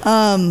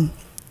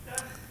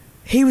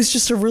 He was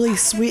just a really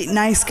sweet,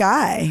 nice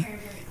guy.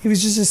 He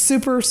was just a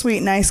super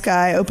sweet, nice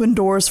guy. Opened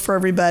doors for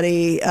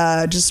everybody.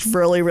 Just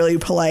really, really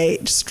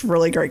polite. Just a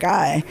really great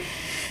guy.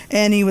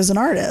 And he was an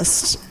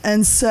artist.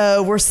 And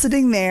so we're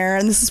sitting there,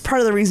 and this is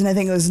part of the reason I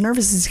think I was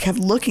nervous is he kept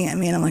looking at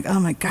me, and I'm like, oh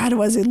my God,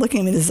 why is he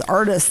looking at me? This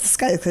artist, this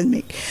guy could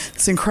make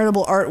this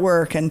incredible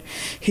artwork, and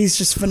he's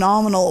just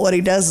phenomenal at what he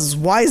does.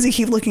 Why does he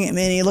keep looking at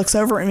me? And he looks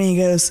over at me and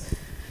he goes,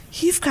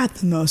 you've got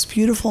the most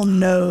beautiful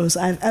nose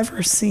I've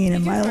ever seen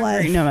in my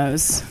life. Great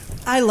nose.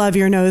 I love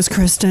your nose,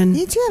 Kristen.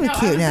 You do have a I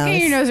cute was looking at nose.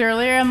 your nose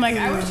earlier. I'm like,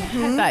 I wish I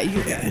had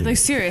that. Like,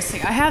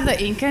 seriously, I have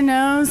the Inca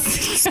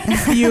nose.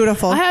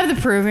 Beautiful. I have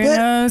the Peruvian But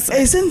nose.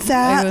 isn't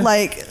that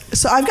like,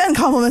 so I've gotten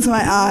compliments on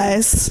my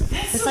eyes.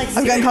 It's like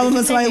I've gotten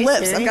compliments on my Seriously?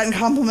 lips. I've gotten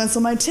compliments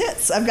on my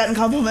tits. I've gotten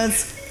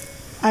compliments.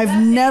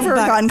 I've never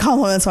gotten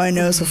compliments on my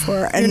nose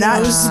before. And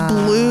that just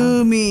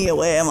blew me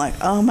away. I'm like,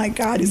 oh my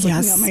God, he's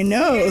looking at my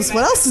nose.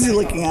 What else is he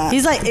looking at?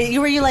 He's like,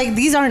 were you like,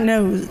 these aren't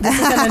nose. This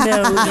isn't a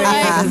nose.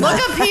 Right?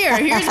 Look up here.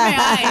 Here's my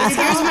eyes.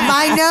 Here's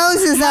My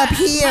nose is up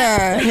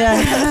here.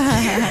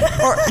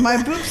 Or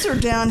my boobs are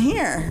down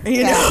here,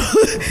 you know.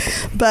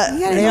 But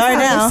They are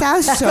now.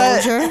 South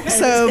Soldier.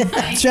 So,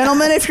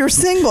 gentlemen, if you're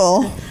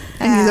single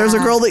and there's a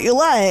girl that you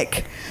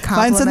like,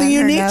 find something Compliment her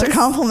unique to nose.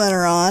 compliment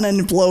her on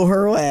and blow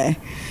her away.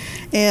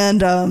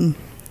 And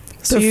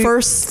So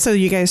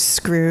you guys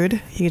screwed?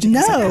 You could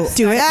just No.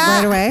 do it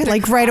right away?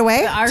 Like right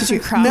away? The arts Did you-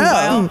 and crowd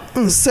no.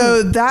 wild.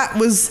 So that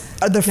was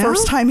the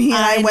first time he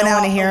and I went don't out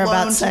want to hear alone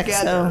about sex,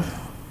 together.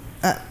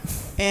 so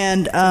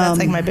And that's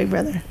like my big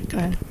brother. Go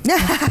ahead.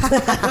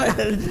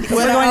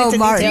 We're going into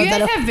Martin. Do you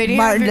guys have video?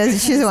 Martin doesn't.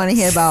 She doesn't want to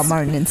hear about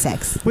Martin and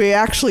sex. we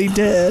actually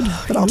did,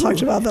 but I'll talk to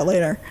you about that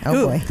later.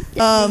 Oh boy.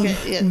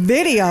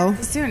 Video?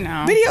 Let's do it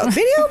now. Video Let's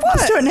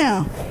what? do it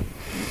now.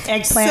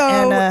 Eggplant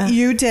So and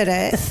you did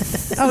it.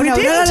 Oh, We no,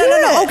 didn't no. do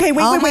it. Okay,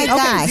 wait, Oh wait, my wait.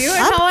 gosh. Do it,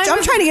 I'm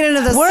Helen. trying to get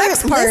into the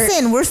sex part.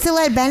 Listen, we're still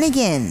at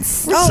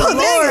Bennigan's. Oh, So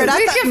Lord. I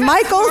we thought can fast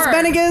Michael's, forward.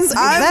 Bennigan's.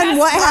 Then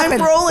what I'm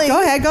happened? rolling. Go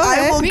ahead, go I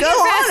ahead. will We go can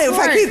on fast if I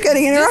forward. keep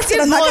getting Just interrupted.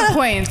 do I'm not bullet gonna.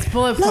 points.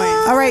 Bullet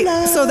points. All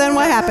right, so then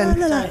what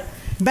happened?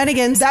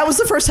 Bennigan's. That was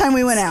the first time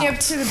we went out. Skip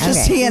to the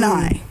Just Okay. he and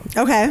I.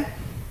 Okay.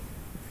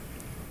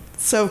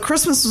 So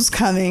Christmas was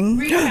coming.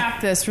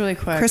 Recap this really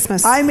quick.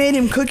 Christmas. I made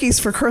him cookies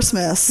for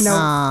Christmas. No.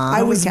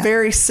 I was recap.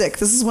 very sick.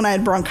 This is when I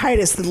had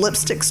bronchitis, the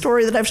lipstick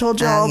story that I've told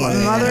you all about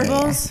my mother.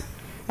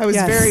 I was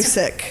Yes. very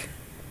sick.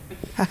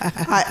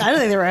 I don't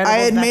think they were. I had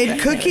edibles back made then.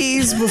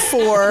 cookies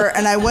before,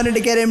 and I wanted to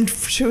get him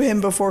to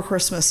him before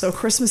Christmas. So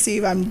Christmas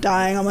Eve, I'm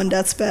dying. I'm on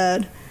death's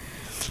bed.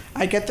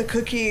 I get the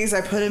cookies. I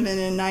put them in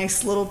a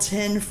nice little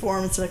tin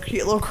form. It's a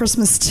cute little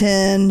Christmas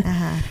tin.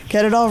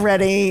 Get it all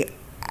ready.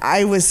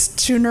 I was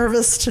too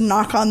nervous to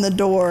knock on the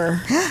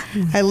door.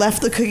 I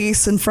left the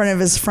cookies in front of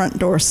his front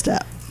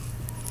doorstep.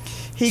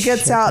 He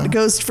gets out,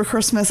 goes for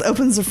Christmas,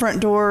 opens the front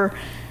door,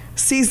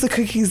 sees the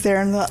cookies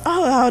there, and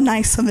oh, how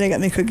nice, somebody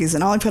got me cookies.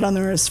 And all I put on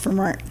there is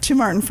to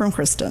Martin from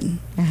Kristen.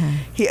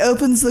 He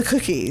opens the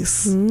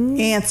cookies.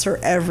 Ants are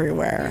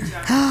everywhere.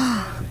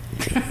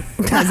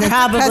 Because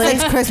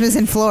it's Christmas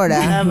in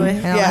Florida. Probably.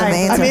 And all Yeah, the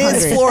ants I are mean, it's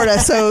hungry. Florida,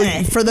 so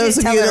for those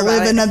of Tell you her that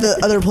live about in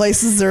it. other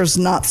places, there's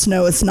not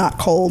snow, it's not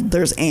cold,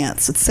 there's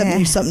ants. It's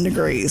 70-something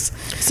degrees.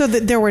 So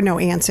there were no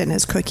ants in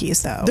his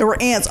cookies, though. There were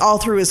ants all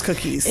through his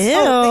cookies. Ew,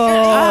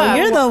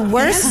 you're the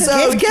worst.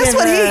 So gift guess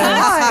what he giver.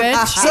 got?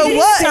 bitch. So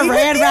what? Saran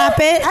wrap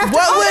it.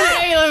 What would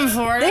I live in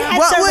Florida. They had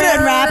What would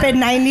saran a- wrap in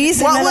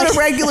 90s. what and would then a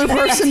regular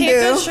person Tape do?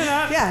 this shit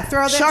up. Yeah,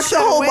 throw that Chuck shit the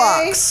whole away.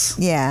 box.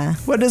 Yeah.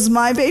 What does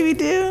my baby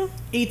do?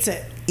 Eats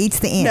it. Eats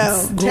the No,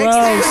 ants. takes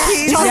the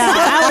cookies. Yeah,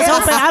 I was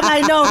hoping. I'm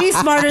like, no, he's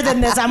smarter than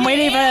this. I'm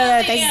waiting for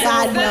that. Thank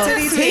God, no.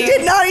 He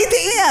did not eat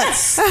the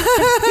ants.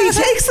 He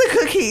takes the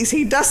cookies,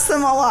 he dusts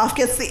them all off,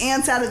 gets the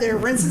ants out of there,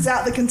 rinses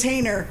out the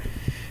container,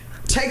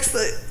 shakes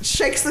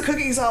the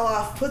cookies all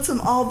off, puts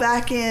them all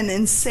back in,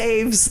 and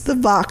saves the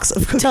box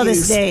of cookies. Till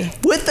this day.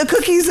 With the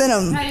cookies in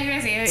them. How do you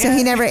guys eat it? So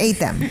he never ate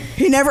them.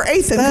 He never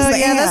ate them. 'cause Oh, the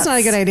yeah, that's ants. not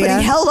a good idea. But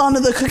he held onto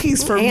the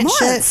cookies for Ant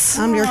months.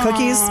 shit on your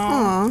cookies.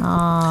 Aw.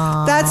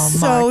 Aw, That's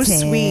so Martin.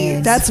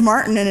 sweet. That's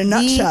Martin in a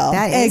nutshell.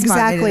 That is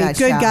Martin in Exactly. a Good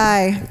nutshell.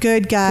 guy.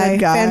 Good guy. Good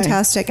guy.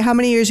 Fantastic. How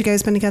many years you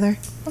guys been together?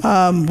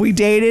 We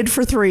dated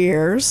for 3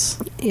 years.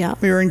 Yeah.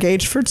 We were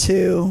engaged for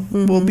 2.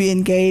 We'll be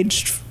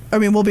engaged I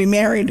mean, we'll be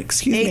married,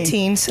 excuse me.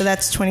 18, so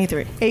that's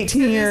 23.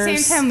 18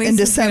 years same time, in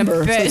Lisa's been a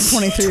December. So bitch. it's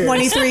 23 years.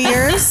 23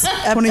 years.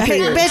 23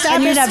 years. Bitch, I've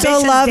And you been that still bitch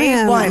since love day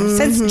him. one,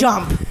 since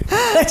jump.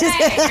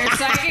 Hey, your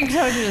psychic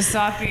told you to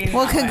stop being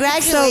Well, that way.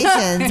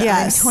 congratulations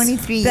yes. on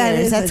 23 That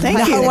years. is That's a- quite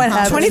thank an you. What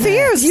accomplishment. 23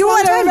 years. You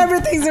want to Long time.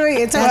 remember things the way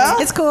it's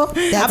Well, it's cool.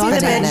 That's I'll be the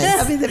bitch.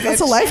 bananas. I'll be the bitch.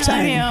 That's a lifetime.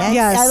 I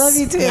Yes. I love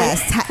you too.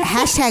 Yes.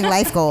 Hashtag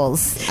life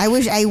goals. I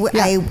wish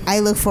I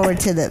look forward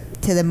to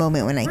the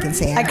moment when I can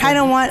say I kind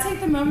of want. Take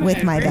the moment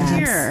with my every babs.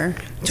 year.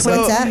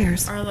 So What's up?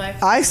 years. Our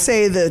life. I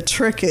say the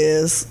trick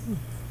is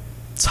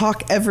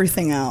talk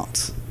everything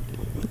out.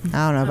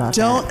 I don't know about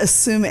Don't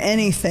assume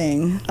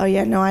anything. Oh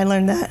yeah, no, I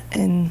learned that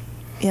in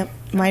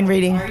mind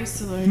reading. I used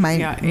to learn.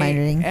 Mind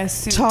reading.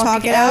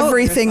 Talk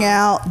everything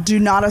out. Do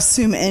not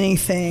assume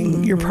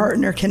anything. Your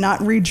partner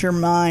cannot read your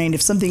mind.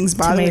 If something's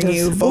bothering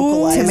Tomatoes. you,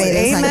 vocalize it.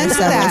 Tomatoes on Amen your to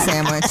Subway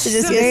that.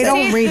 sandwich. They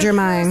don't read your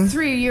mind.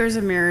 3 years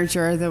of marriage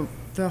are the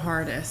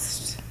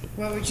hardest.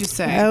 What would you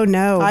say? Oh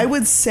no. I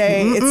would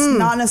say it's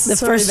not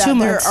necessarily first that 2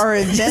 there months. are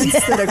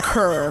events that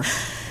occur.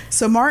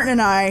 So Martin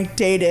and I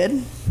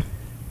dated.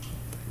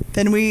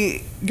 Then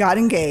we got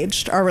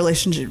engaged. Our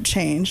relationship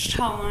changed.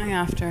 How long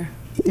after?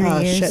 3 Oh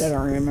years. shit, I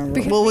don't remember.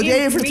 Because Well, we we-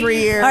 dated for we- 3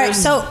 years. All right,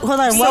 so hold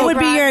on. What would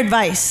be your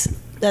advice?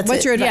 That's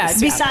What's it. your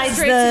advice? Yeah, Besides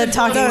straight the to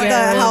talking point.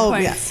 about how-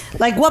 Point. yeah.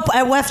 like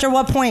after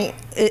what point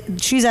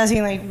she's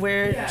asking like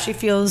where she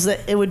feels that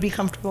it would be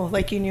comfortable,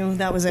 like you knew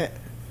that was it.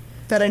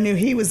 That I knew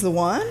he was the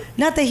one.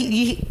 Not that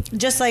he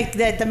just like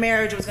that the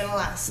marriage was gonna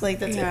last. Like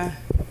that's Yeah.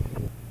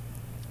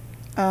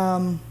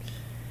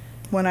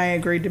 When I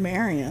agreed to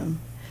marry him.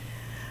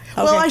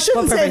 Okay, Well, I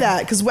shouldn't well, say perfect. that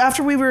because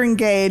after we were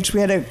engaged, we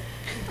had a.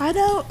 I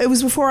know it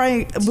was before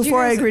I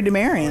guys agreed to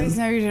marry Always him.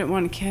 know you didn't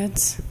want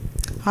kids.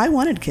 I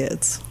wanted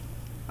kids.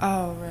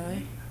 Oh,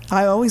 really?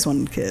 I always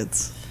wanted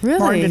kids. Really?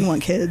 Martin didn't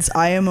want kids.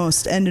 I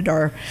almost ended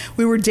our.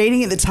 We were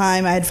dating at the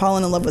time. I had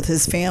fallen in love with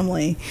his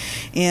family,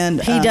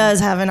 and He does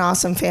have an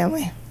awesome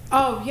family.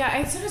 Oh, yeah.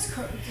 And so does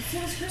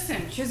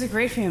Kristen. She has a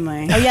great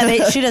family. Oh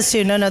yeah, she does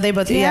too. No, they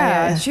both.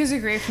 Yeah. She has a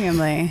great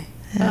family.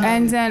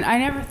 And then I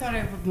never thought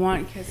I would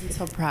want kids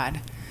until Brad.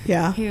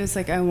 Yeah. He was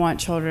like, I want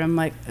children. I'm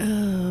like,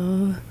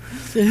 oh.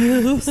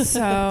 So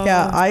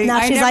Yeah, Now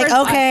she's like,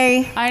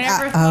 okay. I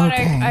never thought.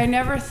 okay. I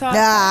never thought.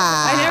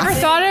 Ah. I never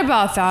thought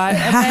about that.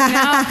 And then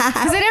now,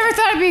 because I never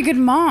thought I'd be a good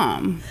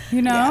mom.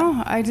 You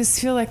know, I just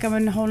feel like I'm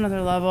on a whole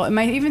nother level. And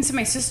even to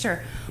my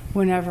sister,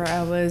 whenever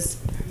I was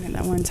pregnant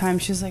at one time,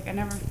 she was like, I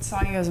never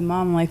saw you as a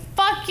mom. I'm like,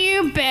 fuck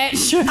you,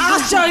 bitch. I'll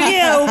show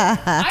you.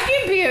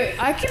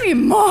 I can be a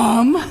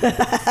mom.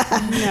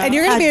 And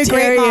you're going to be How a dare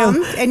great you.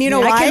 mom. And you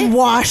know I why? can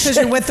wash Because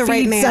you're with the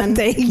right feed man.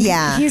 something.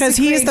 Yeah. Because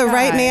he's great the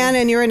right guy. man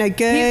and you're in a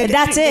good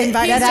That's it.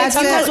 environment. That's it.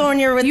 Sometimes when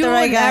you're with You the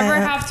right will guy. never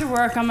have to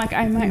work. I'm like,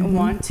 I might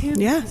want to.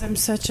 Yeah. Because I'm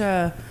such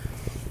a.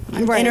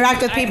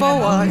 Interact with people.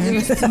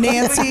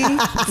 Nancy,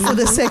 for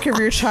the sake of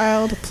your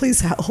child,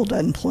 please hold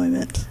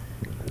unemployment.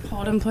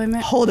 Hold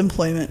employment. Hold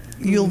employment.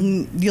 You'll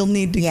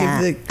need to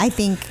Yeah. give the. I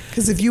think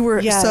Because if you were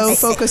Yes. so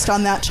focused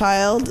on that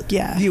child,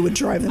 Yeah. you would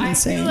drive them I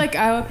insane. feel like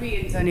I would be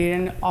in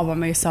Dunedin all by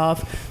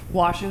myself,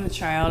 watching the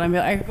child. I'd be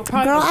like,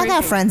 probably girl, go I got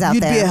crazy. friends out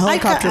You'd be a there.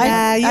 helicopter.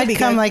 you'd be I'd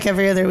come good. like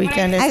every other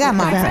weekend. I got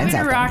my I have friends out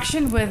there.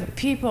 interaction with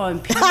people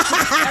and people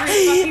every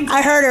fucking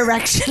I heard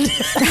erection.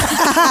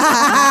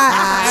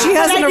 She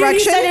has an You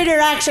erection. said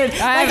interaction.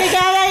 Like, I didn't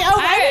hear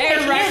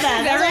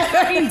that. every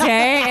fucking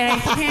day, and I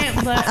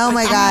can't let. Oh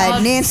my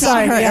God, Nancy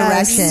and her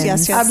erections.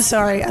 Yes, yes. I'm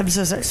sorry. I'm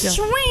so sorry. Yeah.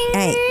 All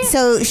right,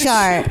 so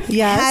Shar,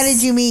 Yes? how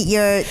did you meet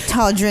your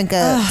tall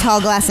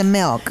glass of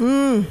milk?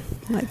 A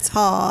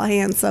tall,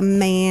 handsome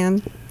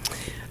man.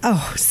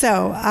 Oh,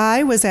 so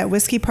I was at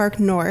Whiskey Park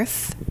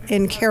North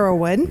in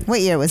Carrollwood.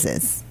 What year was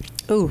this?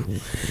 Ooh.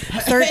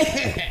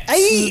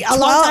 A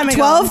long time ago.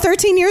 12,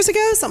 13 years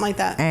ago, something like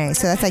that. All right,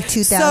 so that's like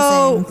 2000.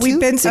 So we've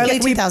been Early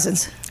together.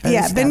 2000s.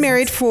 Yeah, Early been 2000s.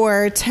 married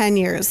for 10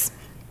 years.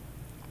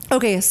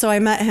 Okay, so I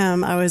met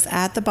him. I was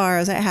at the bar. I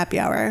was at happy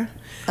hour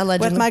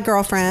Allegedly. with my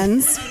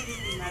girlfriends.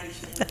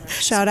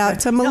 Shout out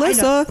to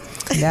Melissa.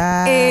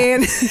 Yeah.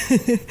 And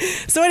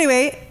so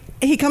anyway,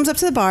 he comes up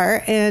to the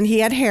bar and he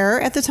had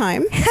hair at the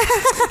time. No.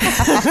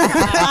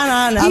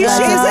 He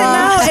shaves it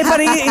now, but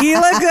he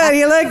looked good.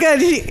 He looked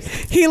good.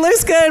 He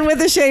looks good with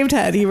a shaved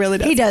head. He really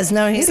does. He does.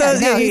 No, he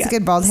No, he's a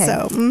good bald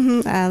head.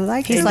 So I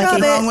like He's it. like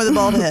Nothing it. wrong with a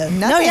bald head.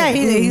 No, yeah,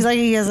 he's like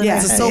he has a Yeah,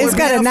 nice It's a head. solar it's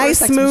got panel a for a nice,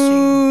 sex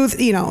machine.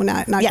 smooth,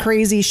 not Yeah.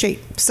 crazy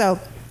shape. So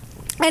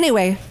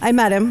anyway, I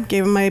met him,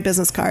 gave him my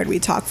business card. We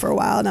talked for a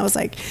while, and I was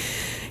like,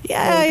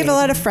 yeah, I have a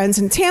lot of friends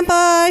in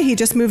Tampa. He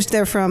just moved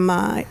there from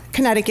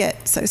Connecticut.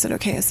 So I said,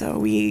 okay. So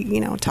we,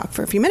 talked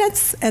for a few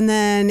minutes. And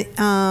then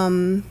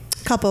a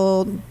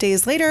couple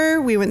days later,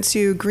 we went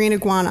to Green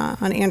Iguana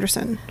on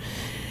Anderson.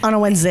 On a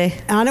Wednesday.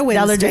 On a Wednesday.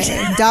 Dollar drink.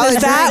 Dollar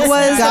That drinks.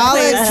 was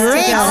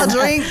Dollar the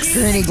drinks.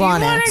 Green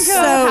iguana. I want to go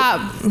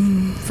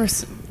So-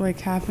 for like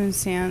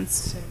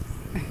happenstance.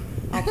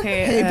 I'll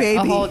pay Hey, a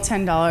baby. whole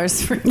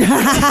 $10 for. They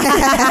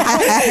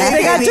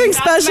got drink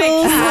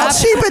specials. How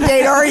cheap a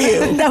date are you?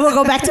 Then we'll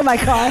go back to my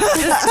car.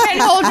 $10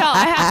 whole dollar.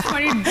 I have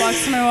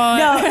 $20 in my wallet.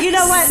 No, you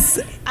know what?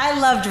 I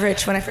loved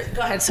Rich when I first.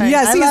 Go ahead. Sorry.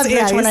 Yes, I loved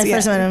Rich when I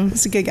first met him.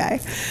 He's a good guy.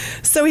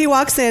 So he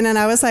walks in, and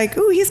I was like,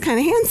 "Ooh, he's kind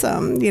of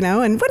handsome," you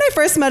know. And when I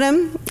first met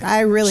him,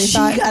 I really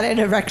thought she got an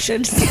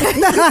erection. I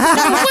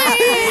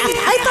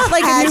thought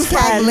like a new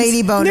friend,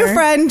 lady boner. new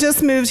friend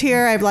just moved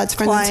here. I have lots of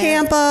friends Client. in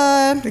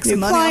Tampa. Make New some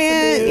money off the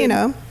client, dude. you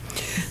know.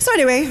 So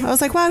anyway, I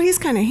was like, "Wow, he's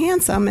kind of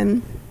handsome,"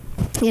 and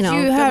you know,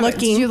 good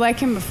looking. Did you like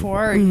him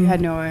before, or you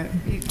had no?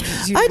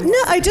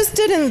 I just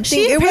didn't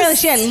think it was.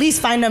 She at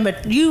least found him,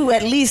 but you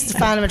at least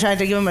found him and tried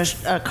to give him a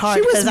card.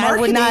 She was because I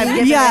would not have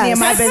marketing. given any Yes. of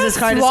my That's business so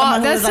card to suave.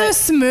 someone who That's was so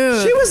like,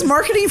 smooth. She was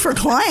marketing for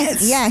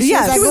clients. Yeah, she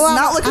Yes. was like, She was well,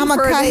 not looking I'm for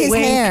gonna a cut his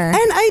date. hair.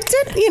 And I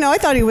did, you know, I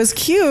thought he was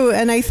cute.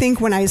 And I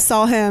think when I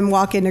saw him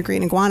walk into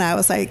Green Iguana, I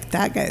was like,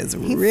 that guy is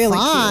really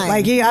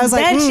fine. cute. Like, I was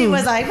like, then she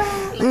was like,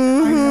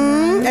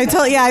 I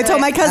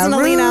told my cousin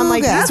Alina, I'm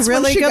like, Aruga. he's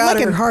really she good got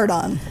looking. her hard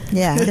on.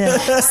 Yeah.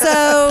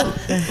 So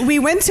we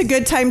went to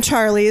Good Time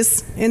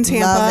Charlie's in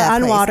Tampa Love that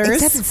on place. Waters.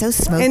 Except it's so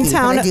smoky, In but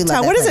town, I do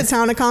love what that is it? place.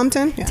 Town of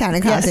Compton? Yeah. Town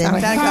of Compton.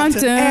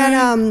 Compton.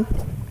 And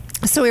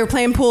so we were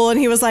playing pool, and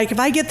he was like, if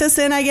I get this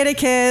in, I get a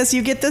kiss.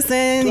 You get this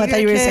in, I you thought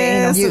get you were a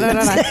saying kiss.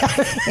 anal.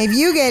 If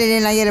you get it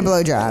in, I get a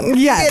blowjob.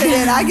 Yeah. Get it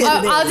in, I get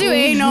it in. I'll do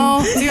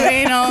anal. Do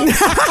anal.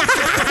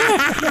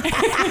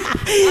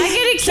 I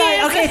get a kiss.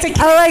 okay, it's a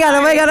Oh my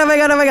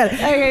god!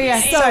 Okay,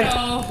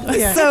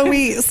 yeah. So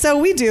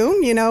we do,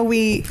 you know,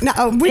 we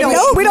don't do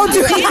We don't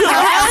do it.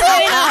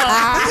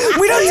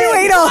 we don't do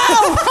anal.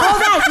 Hold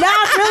on. Now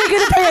I'm really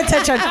good at paying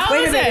attention.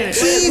 Wait a minute.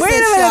 Jesus, Wait a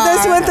minute,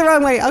 this Char. went the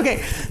wrong way.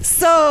 Okay,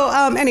 so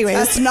anyways,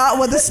 That's not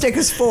what the stick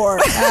is for.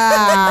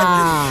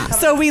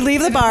 so we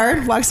leave the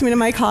bar, walks me to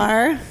my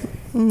car.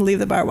 Leave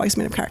the bar, walks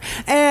me to the car,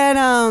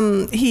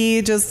 and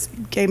he just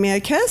gave me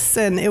a kiss,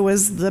 and it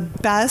was the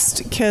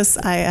best kiss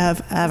I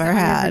have ever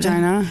had.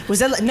 Vagina.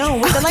 Was it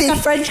like a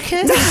French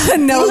kiss?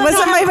 No, it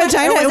wasn't my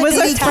vagina. It was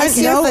Did a he French. kiss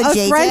you No, for a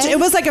JJ? French. It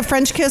was like a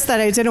French kiss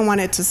that I didn't want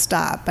it to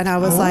stop, and I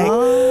was like,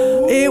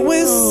 it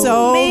was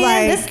so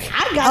Man, like,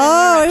 I got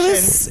oh, an it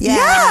erection. was Yeah.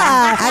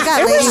 yeah. I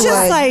got it was Lady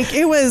just Wood. like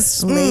it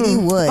was Lady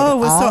Wood Oh, it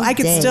was so all I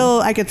could day.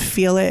 I could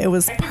feel it. It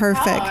was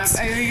perfect.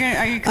 Are you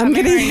I'm coming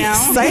getting right now?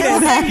 excited.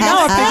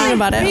 Now I'm thinking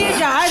about it. I'm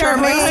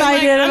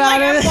excited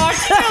about it.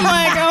 I'm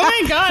like, oh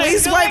my god.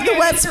 Please wipe the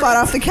wet spot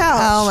off the couch.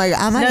 Oh my god,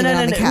 I'm not even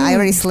on the couch. I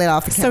already slid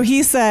off the couch. So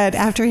he said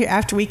after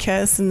we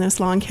kissed in this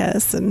long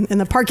kiss and in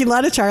the parking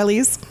lot of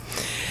Charlie's,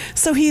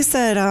 so he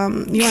said,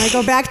 you want to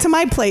go back to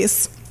my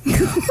place?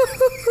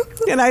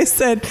 And I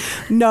said,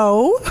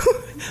 no.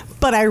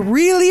 But I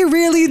really,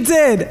 really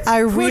did. I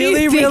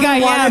really,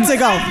 really wanted to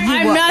go.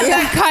 I'm not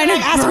that kind of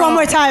Ask girl. one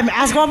more time.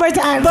 Ask one more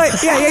time.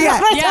 But yeah.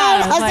 Yeah,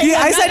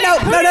 I said no.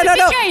 Who do you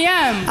think I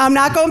am? I'm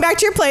not going back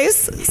to your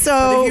place.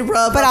 So,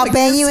 but I'll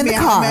bang you in the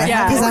car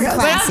Yeah. because I'm But I'll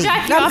classy.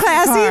 jack you I'm off the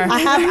classy. car. I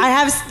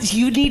have.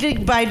 You need to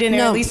buy dinner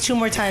at least 2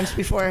 more times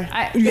before.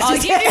 I'll give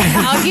you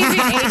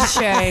an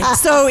HJ.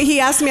 So he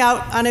asked me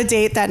out on a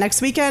date that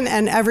next weekend,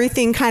 and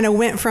everything kind of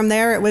went from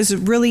there. It was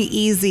really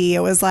easy.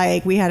 It was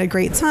like we had a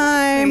great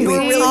time. You We were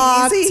really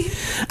talked. easy?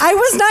 I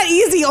was not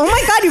easy. Oh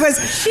my god, you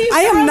guys!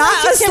 I am not a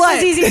relationship was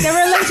slut. easy. The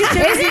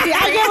relationship is easy.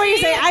 I get what you're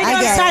saying. I know.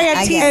 I get Sorry, it. I'm I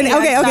teasing. get And it.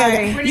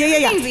 okay. When Yeah.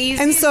 everything's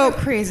easy, And so you're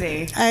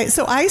crazy.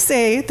 So I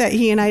say that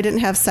he and I didn't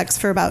have sex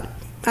for about,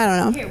 I don't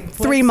know, Okay,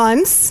 3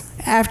 months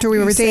after we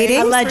were say dating.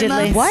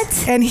 Allegedly.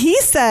 What? And he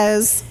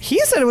said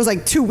it was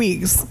like 2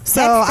 weeks. So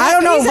I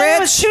don't know, He said it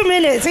was Rich. 2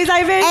 minutes. He's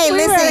like, Hey,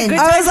 we were listen. a good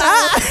I was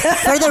time.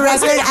 For the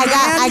record,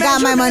 I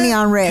got my money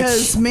on Rich.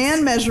 Because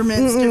man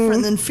measurement's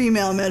different than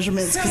female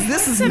measurements. Because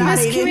this is not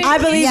I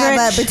believe Yeah,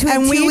 but Rich. between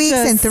And 2 we weeks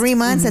and just- 3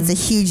 months, that's a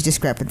huge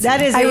discrepancy.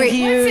 That is I a rate-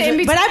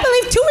 huge. But I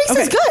believe 2 weeks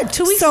is good.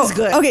 2 weeks is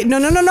good. Okay, no.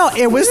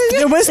 It was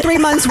 3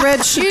 months,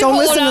 Rich. Don't hold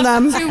listen to up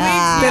them. 2 weeks.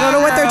 They don't know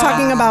what they're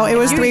talking about. It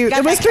was You 3. got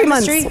It was that 3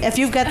 months. chemistry? If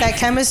you've got that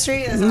chemistry,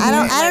 I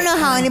don't know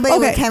how anybody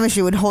with Okay.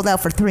 chemistry would hold out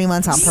for 3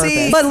 months on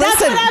purpose. But that's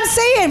listen, what I'm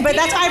saying. But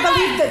that's why I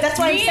believe that. That's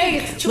why I'm saying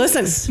it's 2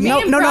 listen. weeks. Me No.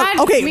 and Brad-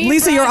 Okay, me and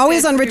Lisa, Brad you're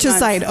always did on 3 Rich's months.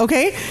 side.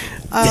 Okay.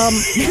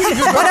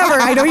 Whatever.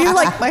 I know you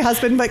like my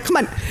husband, but come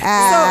on.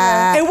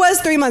 So it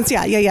was 3 months.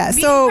 Yeah.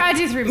 So Brad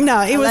did 3 months.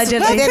 no, it was.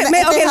 Allegedly. If it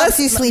Okay, helps let's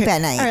you sleep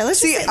at night. All right, let's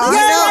See, just. I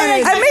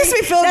know- It makes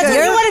me feel That's what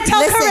good. you want to tell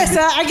Listen.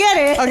 Carissa. I get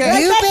it. Okay.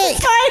 You've Like, been-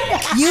 that's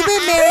fine. You've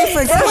been married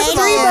for 10 It was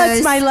 3 months,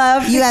 years. my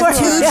love. You have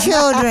Before- 2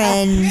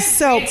 children.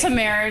 So It's a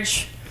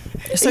marriage.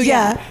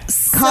 yeah.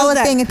 Call So a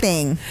that- thing a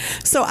thing.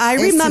 So I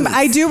It's remember. 2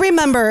 weeks. I do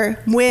remember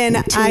when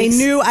I weeks.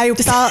 knew I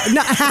fell.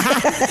 No,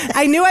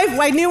 I knew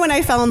when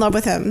I fell in love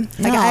with him.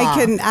 Like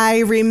Aw. I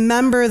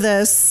remember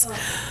this.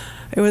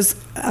 It was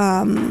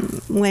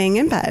laying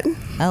in bed.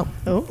 Oh.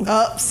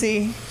 Oh,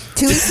 see.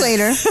 2 weeks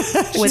later.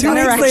 With 2 an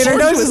weeks erection.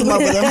 later, She was in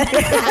love with him.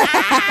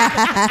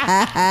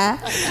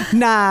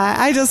 Nah,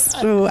 I just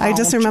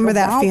remember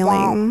that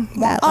feeling.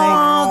 That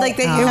Oh, like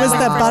they. it was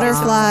the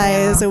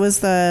butterflies. It was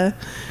the.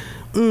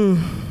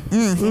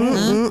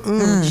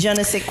 Je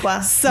ne sais quoi.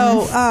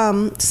 So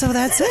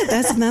that's it.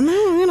 Then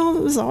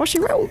it was all she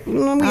wrote.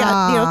 And then we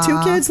got 2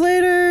 kids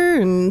later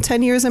and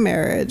 10 years of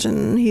marriage,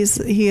 and he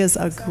is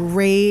a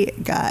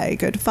great guy,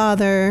 good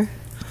father,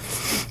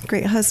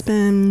 great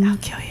husband. I'll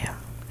kill you.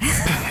 I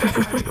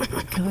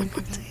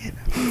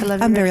love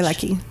you, I'm very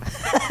Rich. lucky.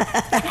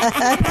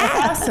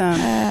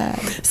 Awesome.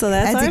 So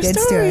that's a our good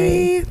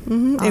story.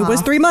 It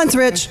was 3 months,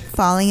 Rich.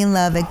 Falling in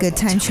love at Good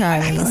Time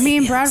Charlie's. Me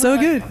and Brad So were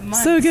good. like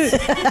months. So good.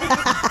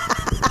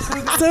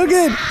 So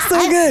good. So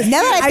good.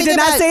 Now that I I think did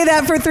not about- say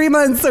that for 3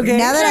 months, okay?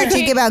 Now that I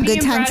think about Me Good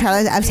and Time Brad-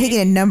 Charlie's, I've taken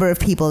a number of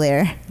people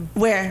there.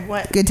 Where?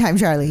 What? Good Time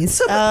Charlie's.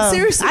 So,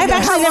 seriously, I've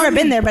guys, actually never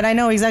been there, but I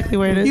know exactly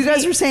where it is. You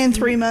guys were saying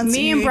 3 months.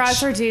 Me and each. Brad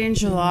started dating in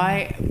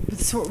July.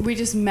 So we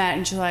just met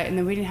in July, and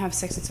then we didn't have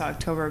sex until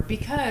October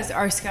because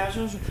our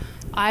schedules.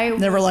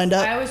 Never lined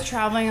up. I was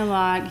traveling a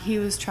lot. He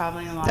was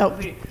traveling a lot. Oh.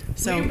 We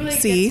So, didn't really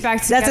see? get back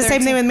That's the together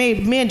same thing with me.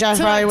 Me and Josh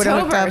till probably would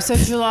have hooked October. up. So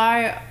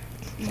July.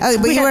 Oh,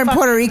 but We you had were in fucking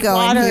Puerto Rico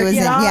and he water, was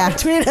in, yeah.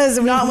 between us.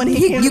 Not when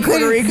he came You to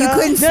Puerto couldn't, Rico. you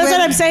couldn't swim. That's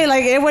what I'm saying.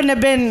 Like it wouldn't have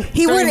been.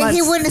 He 3 wouldn't months.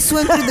 have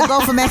swum through the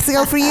Gulf of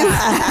Mexico for you. We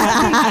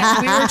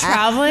were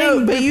traveling.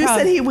 No, but you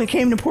said he. he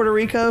came to Puerto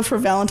Rico for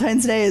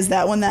Valentine's Day. Is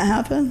that when that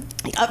happened?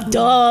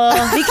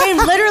 Duh. He came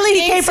literally.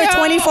 He came for so.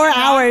 24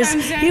 hours.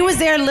 Valentine's Day. He was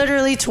there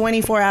literally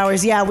 24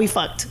 hours. Yeah, we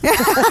fucked.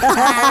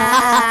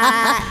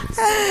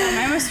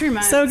 Mine was 3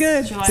 months. So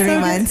good. July, 3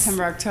 August, months.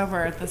 September,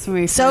 October. That's when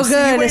we So first-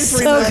 good. waited It's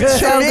 3 so months. good.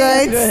 So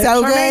good.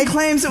 So Charmaine good.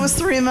 claims it was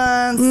 3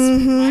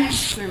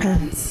 months. 3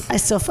 months. I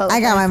still felt. I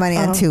got my that. money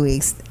on 2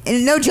 weeks.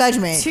 And no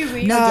judgment. 2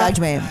 weeks. No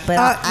judgment. But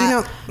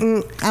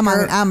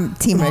I'm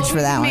Team Rich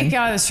for that Make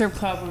one. out at the strip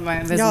club with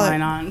my Y'all-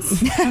 Invisalign on.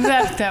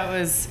 that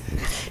was.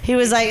 He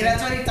was like,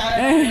 that's what he thought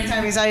every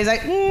time he saw. He's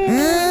like,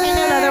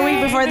 another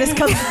week before this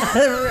comes.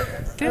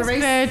 This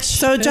bitch.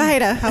 So,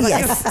 Jahida, how about you?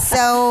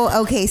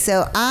 Yes.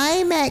 So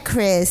I met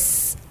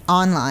Chris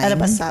online. At a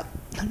bus stop.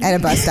 At a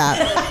bus stop.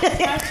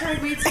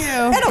 Hashtag me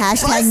too.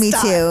 Hashtag me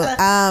too.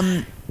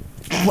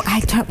 What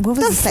was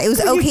the site? It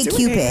was OK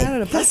Cupid.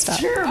 At a bus stop.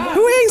 Who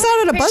hangs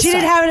out at a bus She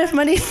stop? didn't have enough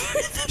money.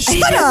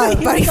 Shut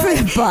up, buddy, for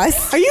the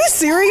bus. Are you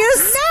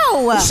serious?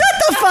 No. Shut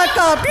the fuck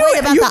up. Wait,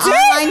 about you the did?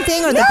 online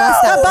thing or the bus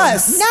stop? The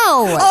bus. No.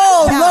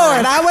 Oh, No.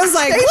 Lord. I was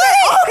like,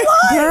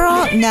 what?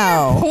 Girl,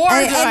 no. Poor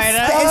and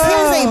Jahida.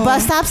 seriously,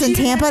 bus stops in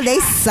Tampa, they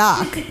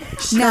suck.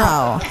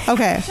 No.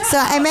 Okay. So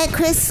I met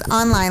Chris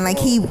online. Like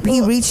he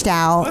reached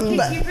out.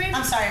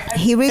 I'm sorry.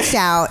 He reached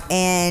out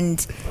and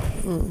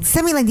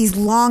sent me like these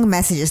long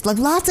messages, like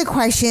lots of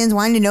questions,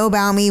 wanting to know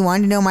about me,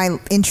 wanting to know my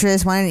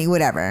interests, wanting to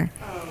whatever.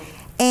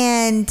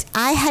 And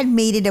I had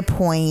made it a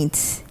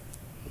point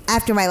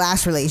after my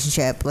last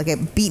relationship, like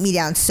it beat me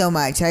down so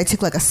much that I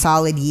took like a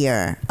solid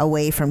year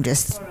away from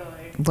just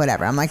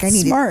whatever. I'm like, I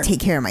need Smart. to take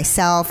care of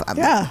myself. I'm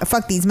Yeah. like,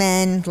 fuck these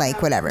men,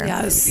 like whatever.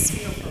 Yes.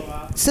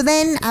 So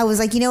then I was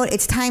like, you know what?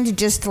 It's time to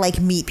just like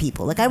meet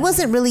people. Like I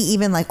wasn't really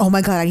even like, oh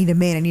my God, I need a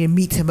man. I need to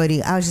meet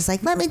somebody. I was just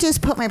like, let me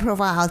just put my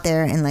profile out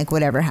there and like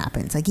whatever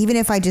happens. Like even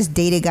if I just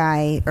date a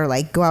guy or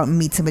like go out and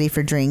meet somebody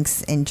for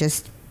drinks and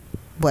just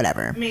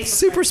whatever.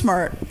 Super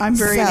smart. I'm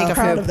very So-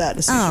 proud of that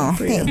decision Oh,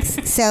 for you.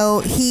 thanks.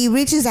 So he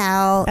reaches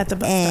out At the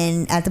bus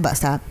at the bus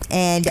stop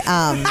and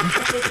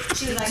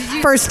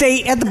First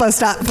date at the bus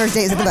stop. first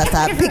date is at the bus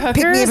stop. Pick me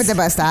up at the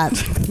bus stop.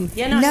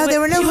 Yeah, No, there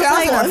were no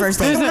hookers on our first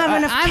date. I don't have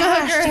enough I'm a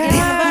cash hooker. to get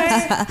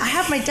on the bus. I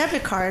have my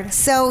debit card.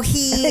 So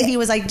He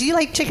was like, "Do you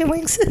like chicken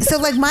wings?" So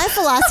like my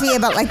philosophy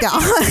about like the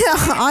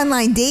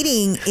online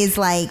dating is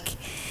like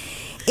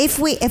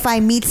if I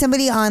meet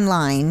somebody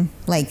online,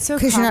 like So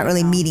because you're not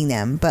really common now. meeting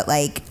them, but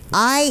like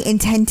I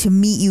intend to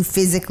meet you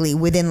physically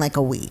within like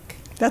a week.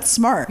 That's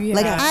smart.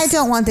 Like I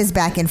don't want this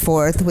back and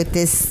forth with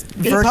this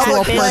virtual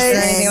public person,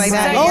 place, anything like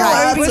that. Oh,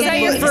 Right. Was that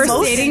your first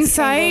dating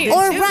site?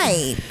 Or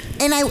right.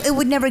 And it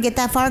would never get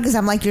that far because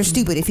I'm like, you're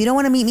stupid. If you don't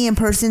want to meet me in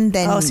person,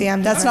 then Oh, see,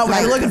 I'm That's not what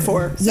Like- you're looking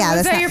for. yeah,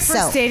 Was that's that not your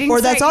first so. dating Or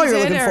site that's all you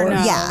you're did, looking or for.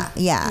 no?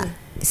 Yeah.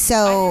 I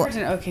So never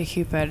did OK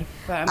Cupid,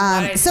 but I'm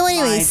glad I so did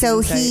anyway, my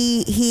so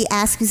dating site. he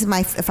asked me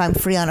if I'm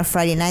free on a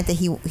Friday night. That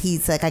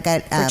he's like, I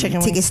got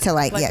chicken tickets wings. to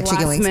like Like chicken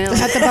last wings meal.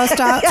 At the bus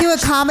stop. to a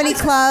comedy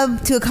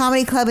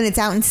club, and it's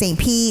out in St.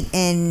 Pete,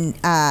 and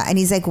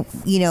he's like,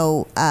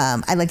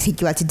 I'd like to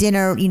take you out to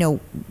dinner.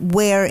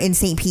 Where in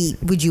St.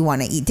 Pete would you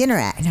want to eat dinner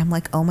at? And I'm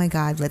like, oh my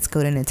God, let's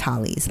go to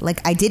Natali's.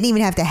 Like I didn't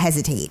even have to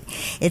hesitate.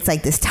 It's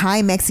like this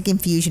Thai Mexican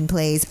fusion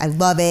place. I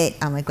love it.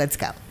 I'm like, let's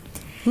go.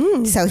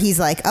 So he's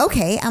like,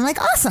 okay. I'm like,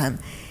 awesome.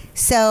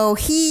 So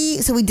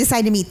we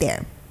decide to meet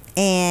there,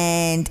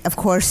 and of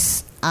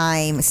course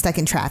I'm stuck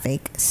in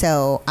traffic,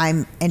 so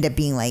I end up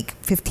being like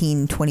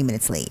 15-20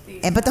 minutes late.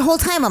 But the whole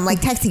time I'm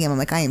like texting him. I'm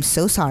like, I am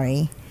so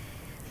sorry.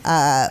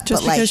 Just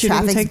but like because you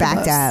didn't traffic's take the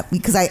backed bus. up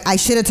because I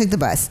should have took the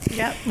bus.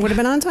 Yep. Would have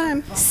been on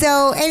time.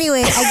 So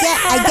anyway,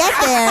 I get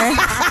there.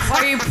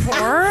 Are you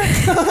poor?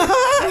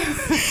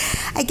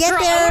 I get Girl,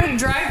 I there. want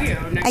to drive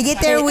you. next I get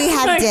time. there, we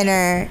have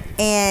dinner,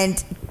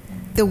 and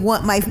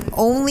my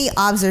only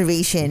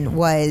observation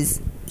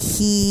was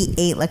he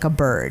ate like a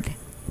bird.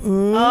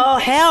 Oh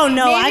hell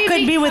no! Maybe I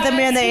couldn't be with a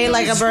man that ate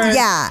like a bird.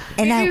 Yeah,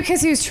 and Maybe I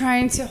because he was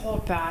trying to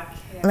hold back.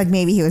 like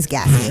maybe he was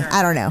gassy.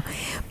 I don't know,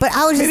 but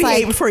I was just Maybe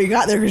he ate like, before you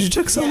got there because you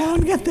took so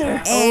long to get there.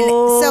 and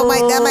so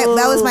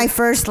that was my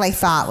first like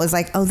thought was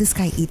like, oh, this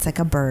guy eats like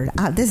a bird.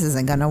 This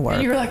isn't gonna work.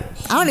 And you were like,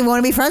 I don't even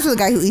want to be friends with a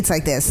guy who eats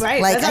like this.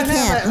 Right, Like that's I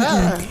what I'm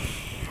can't. saying,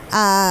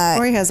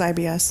 Or he has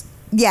IBS.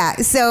 Yeah,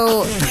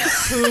 so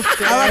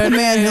I like a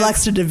man who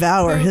likes to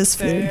devour his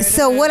food.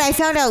 So what I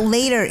found out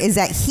later is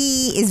that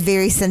he is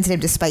very sensitive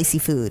to spicy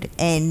food,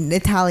 and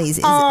Natalie's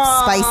is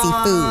spicy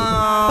food.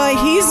 But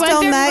he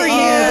still met you.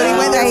 But he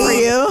went there for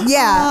you?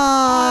 Yeah.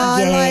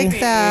 I like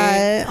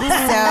that.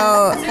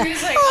 So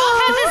He's like, I'll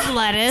have this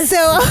lettuce.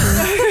 So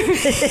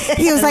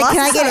he was like, "Can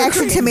I get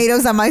extra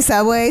tomatoes on my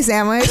Subway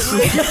sandwich?"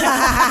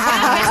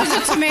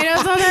 Extra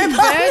tomatoes on there,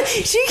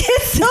 bitch. She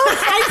gets so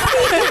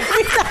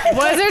hyped.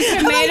 Was there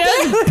tomatoes,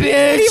 You bitch?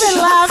 can't even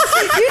laugh.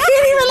 You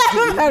can't even laugh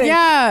about it.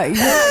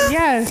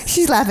 Yeah.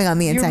 She's laughing on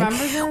me inside. remember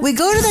this? We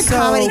go to the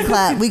comedy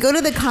club. We go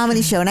to the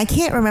comedy show, and I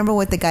can't remember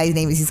what the guy's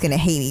name is. He's gonna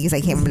hate me because I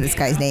can't remember this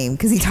guy's name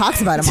because he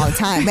talks about him all the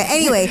time. But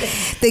anyway,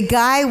 the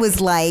guy was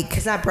like,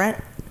 Is that Brent?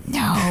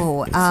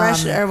 "No,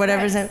 Fresh or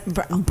whatever his name?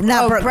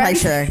 not Bert Brent?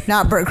 Kreischer,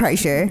 not Bert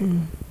Kreischer."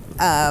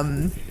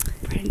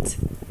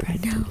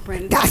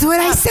 Brent. That's what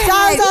I said.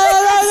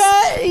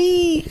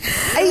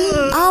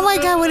 Oh my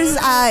God, what is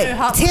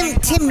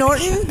Tim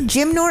Norton?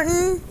 Jim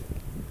Norton?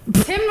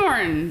 Tim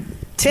Norton.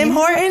 Tim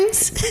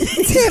Hortons?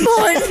 Tim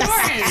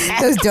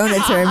Hortons. Those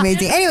donuts are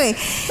amazing. Anyway,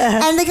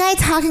 and the guy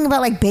talking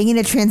about like banging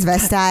a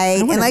transvestite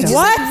and like just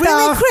What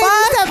really the crazy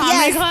fuck? stuff. Comedy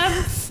Yes. Club?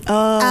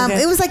 Oh,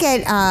 okay. It was like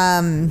at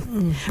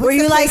Were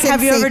you like,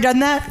 have you ever done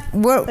that?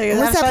 What's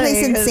That's that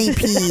place in funny. St.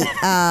 Pete?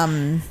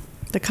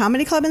 The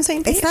comedy club in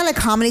St. Pete? It's not a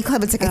comedy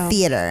club. It's like a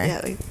theater.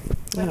 Yeah,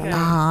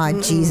 Ah,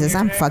 Jesus,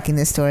 I'm fucking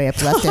this story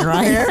up left and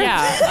right.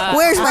 Yeah.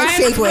 Where's my Rhymes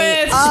shake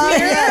weight? with Oh, Schmierder.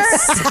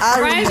 yes.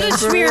 I Rhymes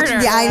with remember.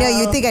 Schmierder. Yeah, I know.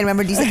 You'd think I'd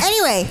remember these.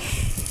 Anyway,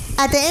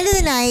 at the end of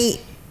the night,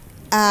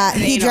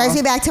 he drives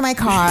me back to my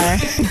car,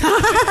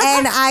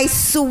 and I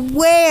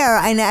swear,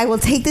 and I will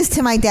take this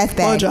to my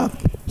deathbed. Blowjob.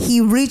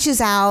 He reaches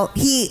out.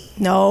 You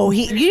know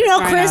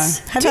Chris?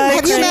 Have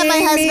you met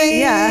my husband?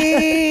 Yeah.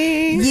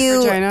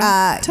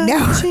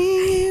 No.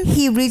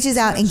 He reaches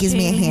out and gives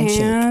me a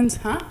handshake. Hands,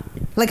 huh?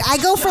 Like I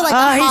go for like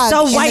a He's hug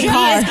so in white. the He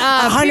car. is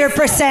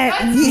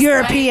 100%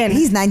 European.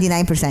 He's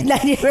 99%.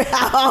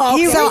 Oh,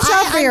 You So reach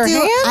out for your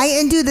hand? I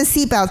undo the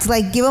seatbelts,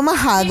 like give him a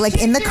hug,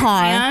 like in the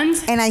car,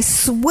 hand? and I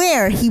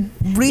swear he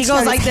reached goes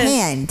out like his this.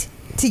 hand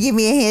to give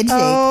me a handshake.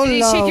 Oh, Did he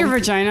no. shake your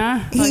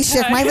vagina? He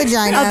shook my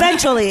vagina.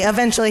 Eventually he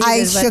I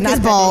did, but shook not his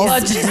that balls. day.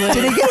 Allegedly.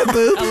 Did he get a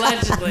boob?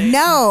 Allegedly.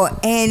 No,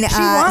 and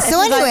wants-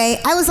 so she's anyway,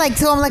 I was like,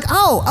 so I'm like,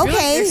 oh, You're like,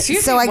 okay.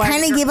 excuse So me, I white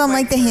kind of girl, give him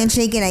like the white girl.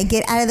 handshake, and I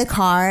get out of the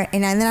car,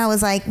 and then I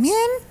was like,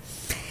 man,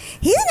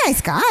 he's a nice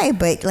guy,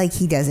 but like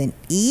he doesn't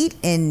eat,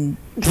 and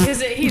He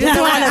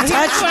doesn't want to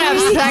touch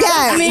me.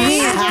 yeah, me. he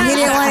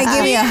didn't want to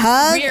give me a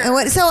hug. Weird.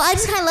 And so I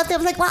just kind of left it. I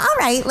was like, well, all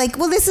right, like,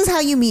 well, this is how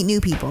you meet new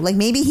people. Like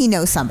maybe he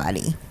knows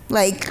somebody,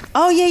 like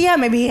Oh, yeah.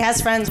 Maybe he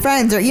has friends.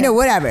 friends or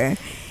whatever.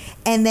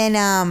 And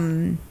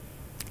then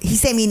he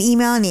sent me an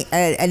email and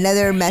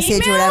another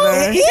message or whatever.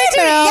 Email?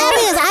 Yeah,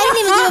 because I didn't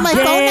even give him my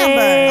phone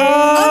number. Oh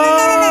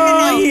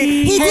no.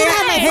 He did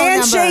have my phone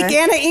Handshake number.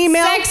 and an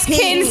email.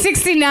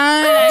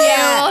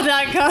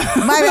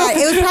 Sexkitten69@AOL.com. My bad.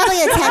 It was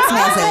probably a text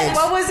message.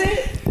 What was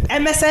it?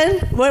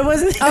 MSN? What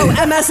was it? Oh,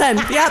 MSN.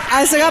 Yep,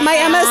 I still got my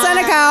MSN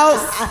account.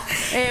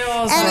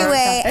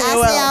 Anyway, asked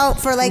me out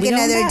for like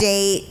another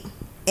date.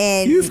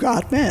 And You've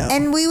got mail.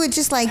 And we would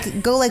just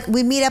like go like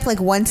we meet up like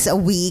once a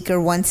week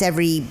or once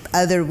every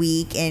other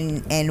week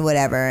and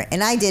whatever.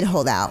 And I did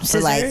hold out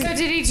for like So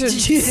did he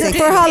just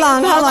For how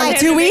long? How long?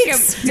 2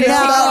 weeks? You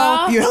held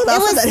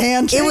out for that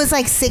handshake? it was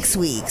like 6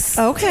 weeks.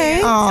 Okay.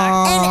 And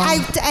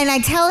I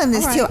tell him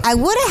this too. I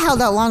would have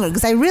held out longer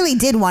because I really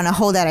did want to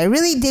hold out. I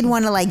really did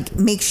want to like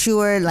make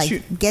sure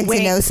like get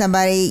to know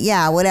somebody.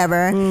 Yeah,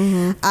 whatever.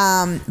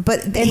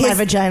 But In my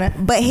vagina.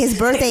 But his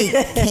birthday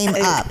came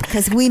up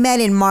because we met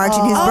in March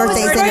and his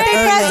birthday's in birthday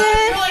present?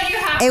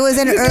 It was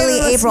in early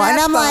April, and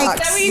I'm like,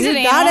 You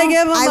gotta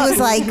give him I was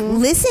like,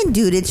 listen,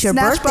 dude, it's your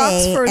Snatch box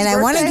birthday, for his and I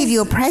want to birthday? give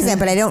you a present,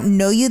 but I don't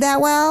know you that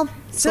well.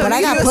 But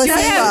I got you pussy,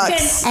 snatch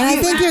box. and I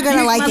think you're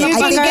gonna like it.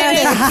 I think it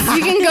fits.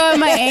 You can go in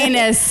my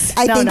anus.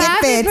 I think it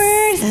Happy fits.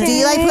 birthday. Do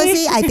you like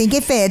pussy? I think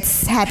it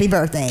fits. Happy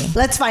birthday.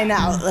 Let's find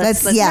out.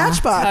 Let's yeah.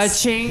 Matchbox.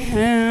 Touching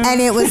him.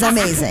 And it was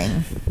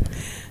amazing.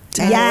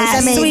 And Yeah, it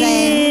was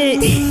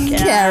amazing. sweet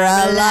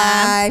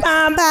Caroline.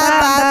 Bum, Ba, bum, ba, bum.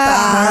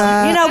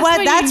 ba. You know what?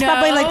 when That's you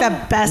probably know. like the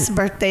best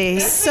birthday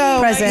So,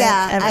 present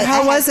yeah, ever.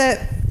 How was it?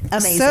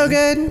 Amazing. So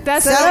good.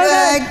 That's So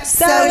good.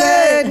 So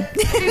good.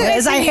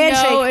 It's like You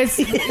know,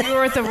 handshake. it's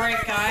you're with the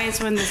right guy. It's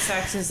when the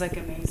sex is like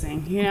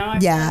amazing. You know.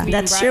 Yeah.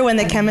 That's true. When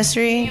the Me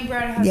chemistry. and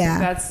Brad have Yeah.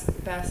 the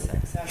best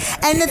sex ever.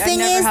 And the I've thing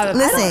never is, had a-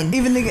 listen,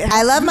 even think it has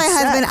I love to be my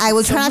husband. sex. I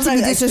will try not to be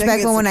Sometimes I think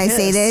disrespectful it's when a I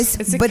say kiss. this,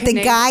 It's a but the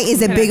guy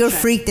is a bigger connection.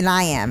 freak than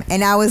I am.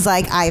 And I was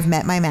like, I've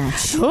met my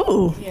match.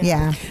 Ooh.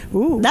 Yeah.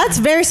 That's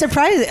very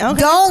surprising. Okay.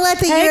 Don't let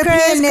the Hey, Chris,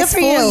 Europeanness good for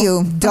fool you.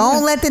 you.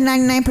 Don't let the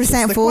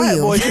 99% fool quiet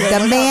you. voice you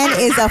The man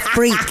is a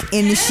freak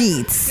in the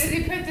sheets. Did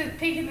he put the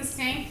pink in the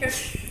snake?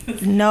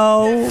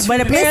 No,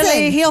 but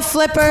apparently Listen, he'll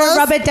flip her, close-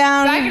 rub it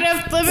down. Back it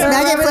up, flip it.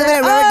 Smack it, flip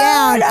it, rub it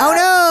down. Oh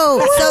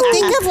no! So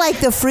think of like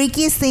like the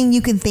freakiest thing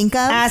you can think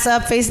of? Ass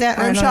up, face down.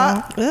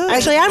 Rimshot?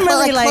 Actually, I'm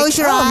really like, close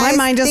your oh, eyes. my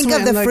mind just think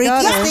of went the in the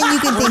freakiest gutter. thing you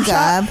can think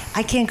of.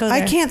 I can't go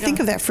there. I can't think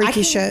of that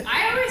freaky shit.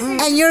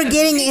 And you're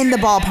getting in the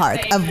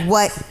ballpark of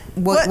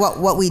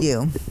what we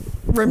do.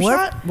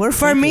 Rimshot? We're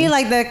For me, freaky.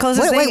 like the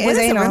closest Wait, thing what is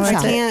is a anal. rim That's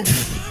shot? it.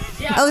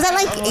 Can't. Oh, is that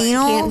like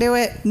anal? Can't do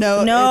it.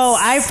 No. No,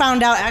 it's- I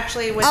found out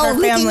actually with Oh, her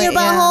licking family. your yeah.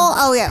 butthole?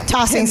 Oh, yeah.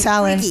 Tossing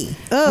salad. Freaky.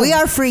 We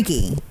are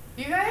freaky.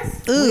 You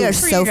guys? We are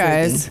for so you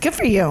guys. freaky. Good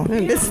for you.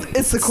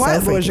 It's the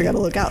quiet boys you got to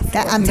look out for.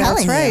 I'm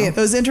telling you.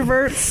 Those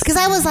introverts. Because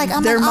I was like,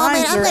 I'm Their like, oh man,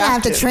 minds I'm are gonna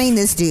have to active. train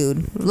this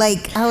dude.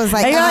 Like, I was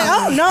like, And you're like,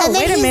 oh no, And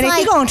then wait a he's minute,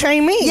 like- you gonna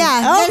train me?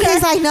 Yeah. Okay. Then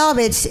he's like, no,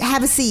 bitch,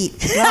 have a seat.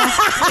 It's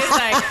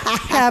like,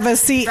 Have a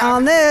seat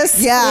on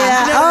this.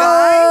 Yeah.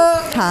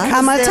 Oh,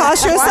 I'm gonna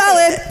toss you a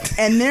salad.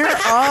 And they're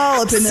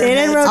all up in Sit their and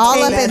heads. rotate.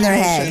 All up in their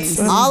heads.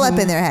 All up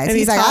in their heads. And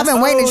He's he like, I've been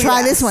tossed- waiting to try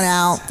yes. this one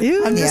out.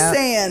 I'm just Yeah.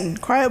 saying,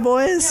 quiet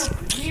boys.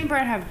 me and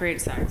Brett have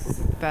great sex. It's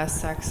the best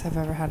sex I've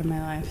ever had in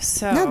my life.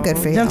 So No, good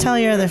for you. Don't tell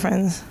your other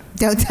friends.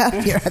 Don't tell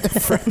your other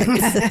friends.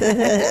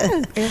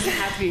 It doesn't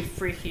have to be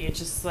freaky. It's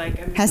just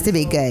like Has to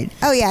be good.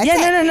 Oh yeah.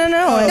 Yeah, no.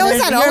 No, it's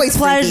not You're always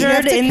freaky. You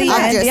have pleasured to in the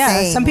I'm end. just Yeah,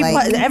 saying, some people,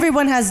 like-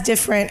 everyone has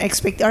different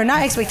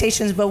not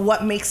expectations, but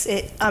what makes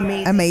it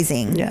amazing.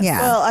 Amazing. Yes.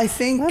 Yeah. Well, I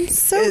think That's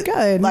so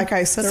good. Like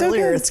I said So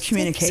earlier, good. it's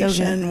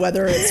communication,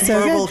 whether it's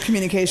So verbal good.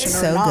 communication or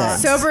So not. good.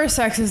 sober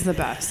sex is the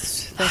best.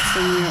 That's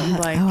when you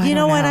like. Oh, I You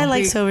know don't what? know. I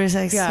like We- sober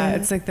sex. yeah,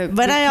 too. it's like the-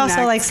 But we I also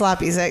connect. like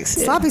sloppy sex.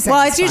 too. Sloppy sex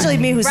Well, is it's usually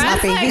fun. me who's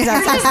Brad's sloppy. like, He's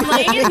I'm not just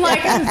laid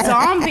like a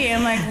zombie.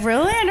 I'm like,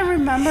 really? I don't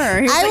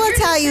remember. He's I like, will "You're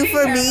tell just you, sitting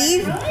for there."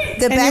 me, I'm like, "Really?"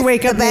 the And you best,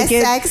 wake the up best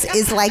naked. sex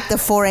is like the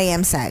 4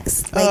 a.m.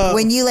 sex. Like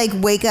when you like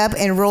wake up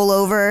and roll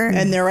over,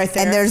 And they're right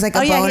there. and there's like a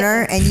Oh, yeah,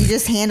 boner, and you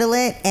just handle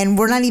it, and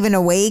we're not even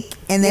awake,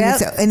 and then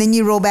Yep. and then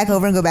you roll back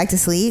over and go back to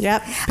sleep.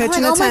 Yep. I'm Pitch like,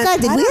 in a oh my tent.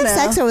 god, did I we don't have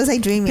sex know. or was I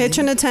dreaming? Pitch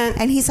in a tent.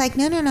 And he's like,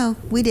 no,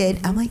 we did.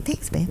 I'm like,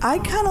 thanks, babe. I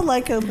kind of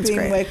like being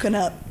great. waken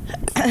up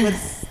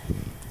with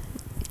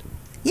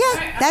Yeah,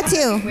 that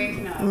too.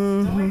 Waking up.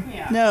 Don't wake me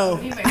up. no.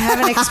 I have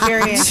an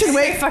experience. You can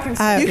wake, Fucking you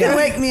yeah. can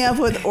wake me up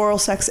with oral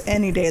sex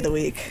any day of the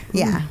week.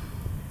 Yeah,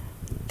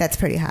 that's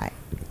pretty high.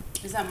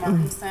 Is that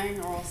Martin's thing?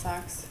 Oral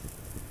sex?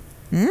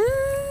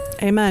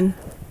 Amen.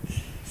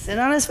 Sit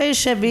on his face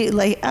should be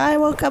like, I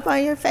woke up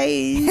on your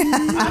face.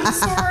 I'm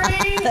sorry.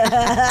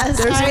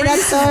 Sorry, not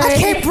sorry. I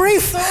can't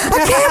breathe.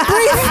 I can't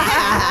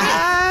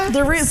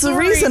breathe. The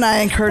reason I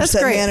encourage That's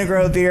that great. man to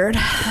grow a beard.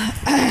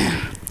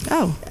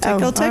 Oh, Oh,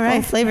 tickle. all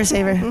right, flavor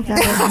saver. Got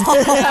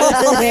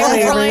it.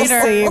 Flavor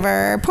later.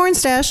 saver. Porn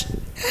stash.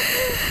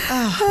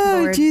 Oh,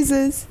 Lord.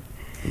 Jesus.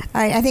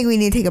 All right, I think we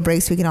need to take a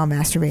break so we can all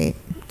masturbate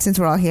since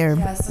we're all here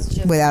Yes, let's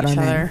just without each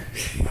our other.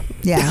 men.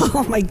 Yeah.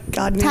 Oh my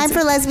God. Time Nancy.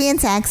 for lesbian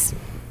sex.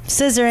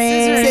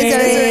 Scissoring.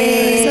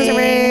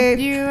 Scissoring.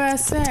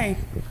 USA.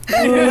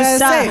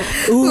 USA.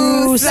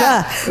 USA.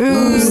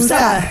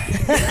 USA.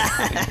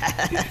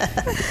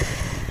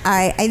 All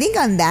right, I think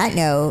on that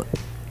note,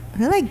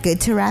 we're like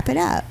good to wrap it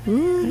up.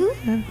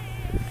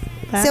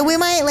 So we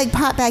might like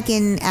pop back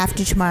in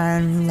after tomorrow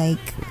and like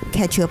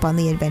catch you up on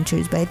the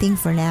adventures. But I think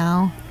for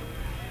now,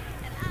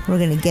 we're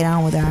gonna get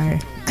on with our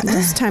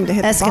It's time to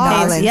hit the Escapades.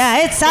 Balance.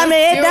 Yeah, it's time to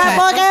Let's hit do that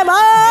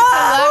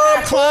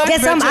it. Pokemon.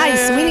 Get some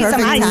ice. We need some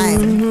Perfect ice.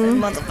 time.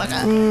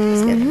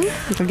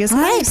 Motherfucker. Go get All some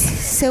right,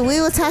 ice. so we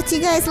will talk to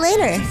you guys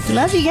later.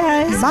 Love you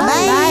guys.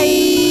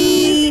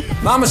 Bye.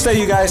 Namaste,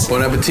 you guys.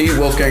 Bon appetit,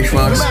 Wolfgang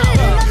Schmucks.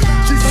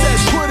 She said,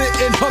 put it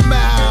in her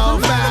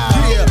mouth.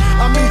 Yeah,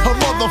 I mean her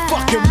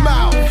motherfucking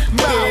mouth.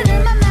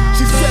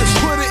 She said,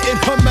 put it in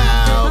her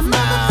mouth.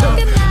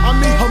 I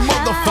mean her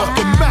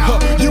motherfucking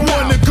mouth. You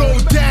wanna go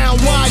down?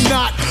 Why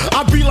not?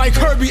 I'll be like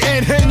Herbie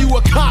and hand you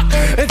a cock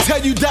and tell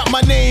you that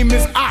my name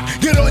is I.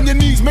 Get on your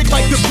knees, make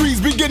like the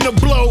breeze begin to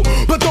blow.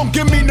 But don't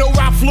give me no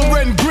Ralph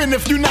Lauren grin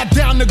if you're not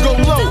down to go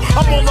low.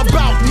 I'm all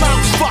about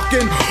mouth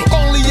fucking,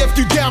 only if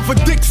you down for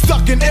dick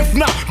sucking. If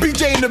not,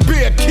 BJ and the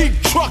beer keep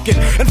trucking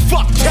and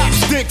fuck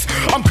chapsticks.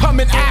 I'm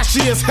coming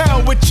ashy as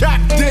hell with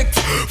chap dicks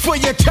for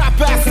your chap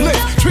ass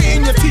lips,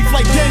 treating your teeth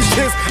like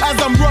dentists as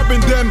I'm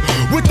rubbing them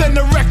with an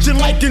erection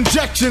like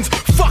injections.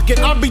 Fuck it,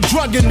 I'll be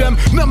drugging them,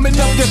 numbing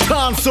up your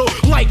tonsil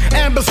like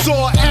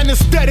Ambisor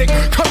anesthetic,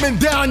 coming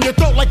down your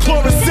throat like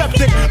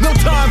chloroseptic. No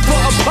time for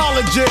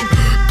apology,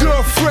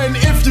 girlfriend.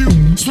 If you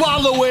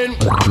swallowing,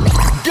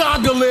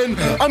 goggling,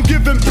 I'm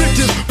giving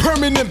bitches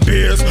permanent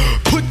beers.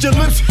 Put your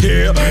lips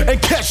here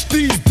and catch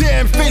these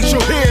damn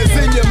facial hairs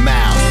in your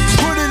mouth.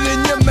 Put it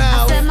in your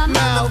mouth,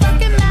 mouth.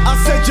 I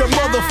said your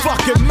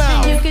motherfucking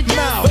mouth,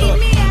 mouth.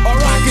 Or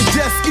I could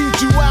just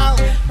eat you out.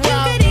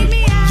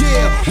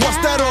 Yeah, what's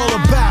that all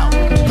about?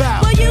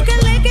 Well, you can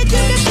lick it, you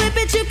can flip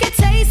it, you can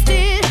taste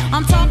it.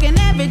 I'm talking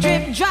every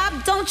drip drop,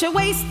 don't you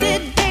waste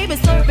it, baby.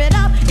 Slurp it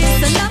up,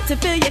 it's enough to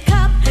fill your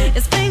cup.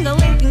 It's finger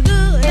licking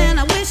good, and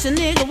I wish a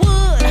nigga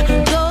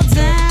would go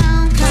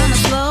down kinda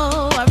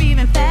slow or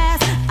even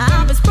fast.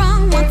 I'll be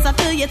sprung once I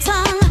feel your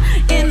tongue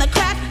in the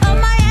crack of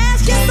my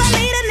ass. Yes, I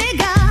need a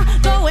nigga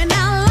going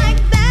out like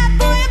that.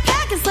 Boy, a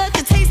pack is such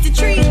a tasty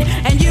treat,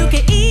 and you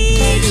can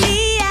eat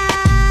me out.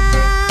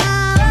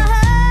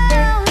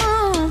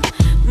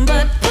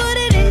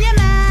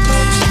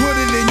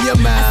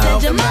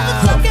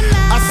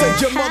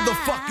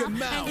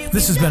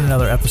 this has been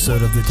another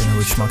episode of the Dinner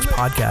with Schmucks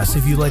podcast.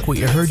 If you like what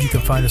you heard, you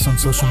can find us on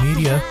social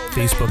media,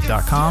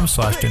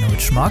 facebook.com/Dinner with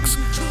Schmucks.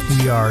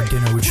 We are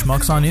Dinner with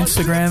Schmucks on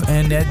Instagram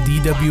and at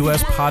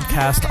DWS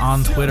Podcast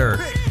on Twitter.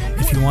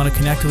 If you want to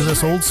connect with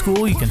us old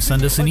school, you can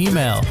send us an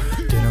email,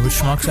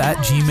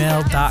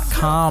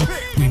 dinnerwithschmucks@gmail.com.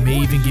 We may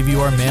even give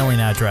you our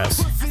mailing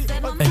address.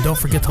 And don't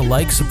forget to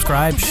like,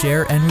 subscribe,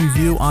 share, and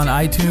review on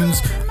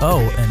iTunes. Oh,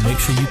 and make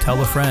sure you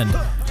tell a friend.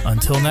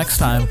 Until next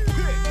time.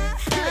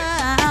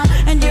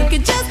 And you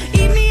can just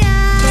eat me out.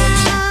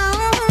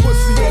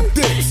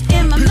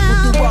 In my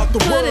mouth,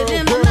 put it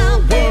in my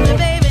mouth, baby,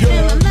 baby,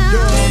 in my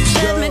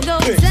mouth. Let me go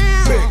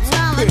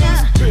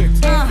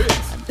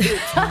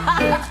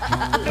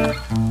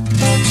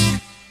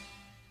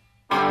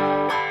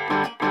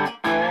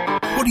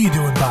What are you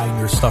doing buying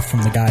your stuff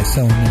from the guy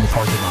selling in the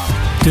parking lot?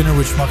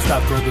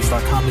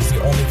 DinnerWithSchmucks.threadless.com is the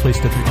only place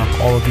to pick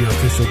up all of your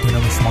official Dinner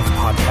with Schmucks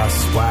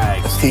podcast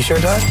swag.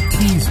 T-shirt done?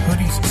 Tees,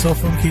 hoodies, cell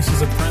phone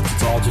cases, and prints.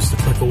 It's all just a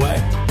click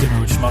away.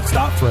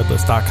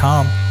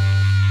 DinnerWithSchmucks.threadless.com.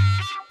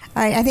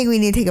 All right, I think we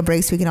need to take a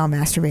break so we can all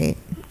masturbate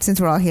since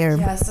we're all here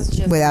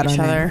without each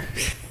our other. men.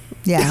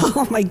 Yeah.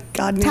 Oh my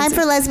God. Time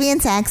for lesbian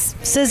sex.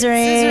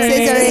 Scissoring.